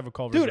 Yeah. because I have a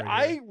Culver's. Dude,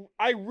 right here.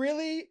 I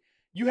really,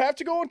 you have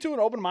to go into an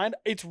open mind.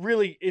 It's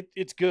really,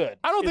 it's good.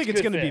 I don't think it's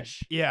good gonna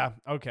fish. be. Yeah.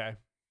 Okay.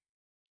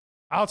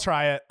 I'll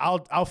try it.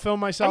 I'll film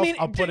myself. I mean,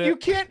 I'll put you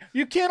it.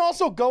 you can't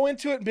also go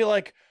into it and be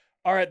like,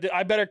 all right,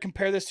 I better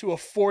compare this to a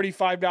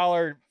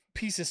 $45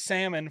 piece of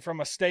salmon from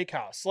a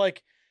steakhouse.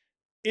 Like,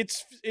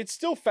 it's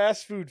still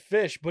fast food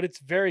fish, but it's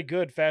very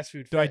good fast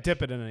food fish. Do I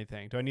dip it in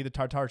anything? Do I need the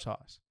tartar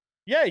sauce?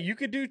 Yeah, you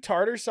could do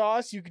tartar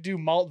sauce. You could do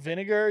malt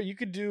vinegar. You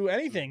could do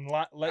anything.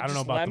 I don't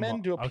know about the lemon.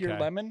 malt. Do a pure Okay.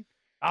 lemon.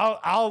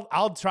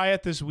 I'll try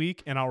it this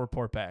week and I'll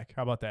report back.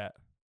 How about that?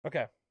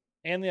 Okay,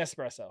 and the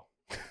espresso.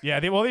 Yeah.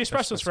 The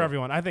espresso's for Espresso.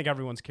 everyone. I think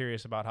everyone's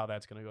curious about how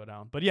that's gonna go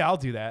down. But yeah, I'll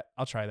do that.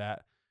 I'll try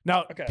that.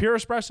 Now, Okay. pure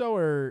espresso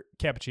or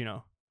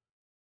cappuccino?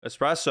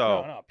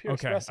 Espresso. No, pure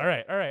Okay.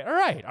 espresso.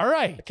 All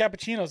right. A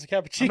cappuccino's a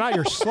cappuccino. I'm not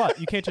your slut.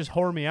 You can't just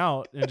whore me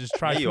out and just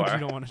try Yeah, you foods you are.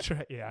 don't want to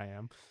try. Yeah, I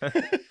am.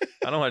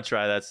 I don't want to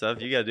try that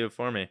stuff. You got to do it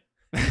for me.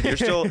 You're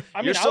still I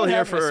mean, you're I still would here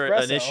have an for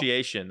espresso.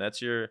 initiation.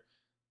 That's your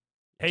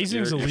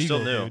Hazing's you're illegal.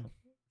 still new. Dude.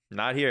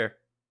 not here.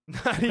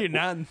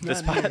 not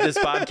This not- this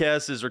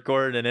podcast is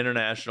recorded in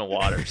international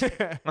waters,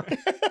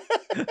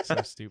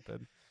 so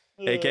stupid.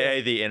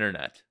 aka the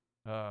internet.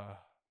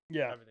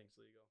 Yeah. Everything's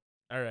legal.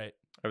 All right.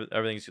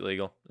 Everything's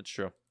illegal. That's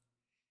true.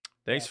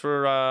 Thanks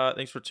for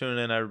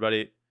tuning in,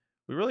 everybody.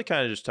 We really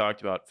kind of just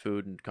talked about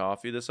food and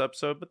coffee this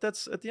episode, but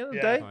that's at the end of the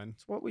Yeah. day, Fine.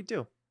 it's what we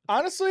do.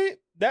 Honestly,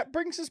 that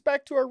brings us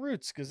back to our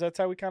roots because that's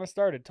how we kind of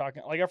started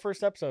talking. Like our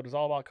first episode was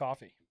all about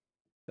coffee.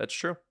 That's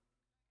true.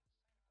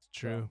 It's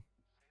true.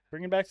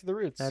 Bringing back to the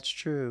roots.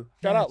 true.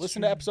 Shout out.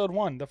 Listen to episode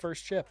 1, the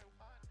first chip.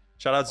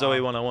 Shout out Zoe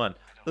 101.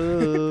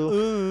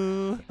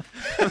 Ooh.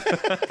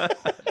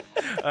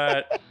 All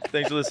right.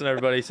 Thanks for listening,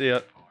 everybody. See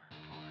ya.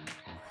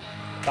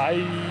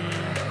 Bye.